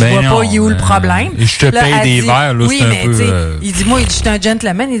dit, je vois pas, il y a où le problème. Je te paye des verres, là, c'est un peu... Il dit, moi, je suis un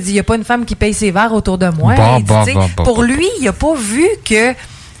gentleman. Il dit, il y a pas une femme qui paye ses verres autour de moi. Pour lui, il a pas vu que, tu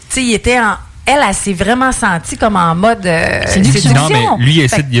sais, il était en... Elle s'est vraiment sentie comme en mode séduction. Non, mais lui,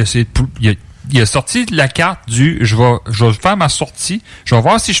 il a sorti la carte du je vais faire ma sortie, je vais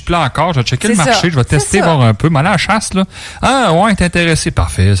voir si je plais encore, je vais checker le marché, je vais tester, voir un peu. Mais là, la chasse, là. Ah, ouais, t'es intéressé,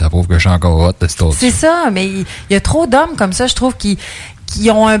 parfait, ça prouve que je suis encore hot de cette autre. C'est ça, mais il y a trop d'hommes comme ça, je trouve, qui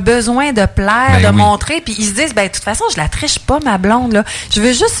ont un besoin de plaire, montrer, puis ils se disent, de toute façon, je la triche pas, ma blonde, là. Je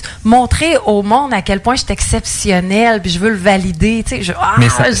veux juste montrer au monde à quel point je suis exceptionnelle, puis je veux le valider, tu sais. J'ai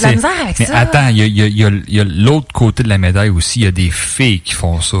de la misère avec ça. Mais attends, il y a l'autre côté de la médaille aussi, il y a des filles qui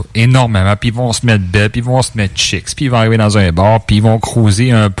font ça énormément, puis ils vont se mettre belles, puis ils vont se mettre chicks, puis ils vont arriver dans un bar, puis ils vont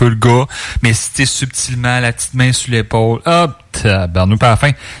cruiser un peu le gars, mais c'était subtilement, la petite main sur l'épaule, hop, tabarnou, pas à la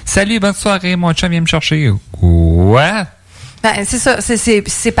fin. Salut, bonne soirée, mon chum vient me chercher. Ouais. C'est ça,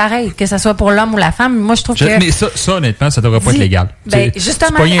 c'est pareil, que ce soit pour l'homme ou la femme. Moi, je trouve que... Mais ça, honnêtement, ça devrait pas être légal.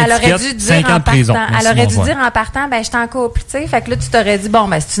 Justement, elle aurait dû dire en partant, je suis en couple, tu sais. Fait que là, tu t'aurais dit,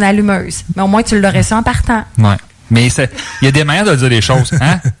 c'est une allumeuse. Mais au moins, tu l'aurais su en partant. Ouais. Mais il y a des manières de dire les choses,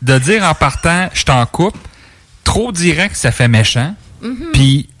 hein. De dire en partant, je suis en couple, trop direct, ça fait méchant.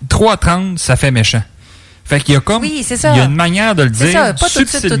 Puis trop à 30, ça fait méchant. Fait qu'il y a comme, il y a une manière de le dire, ça, pas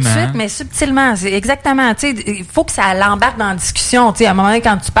subtilement. tout de suite, mais subtilement. C'est exactement, tu sais, il faut que ça l'embarque dans la discussion, tu sais, à un moment donné,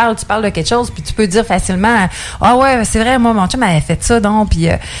 quand tu parles de quelque chose, puis tu peux dire facilement, ouais, c'est vrai, moi, mon chum avait fait ça, donc, puis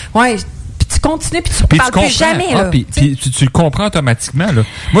ouais, puis tu continues, puis tu parles plus jamais, là. Puis tu le comprends automatiquement, là.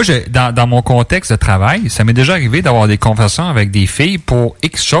 Moi, dans mon contexte de travail, ça m'est déjà arrivé d'avoir des conversations avec des filles pour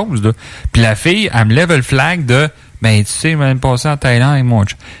X choses, là. Puis la fille, elle me lève le flag de, tu sais, même passé en Thaïlande avec mon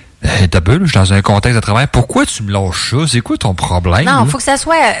chum. T'as peu, je suis dans un contexte de travail. Pourquoi tu me lâches ça? C'est quoi ton problème? Non, il faut que ça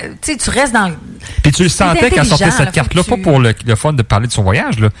soit... Tu sais, tu restes dans... Puis tu le sentais qu'elle sortait cette carte-là, pas pour le fun de parler de son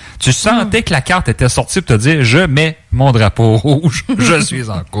voyage, là. Tu sentais que la carte était sortie pour te dire, je mets mon drapeau rouge, je suis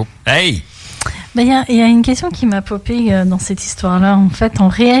en couple. Hey! Il y a une question qui m'a popé dans cette histoire-là. En fait, en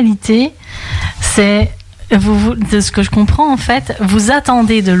réalité, c'est... de ce que je comprends, en fait, vous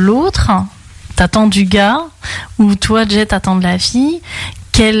attendez de l'autre, t'attends du gars, ou toi, Jet, t'attends de la fille,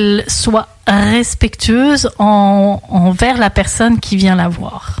 qu'elle soit respectueuse envers la personne qui vient la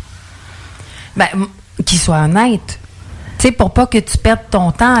voir. Qu'il soit honnête. Tu sais, pour pas que tu perdes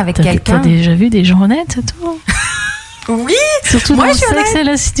ton temps avec quelqu'un. T'as déjà vu des gens honnêtes, toi? Oui! Surtout dans le sexe et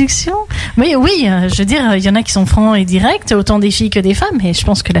la séduction. Oui, je veux dire, il y en a qui sont francs et directs, autant des filles que des femmes, et je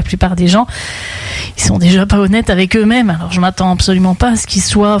pense que la plupart des gens, ils sont déjà pas honnêtes avec eux-mêmes. Alors, je m'attends absolument pas à ce qu'ils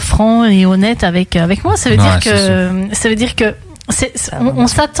soient francs et honnêtes avec moi. Ça veut dire que on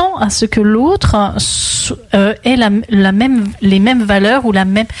s'attend à ce que l'autre ait les mêmes valeurs ou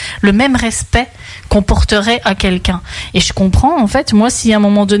le même respect qu'on porterait à quelqu'un. Et je comprends, en fait, moi, si à un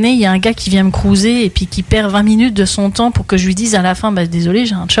moment donné, il y a un gars qui vient me cruiser et puis qui perd 20 minutes de son temps pour que je lui dise à la fin, désolé,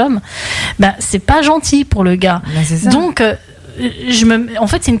 j'ai un chum, c'est pas gentil pour le gars. Donc, en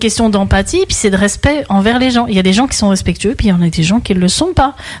fait, c'est une question d'empathie, puis c'est de respect envers les gens. Il y a des gens qui sont respectueux, puis il y en a des gens qui ne le sont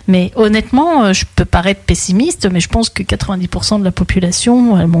pas. Mais honnêtement, je peux paraître pessimiste, mais je pense que 90% de la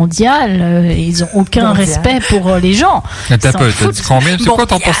population mondiale, ils n'ont aucun respect pour les gens. T'as dit combien? C'est quoi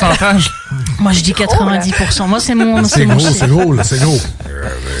ton pourcentage? Moi, je dis 90%. Moi, c'est mon... C'est gros.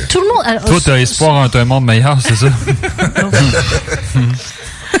 Tout le monde... Alors, toi, t'as espoir en un monde meilleur, c'est ça?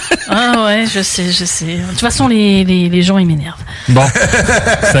 Ah ouais, je sais. De toute façon, les gens, ils m'énervent. Bon,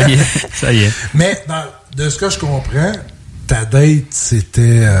 ça y est. Mais de ce que je comprends, ta date,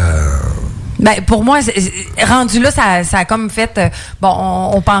 c'était... pour moi, rendu là, ça a comme fait...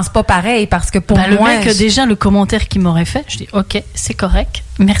 on pense pas pareil, parce que pour moi... Le mec, déjà, le commentaire qu'il m'aurait fait, je dis, OK, c'est correct,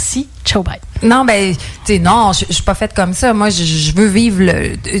 merci, ciao, bye. Non, tu sais, non, je suis pas faite comme ça. Moi, je veux vivre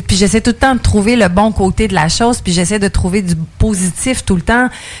puis j'essaie tout le temps de trouver le bon côté de la chose, puis j'essaie de trouver du positif tout le temps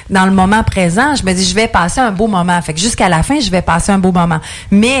dans le moment présent. Je me dis, je vais passer un beau moment. Fait que jusqu'à la fin, je vais passer un beau moment.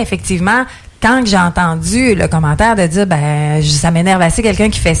 Mais effectivement, quand j'ai entendu le commentaire de dire, ça m'énerve assez quelqu'un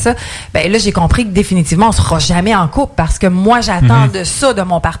qui fait ça, là, j'ai compris que définitivement, on sera jamais en couple parce que moi, j'attends de ça de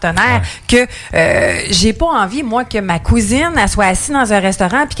mon partenaire que j'ai pas envie, moi, que ma cousine, elle soit assise dans un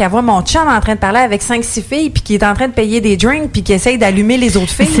restaurant puis qu'elle voit mon chum en train de parler avec 5-6 filles puis qui est en train de payer des drinks puis qui essaye d'allumer les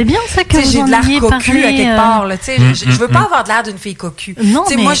autres filles. C'est bien ça que vous j'ai en de l'air ayez cocu à quelque part, là. Je veux pas Mm. avoir de l'air d'une fille cocu. Non,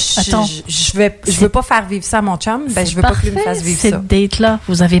 mais moi, attends. je veux pas faire vivre ça à mon chum. Je veux pas qu'il me fasse vivre cette ça. date-là.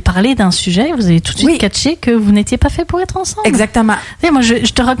 Vous avez parlé d'un sujet, vous avez tout de suite catché que vous n'étiez pas fait pour être ensemble. Exactement. Et moi, je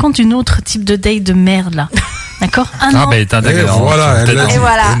te raconte une autre type de date de merde, là. D'accord? Voilà,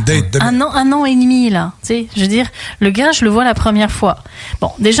 une date de... un an et demi, là. Tu sais, je veux dire, le gars, je le vois la première fois.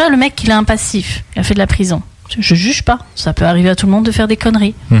 Bon, déjà, le mec, il a un passif. Il a fait de la prison. Je juge pas. Ça peut arriver à tout le monde de faire des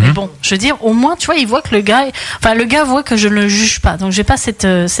conneries. Mais bon, je veux dire, au moins, tu vois, il voit que le gars voit que je ne le juge pas. Donc, j'ai pas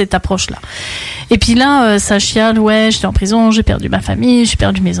cette approche-là. Et puis là, ça chiale, j'étais en prison, j'ai perdu ma famille, j'ai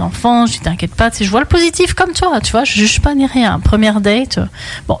perdu mes enfants, je dis, t'inquiète pas, tu sais, je vois le positif comme toi, tu vois, je juge pas ni rien. Première date,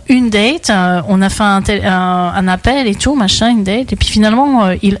 une date, on a fait un appel et tout, machin, une date, et puis finalement,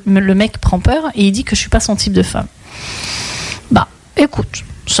 le mec prend peur et il dit que je suis pas son type de femme. Écoute,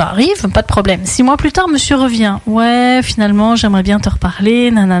 ça arrive, pas de problème. 6 mois plus tard, monsieur revient. Ouais, finalement, j'aimerais bien te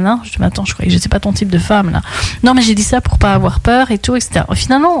reparler, nanana. Je dis, mais attends, je croyais que j'étais pas ton type de femme, là. Non, mais j'ai dit ça pour pas avoir peur et tout, etc.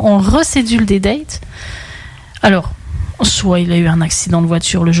 Finalement, on recédule des dates. Alors, soit il a eu un accident de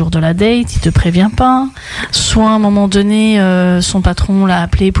voiture le jour de la date, il te prévient pas. Soit à un moment donné, son patron l'a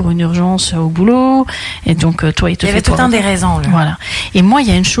appelé pour une urgence au boulot. Et donc, toi, il te fait... Il y avait tout le temps des raisons, là. Voilà. Et moi, il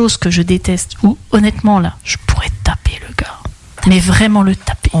y a une chose que je déteste, où, honnêtement, là, je pourrais taper le gars. Mais vraiment le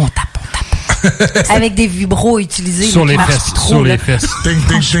taper. On tape. Avec des vibros utilisés. Sur les fesses. Sur les fesses. Ding,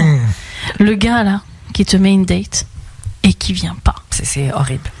 ding, ding. Le gars, là, qui te met une date et qui vient pas. C'est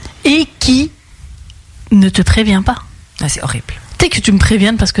horrible. Et qui ne te prévient pas. Ah, c'est horrible. Tu sais que tu me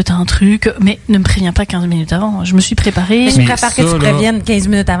préviennes parce que t'as un truc, mais ne me préviens pas 15 minutes avant. Je me suis préparée. Mais je préfère que tu préviennes 15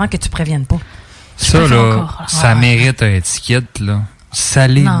 minutes avant que tu préviennes pas. Ça, là, ça mérite une étiquette, là.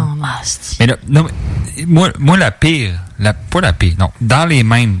 Salé. Non, mais là, non, moi, la pire, pas la pire, non. Dans les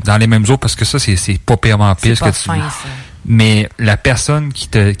mêmes eaux, parce que ça, c'est pas purement pire ce que tu dis. Mais la personne qui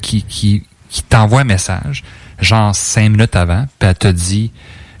t'envoie un message, genre 5 minutes avant, puis elle te dit,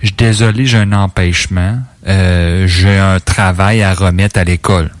 je suis désolé, j'ai un empêchement, j'ai un travail à remettre à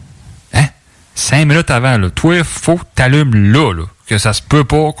l'école. Hein? 5 minutes avant, là. Toi, faut que t'allumes là, que ça se peut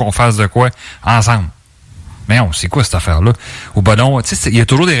pas qu'on fasse de quoi ensemble. Mais on sait quoi cette affaire-là? Ou non, tu sais, il y a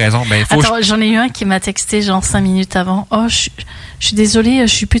toujours des raisons. Attends, j'en ai eu un qui m'a texté genre 5 minutes avant. Oh, je suis désolée,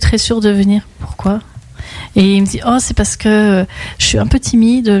 je suis plus très sûre de venir. Pourquoi? Et il me dit, c'est parce que je suis un peu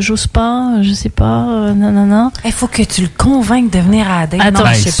timide, j'ose pas, je sais pas, nanana. Il faut que tu le convainques de venir à la date. Attends,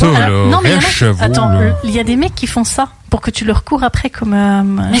 je sais pas. Non, mais il y a des mecs qui font ça pour que tu leur cours après comme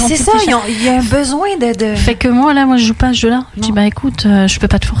mais c'est ça, il y a un besoin de... Fait que moi je joue pas ce jeu-là. Je dis, écoute, je peux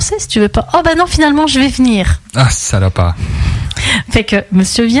pas te forcer si tu veux pas. Non, finalement, je vais venir. Ah, ça l'a pas. Fait que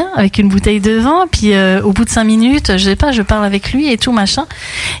monsieur vient avec une bouteille de vin, puis au bout de 5 minutes, je sais pas, je parle avec lui et tout, machin.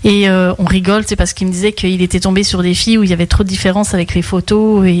 Et on rigole, c'est parce qu'il me disait qu'il était tombé sur des filles où il y avait trop de différence avec les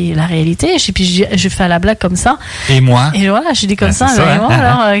photos et la réalité. Et puis je fais à la blague comme ça. Et moi? Et voilà, je dis comme ça.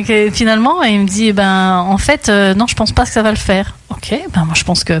 Alors, finalement, il me dit, en fait, non, je pense pas que ça va le faire. Ok, moi je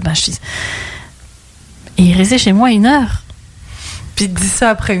pense que je dis. Et il restait chez moi 1 heure. Puis il te dit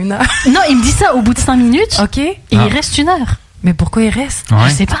ça après 1 heure. Non, il me dit ça au bout de 5 minutes. Ok. Et il reste 1 heure. Mais pourquoi il reste? Ouais.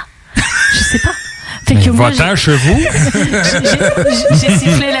 Je sais pas. Fait que moi, chez vous. J'ai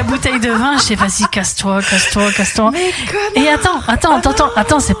sifflé la bouteille de vin. J'ai dit, vas-y, casse-toi. Et attends,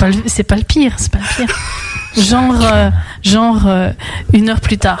 c'est pas le pire. C'est pas le pire. Genre 1 heure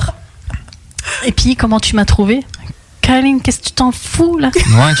plus tard. Et puis, comment tu m'as trouvé? Caroline, qu'est-ce que tu t'en fous, là?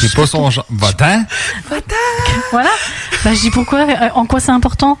 Ouais, qui est pas son genre. Va-t'en. Voilà. Je dis pourquoi? En quoi c'est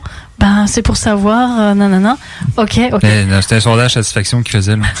important? C'est pour savoir, nanana. Ok. C'était un sondage satisfaction qu'il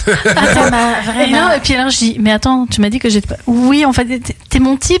faisait, là. Attends, vraiment. Et puis alors, je dis, mais attends, tu m'as dit que j'étais pas... Oui, en fait, t'es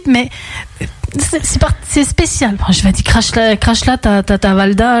mon type, mais... C'est spécial. Je vais dire, crache là, ta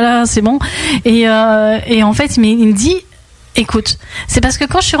Valda, là, c'est bon. Et en fait, il me dit... Écoute, c'est parce que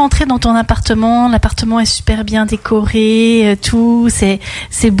quand je suis rentrée dans ton appartement, l'appartement est super bien décoré, tout, c'est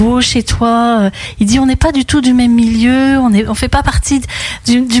beau chez toi. Il dit, on n'est pas du tout du même milieu, on fait pas partie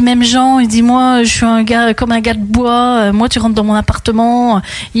du même genre. Il dit, moi, je suis un gars comme un gars de bois. Moi, tu rentres dans mon appartement,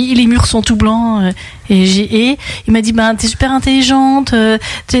 les murs sont tout blancs. Et il m'a dit, t'es super intelligente,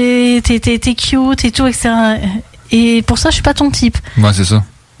 t'es cute et tout, etc. Et pour ça, je suis pas ton type. Ouais, c'est ça.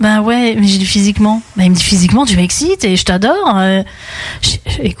 Ouais, mais j'ai dit physiquement. Il me dit physiquement, tu m'excites et je t'adore.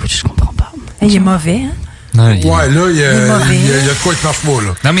 Écoute, je comprends pas. Il est mauvais, hein? Non, ouais, là, il y a de quoi qui marche pas,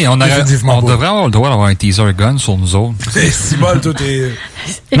 là. Non, mais on devrait avoir le droit d'avoir un teaser gun sur nous autres. C'est si bon, tout est...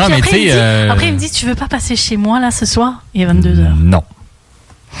 Et non, mais tu sais... Après, il me dit, tu veux pas passer chez moi, là, ce soir? Il est 22h. Non.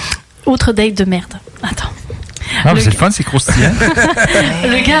 Autre date de merde. Attends. Ah, c'est le fun, c'est croustillant.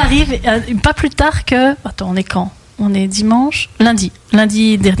 Le gars arrive pas plus tard que... Attends, on est quand? On est dimanche? Lundi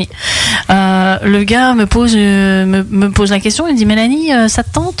dernier. Le gars me pose la question, il me dit, Mélanie, ça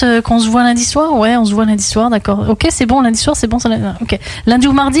te tente qu'on se voit lundi soir? Ouais, on se voit lundi soir, d'accord. Ok, c'est bon, lundi soir, c'est bon. Ok. Lundi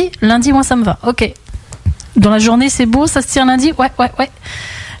ou mardi? Lundi, moi, ça me va. Ok. Dans la journée, c'est beau, ça se tire lundi? Ouais.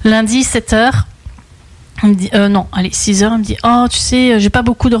 Lundi, 7h. Il me dit, non, allez, 6h. Il me dit, oh, tu sais, j'ai pas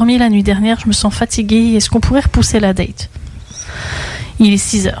beaucoup dormi la nuit dernière, je me sens fatiguée. Est-ce qu'on pourrait repousser la date? Il est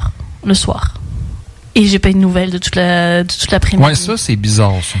 6h, le soir. Et j'ai pas eu de nouvelles de toute l'après-midi. Ouais, ça, c'est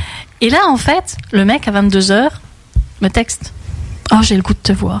bizarre, ça. Et là, en fait, le mec, à 22h, me texte. Oh, j'ai le goût de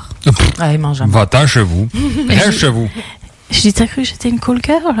te voir. Allez, mange un peu. Va-t'en chez vous. Reste chez vous. Je dis, t'as cru que j'étais une cool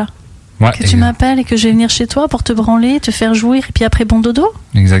girl, là? Ouais, que tu m'appelles et que je vais venir chez toi pour te branler, te faire jouir et puis après bon dodo?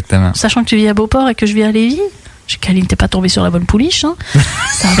 Exactement. Sachant que tu vis à Beauport et que je vis à Lévis. Caline, t'es pas tombé sur la bonne pouliche, hein?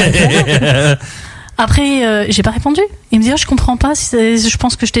 Ça va bien. Après, j'ai pas répondu. Il me dit, oh, je comprends pas, je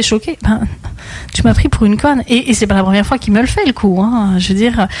pense que je t'ai choqué. Ben, tu m'as pris pour une conne. Et c'est pas la première fois qu'il me le fait, le coup, hein. Je veux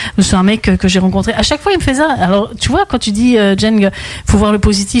dire, c'est un mec que j'ai rencontré. À chaque fois, il me fait ça. Alors, tu vois, quand tu dis, Jen, faut voir le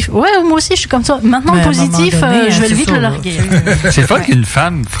positif. Ouais, moi aussi, je suis comme toi. Maintenant, le positif, je vais vite le larguer. C'est fun qu'une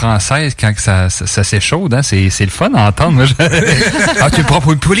femme française, quand ça s'échaude, hein, c'est le fun à entendre. Moi, ah, tu me prends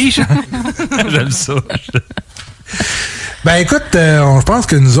pour une pouliche? J'aime ça. Ben, écoute, je pense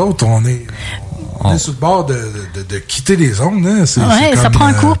que nous autres, on est sur le bord de quitter les ondes. Hein. Ouais, ça prend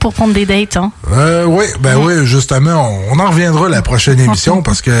un cours pour prendre des dates. Hein. Oui, justement, on en reviendra la prochaine émission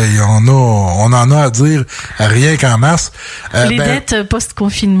parce on en a à dire rien qu'en masse. Les dates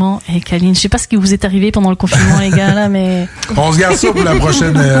post-confinement. Caline, je sais pas ce qui vous est arrivé pendant le confinement, les gars, là, mais... On se garde ça pour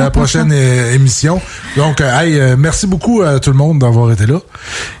la prochaine émission. Donc, merci beaucoup à tout le monde d'avoir été là.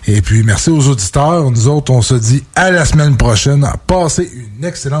 Et puis, merci aux auditeurs. Nous autres, on se dit à la semaine prochaine. Passez une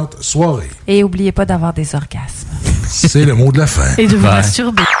excellente soirée. Et oubliez pas d'avoir des orgasmes. C'est le mot de la fin. Et de vous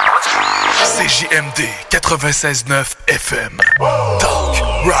masturber. CJMD 96.9 FM. Talk,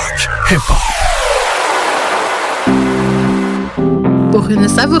 rock, hip-hop. Pour une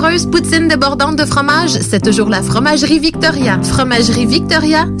savoureuse poutine débordante de fromage, c'est toujours la Fromagerie Victoria. Fromagerie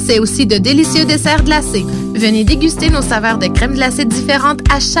Victoria, c'est aussi de délicieux desserts glacés. Venez déguster nos saveurs de crème glacée différentes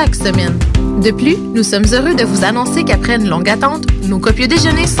à chaque semaine. De plus, nous sommes heureux de vous annoncer qu'après une longue attente, nos copieux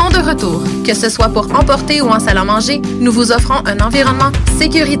déjeuners sont de retour. Que ce soit pour emporter ou en salle à manger, nous vous offrons un environnement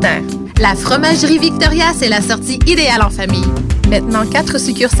sécuritaire. La Fromagerie Victoria, c'est la sortie idéale en famille. Maintenant, 4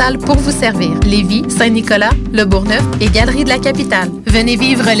 succursales pour vous servir. Lévis, Saint-Nicolas, Le Bourgneuf et Galerie de la Capitale. Venez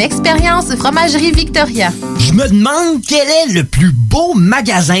vivre l'expérience Fromagerie Victoria. Je me demande quel est le plus beau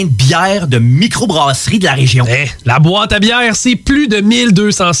magasin de bière de microbrasserie de la région. La boîte à bière, c'est plus de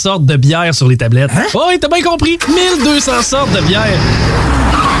 1200 sortes de bière sur les tablettes. Hein? Oh, oui, t'as bien compris. 1200 sortes de bière.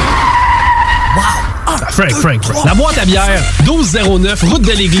 Wow! Frank. La boîte à bière, 1209, route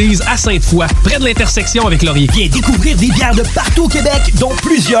de l'église à Sainte-Foy, près de l'intersection avec Laurier. Viens découvrir des bières de partout au Québec, dont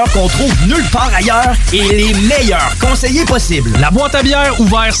plusieurs qu'on trouve nulle part ailleurs et les meilleurs conseillers possibles. La boîte à bière,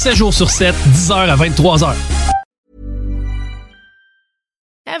 ouvert 7 jours sur 7, 10h à 23h.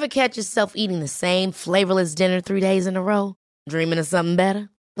 Ever catch yourself eating the same flavorless dinner 3 days in a row? Dreaming of something better?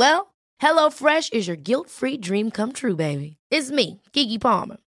 Well, HelloFresh is your guilt-free dream come true, baby. It's me, Keke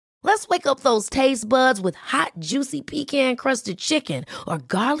Palmer. Let's wake up those taste buds with hot, juicy pecan-crusted chicken or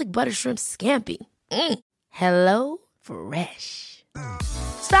garlic butter shrimp scampi. Hello Fresh.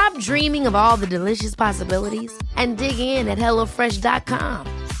 Stop dreaming of all the delicious possibilities and dig in at HelloFresh.com.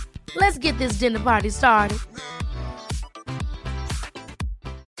 Let's get this dinner party started.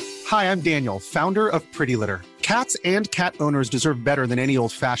 Hi, I'm Daniel, founder of Pretty Litter. Cats and cat owners deserve better than any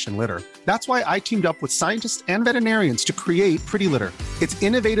old-fashioned litter. That's why I teamed up with scientists and veterinarians to create Pretty Litter. Its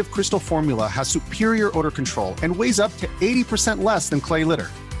innovative crystal formula has superior odor control and weighs up to 80% less than clay litter.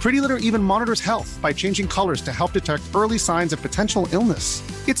 Pretty Litter even monitors health by changing colors to help detect early signs of potential illness.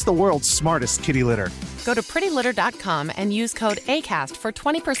 It's the world's smartest kitty litter. Go to prettylitter.com and use code ACAST for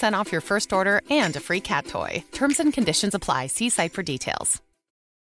 20% off your first order and a free cat toy. Terms and conditions apply. See site for details.